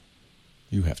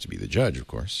you have to be the judge, of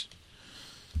course.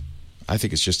 I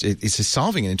think it's just it's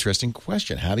solving an interesting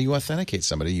question. How do you authenticate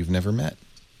somebody you've never met?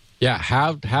 Yeah,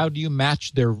 how do you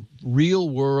match their real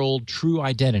world true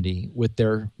identity with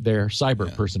their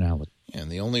cyber personality? And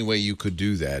the only way you could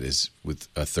do that is with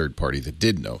a third party that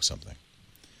did know something.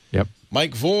 Yep.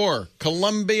 Mike Vore,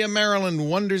 Columbia, Maryland,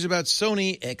 wonders about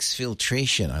Sony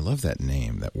exfiltration. I love that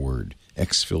name, that word,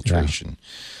 exfiltration. Yeah.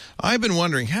 I've been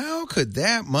wondering, how could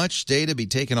that much data be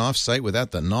taken off-site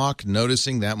without the NOC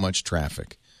noticing that much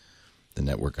traffic? The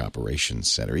Network Operations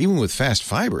Center. Even with fast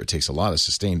fiber, it takes a lot of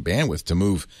sustained bandwidth to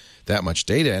move that much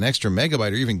data. An extra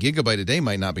megabyte or even gigabyte a day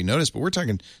might not be noticed, but we're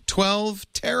talking 12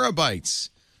 terabytes.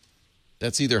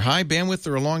 That's either high bandwidth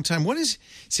or a long time.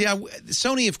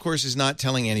 Sony, of course, is not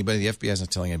telling anybody, the FBI is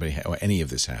not telling anybody how any of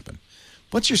this happened.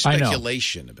 What's your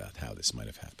speculation about how this might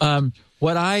have happened?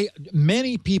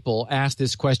 Many people asked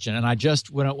this question, and I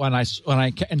just when I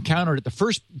encountered it, the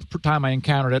first time I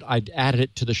encountered it, I added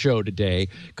it to the show today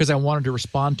because I wanted to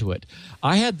respond to it.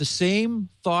 I had the same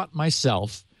thought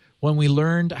myself when we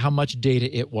learned how much data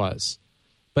it was,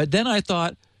 but then I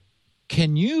thought,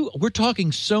 we're talking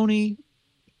Sony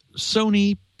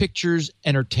Pictures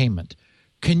Entertainment.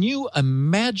 Can you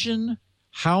imagine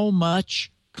how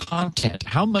much content,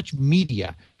 how much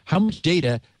media, how much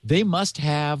data they must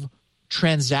have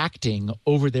transacting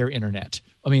over their internet?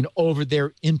 I mean, over their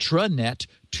intranet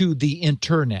to the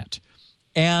internet.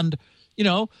 And,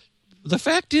 the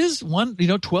fact is, 12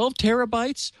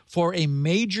 terabytes for a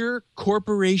major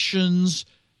corporation's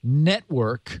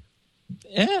network,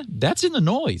 that's in the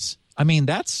noise. I mean,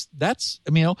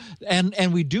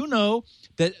 and we do know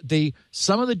that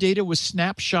some of the data was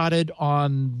snapshotted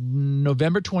on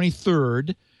November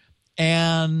 23rd,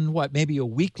 and maybe a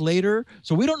week later.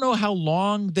 So we don't know how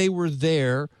long they were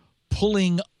there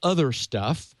pulling other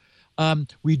stuff.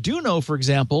 We do know, for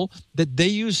example, that they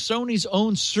use Sony's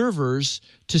own servers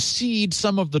to seed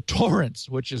some of the torrents,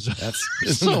 which is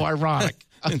so ironic.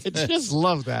 I just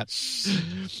love that.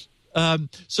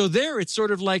 So there, it's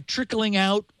sort of like trickling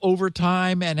out over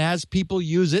time, and as people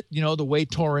use it, the way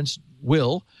torrents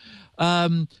will.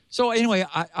 So anyway,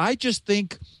 I just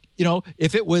think,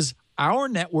 if it was our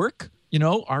network,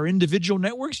 our individual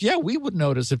networks, we would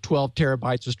notice if 12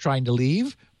 terabytes was trying to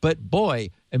leave. But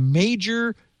boy, a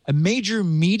major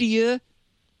media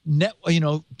net,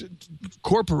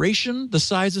 corporation the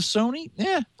size of Sony,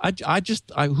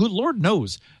 Lord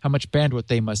knows how much bandwidth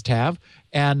they must have,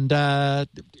 and I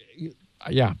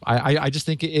just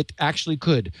think it actually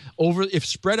could if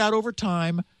spread out over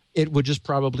time, it would just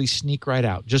probably sneak right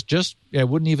out.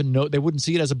 Wouldn't even know, they wouldn't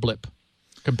see it as a blip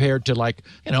compared to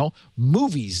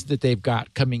movies that they've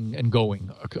got coming and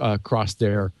going across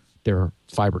their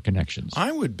fiber connections.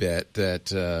 I would bet that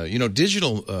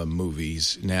digital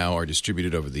movies now are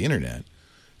distributed over the internet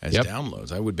as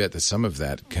downloads. I would bet that some of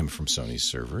that came from Sony's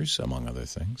servers, among other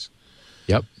things.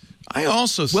 Yep. I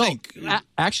also think...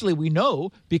 actually, we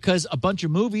know because a bunch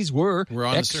of movies were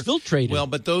exfiltrated. Well,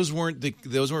 but those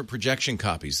weren't projection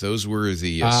copies. Those were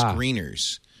the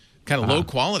screeners. Kind of low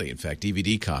quality, in fact,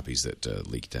 DVD copies that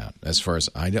leaked out. As far as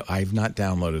I've not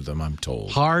downloaded them, I'm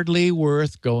told. Hardly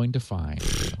worth going to find.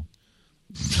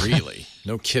 Really?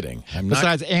 No kidding.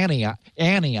 Besides Annie,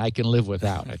 I can live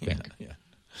without, I think. Yeah.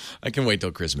 I can wait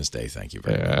till Christmas Day. Thank you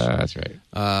very much. That's right.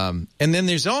 And then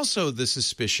there's also the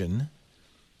suspicion...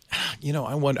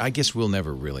 I guess we'll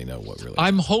never really know what really.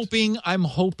 I'm hoping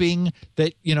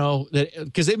that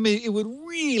because it would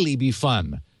really be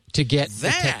fun to get the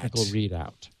technical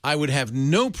readout. I would have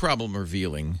no problem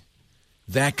revealing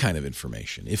that kind of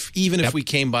information. If we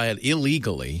came by it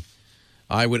illegally,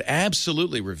 I would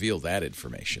absolutely reveal that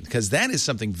information because that is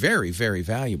something very, very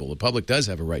valuable. The public does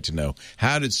have a right to know,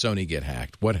 how did Sony get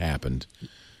hacked, what happened,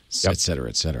 et cetera,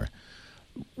 et cetera.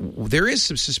 there is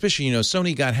some suspicion.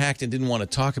 Sony got hacked and didn't want to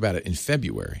talk about it in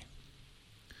February.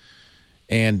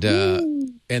 And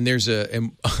there's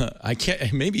I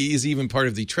can't, maybe is even part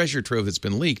of the treasure trove that's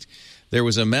been leaked. There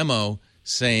was a memo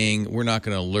saying we're not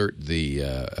going to alert the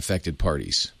affected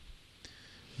parties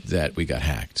that we got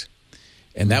hacked.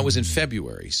 And that was in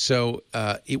February. So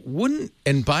it wouldn't.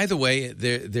 And by the way,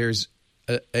 there is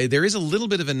a little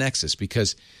bit of a nexus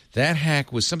because that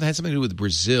hack had something to do with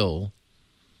Brazil.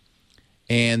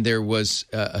 And there was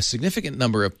a significant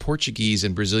number of Portuguese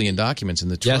and Brazilian documents in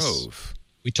the trove. Yes.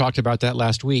 We talked about that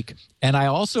last week. And I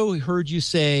also heard you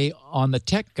say on the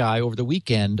Tech Guy over the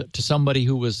weekend to somebody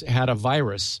who had a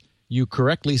virus, you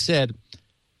correctly said,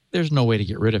 there's no way to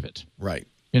get rid of it. Right.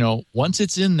 Once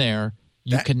it's in there,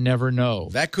 you can never know.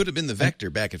 That could have been the vector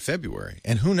back in February.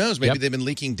 And who knows, maybe they've been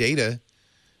leaking data,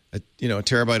 a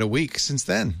terabyte a week since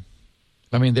then.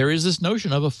 I mean, there is this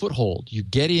notion of a foothold. You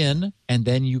get in and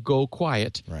then you go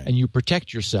quiet and you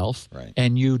protect yourself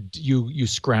and you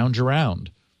scrounge around.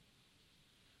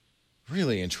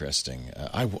 Really interesting.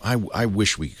 I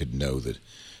wish we could know the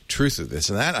truth of this,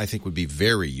 and that I think would be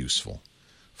very useful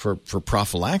for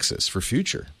prophylaxis for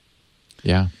future.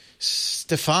 Yeah.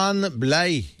 Stéphane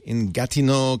Blay in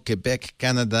Gatineau, Quebec,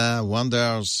 Canada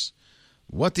wonders,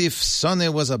 what if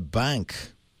Sony was a bank?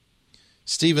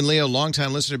 Stephen Leo,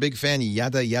 longtime listener, big fan,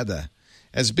 yada yada.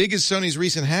 As big as Sony's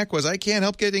recent hack was, I can't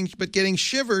help getting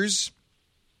shivers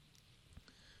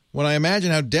when I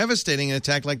imagine how devastating an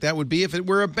attack like that would be if it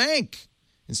were a bank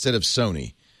instead of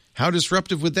Sony. How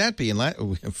disruptive would that be?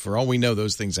 For all we know,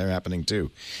 those things are happening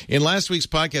too. In last week's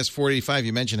podcast, 485,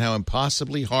 you mentioned how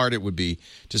impossibly hard it would be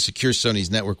to secure Sony's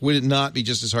network. Would it not be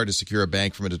just as hard to secure a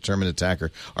bank from a determined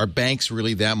attacker? Are banks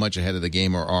really that much ahead of the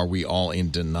game, or are we all in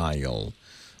denial?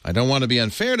 I don't want to be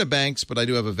unfair to banks, but I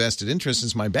do have a vested interest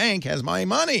since my bank has my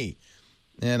money.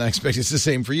 And I expect it's the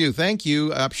same for you. Thank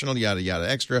you. Optional, yada, yada,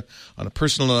 extra. On a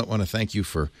personal note, I want to thank you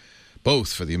for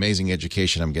the amazing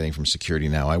education I'm getting from Security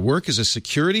Now. I work as a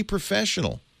security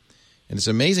professional, and it's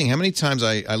amazing how many times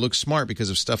I look smart because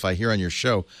of stuff I hear on your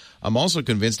show. I'm also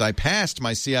convinced I passed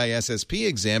my CISSP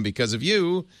exam because of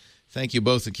you. Thank you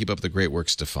both, and keep up the great work,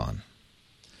 Stefan.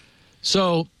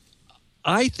 So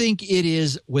I think it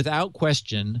is without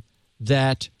question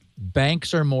that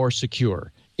banks are more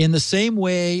secure, in the same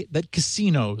way that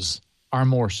casinos are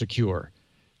more secure.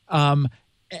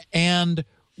 And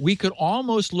we could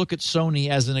almost look at Sony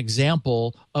as an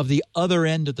example of the other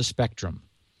end of the spectrum.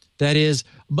 That is,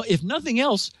 if nothing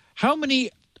else, how many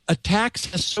attacks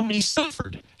has Sony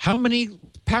suffered? How many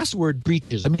password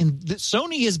breaches? I mean,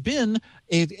 Sony has been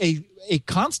a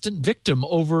constant victim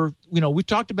over, we've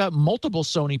talked about multiple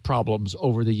Sony problems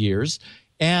over the years,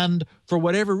 and for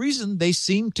whatever reason, they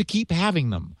seem to keep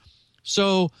having them.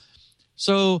 So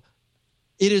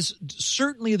it is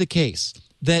certainly the case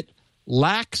that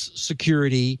lax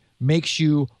security makes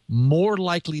you more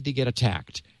likely to get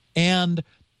attacked, and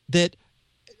that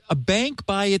a bank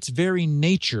by its very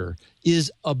nature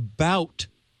is about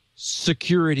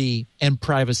security and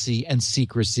privacy and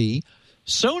secrecy.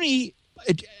 Sony,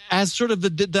 as sort of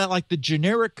the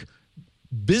generic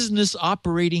business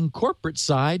operating corporate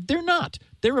side, they're not.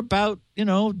 They're about,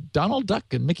 Donald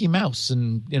Duck and Mickey Mouse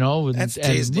and, and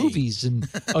movies and,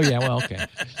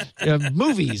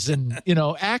 movies and,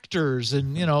 actors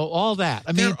and, all that.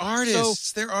 I mean, they're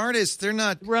artists. They're artists. They're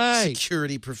not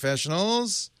security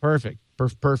professionals.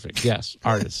 Perfect. Yes.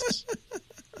 Artists.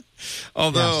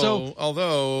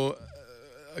 Although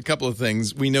a couple of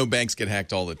things, we know banks get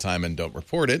hacked all the time and don't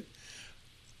report it.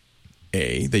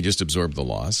 They just absorb the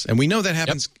loss. And we know that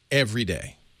happens every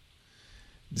day.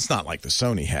 It's not like the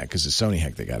Sony hack, because the Sony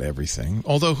hack, they got everything.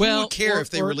 Although, who would care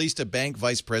if they released a bank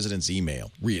vice president's email?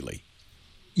 Really?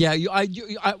 Yeah.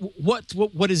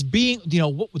 What is being,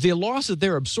 the loss that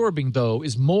they're absorbing, though,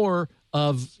 is more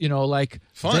of, like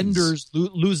funds. Vendors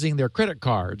losing their credit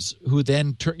cards, who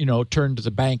then, turn to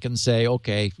the bank and say,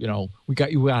 okay,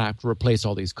 we have to replace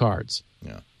all these cards.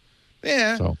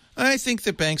 Yeah. So I think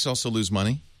that banks also lose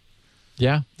money.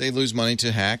 Yeah, they lose money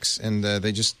to hacks, and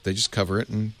they just cover it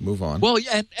and move on. Well,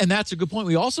 and that's a good point.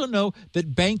 We also know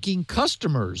that banking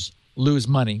customers lose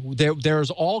money.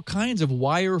 There's all kinds of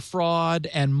wire fraud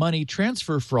and money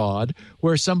transfer fraud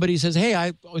where somebody says, "Hey,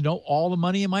 all the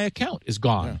money in my account is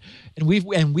gone," and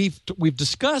we've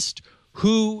discussed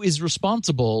who is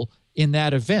responsible in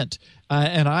that event,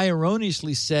 and I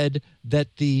erroneously said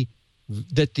that the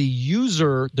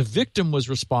user, the victim, was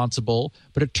responsible,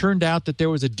 but it turned out that there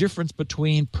was a difference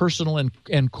between personal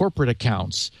and corporate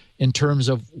accounts in terms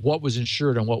of what was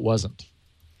insured and what wasn't.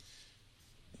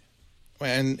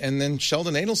 And then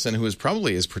Sheldon Adelson, who is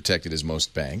probably as protected as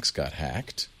most banks, got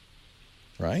hacked,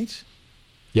 right?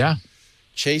 Yeah.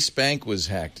 Chase Bank was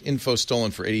hacked. Info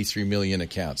stolen for 83 million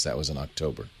accounts. That was in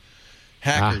October.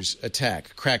 Hackers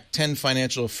attack. Cracked 10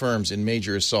 financial firms in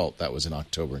major assault. That was in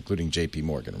October, including J.P.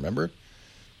 Morgan. Remember?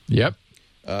 Yep.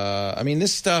 I mean,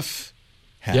 this stuff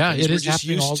happens. Yeah, it We're is just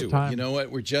happening used all to the time. it. You know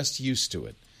what? We're just used to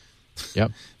it.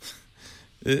 Yep.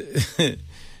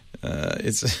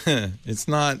 It's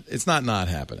not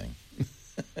happening.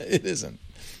 It isn't.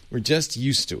 We're just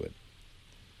used to it.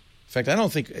 In fact, I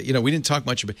don't think, we didn't talk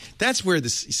much about that's where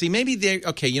this, see, maybe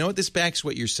okay, you know what, this backs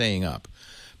what you're saying up,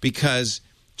 because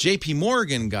J.P.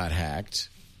 Morgan got hacked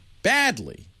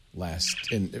badly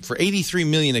for 83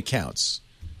 million accounts,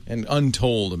 an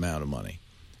untold amount of money,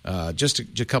 just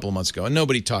a couple of months ago, and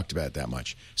nobody talked about it that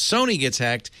much. Sony gets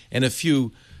hacked, and a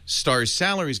few stars'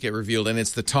 salaries get revealed, and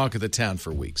it's the talk of the town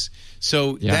for weeks.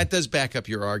 So that does back up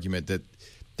your argument that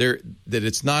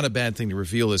it's not a bad thing to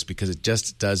reveal this, because it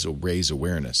just does raise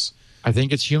awareness. I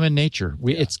think it's human nature.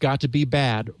 It's got to be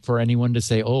bad for anyone to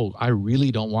say, oh, I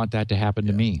really don't want that to happen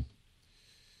to me.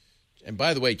 And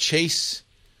by the way, Chase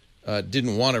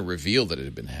didn't want to reveal that it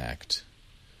had been hacked.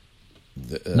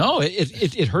 No,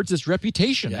 it hurts its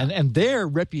reputation, and their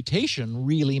reputation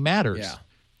really matters.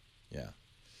 Yeah.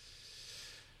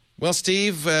 Well,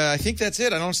 Steve, I think that's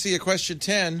it. I don't see a question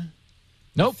 10.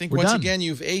 Nope, I think we're once done. again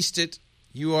you've aced it.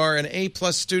 You are an A+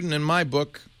 student in my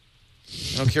book.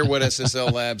 I don't care what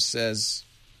SSL Labs says.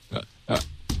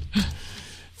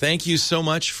 Thank you so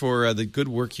much for the good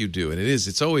work you do. And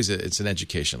it's always an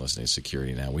education listening to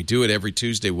Security Now. We do it every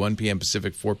Tuesday, 1 p.m.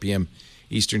 Pacific, 4 p.m.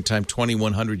 Eastern Time,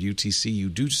 2100 UTC. You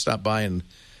do stop by and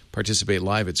participate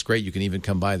live. It's great. You can even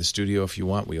come by the studio if you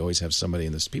want. We always have somebody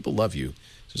in this. People love you.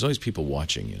 There's always people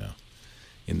watching,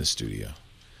 in the studio.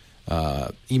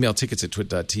 Email tickets at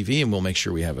twit.tv, and we'll make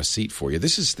sure we have a seat for you.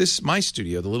 This my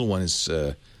studio. The little one is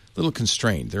a little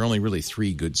constrained. There are only really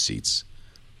 3 good seats.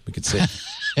 We could say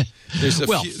there's a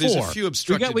few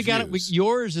obstructed views.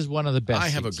 Yours is one of the best. I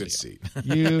have a seats good seat.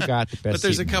 You got the best. But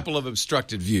there's seat a couple of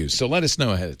obstructed views, so let us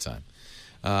know ahead of time.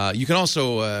 You can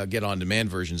also get on-demand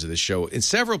versions of this show in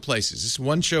several places. This is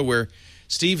one show where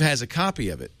Steve has a copy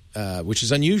of it, which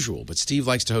is unusual, but Steve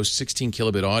likes to host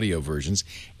 16-kilobit audio versions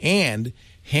and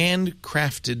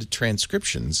handcrafted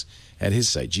transcriptions at his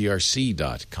site,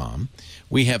 grc.com.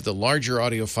 We have the larger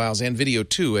audio files and video,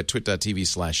 too, at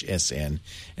twit.tv/SN.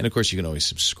 And, of course, you can always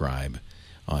subscribe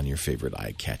on your favorite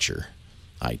eye catcher,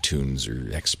 iTunes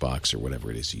or Xbox or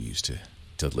whatever it is you use to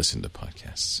listen to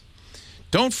podcasts.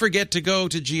 Don't forget to go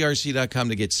to grc.com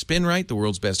to get SpinRite, the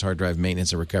world's best hard drive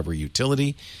maintenance and recovery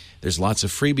utility. There's lots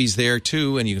of freebies there,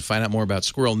 too, and you can find out more about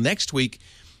Squirrel. Next week,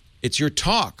 it's your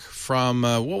talk from,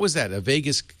 what was that, a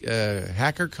Vegas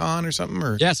HackerCon or something?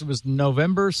 Or? Yes, it was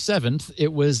November 7th.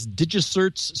 It was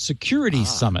DigiCert's Security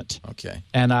Summit. Okay.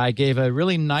 And I gave a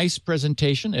really nice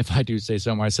presentation, if I do say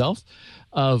so myself,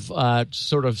 of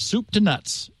sort of soup to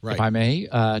nuts, if I may,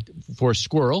 for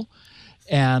Squirrel.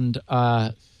 And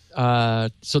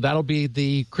so that'll be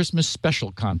the Christmas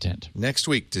special content. Next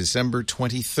week, December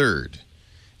 23rd.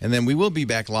 And then we will be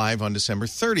back live on December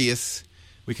 30th.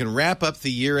 We can wrap up the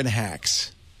year in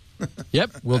hacks.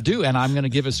 Yep, we'll do. And I'm going to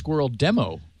give a Squirrel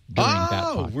demo during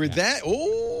that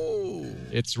podcast.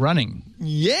 It's running.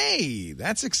 Yay!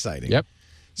 That's exciting. Yep.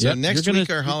 So next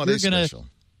week, our holiday special.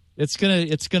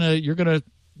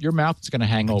 Your mouth's going to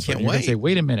hang open. You're going to say,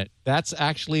 wait a minute,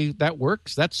 that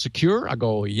works? That's secure? I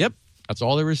go, yep, that's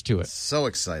all there is to it. So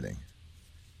exciting.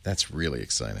 That's really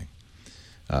exciting.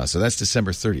 So that's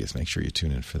December 30th. Make sure you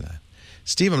tune in for that.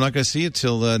 Steve, I'm not going to see you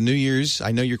till New Year's.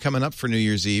 I know you're coming up for New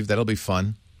Year's Eve. That'll be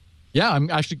fun. Yeah, I'm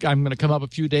going to come up a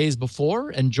few days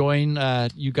before and join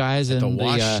you guys in the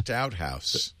Washed Out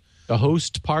House, the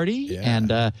host party, and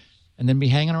then be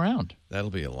hanging around. That'll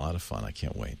be a lot of fun. I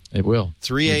can't wait. It will.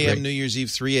 3 a.m. New Year's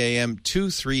Eve, 3 a.m. to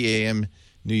 3 a.m.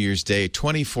 New Year's Day,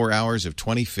 24 hours of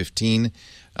 2015.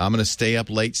 I'm going to stay up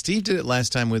late. Steve did it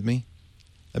last time with me.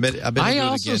 I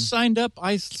also signed up.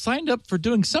 I signed up for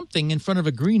doing something in front of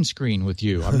a green screen with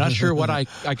you. I'm not sure what I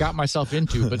got myself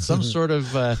into, but some sort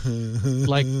of I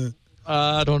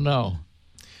don't know.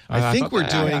 I think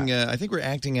we're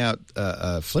acting out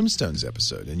a Flintstones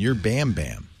episode, and you're Bam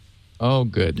Bam. Oh,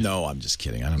 good. No, I'm just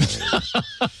kidding. I don't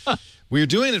know. We're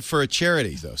doing it for a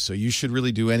charity, though, so you should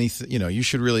really do anything. You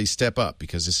should really step up,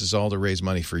 because this is all to raise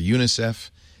money for UNICEF,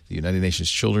 the United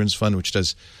Nations Children's Fund, which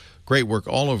does great work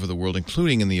all over the world,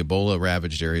 including in the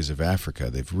Ebola-ravaged areas of Africa.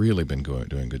 They've really been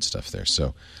doing good stuff there.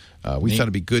 So we thought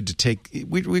it'd be good to take.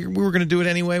 We were going to do it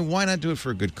anyway. Why not do it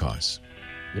for a good cause?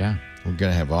 Yeah. We're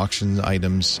going to have auction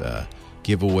items,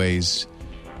 giveaways.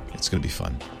 It's going to be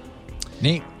fun.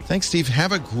 Neat. Thanks, Steve.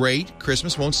 Have a great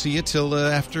Christmas. Won't see you till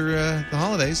after the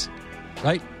holidays.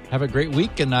 Right. Have a great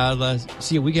week, and I'll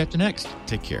see you a week after next.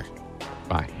 Take care.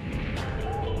 Bye.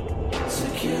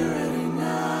 Security.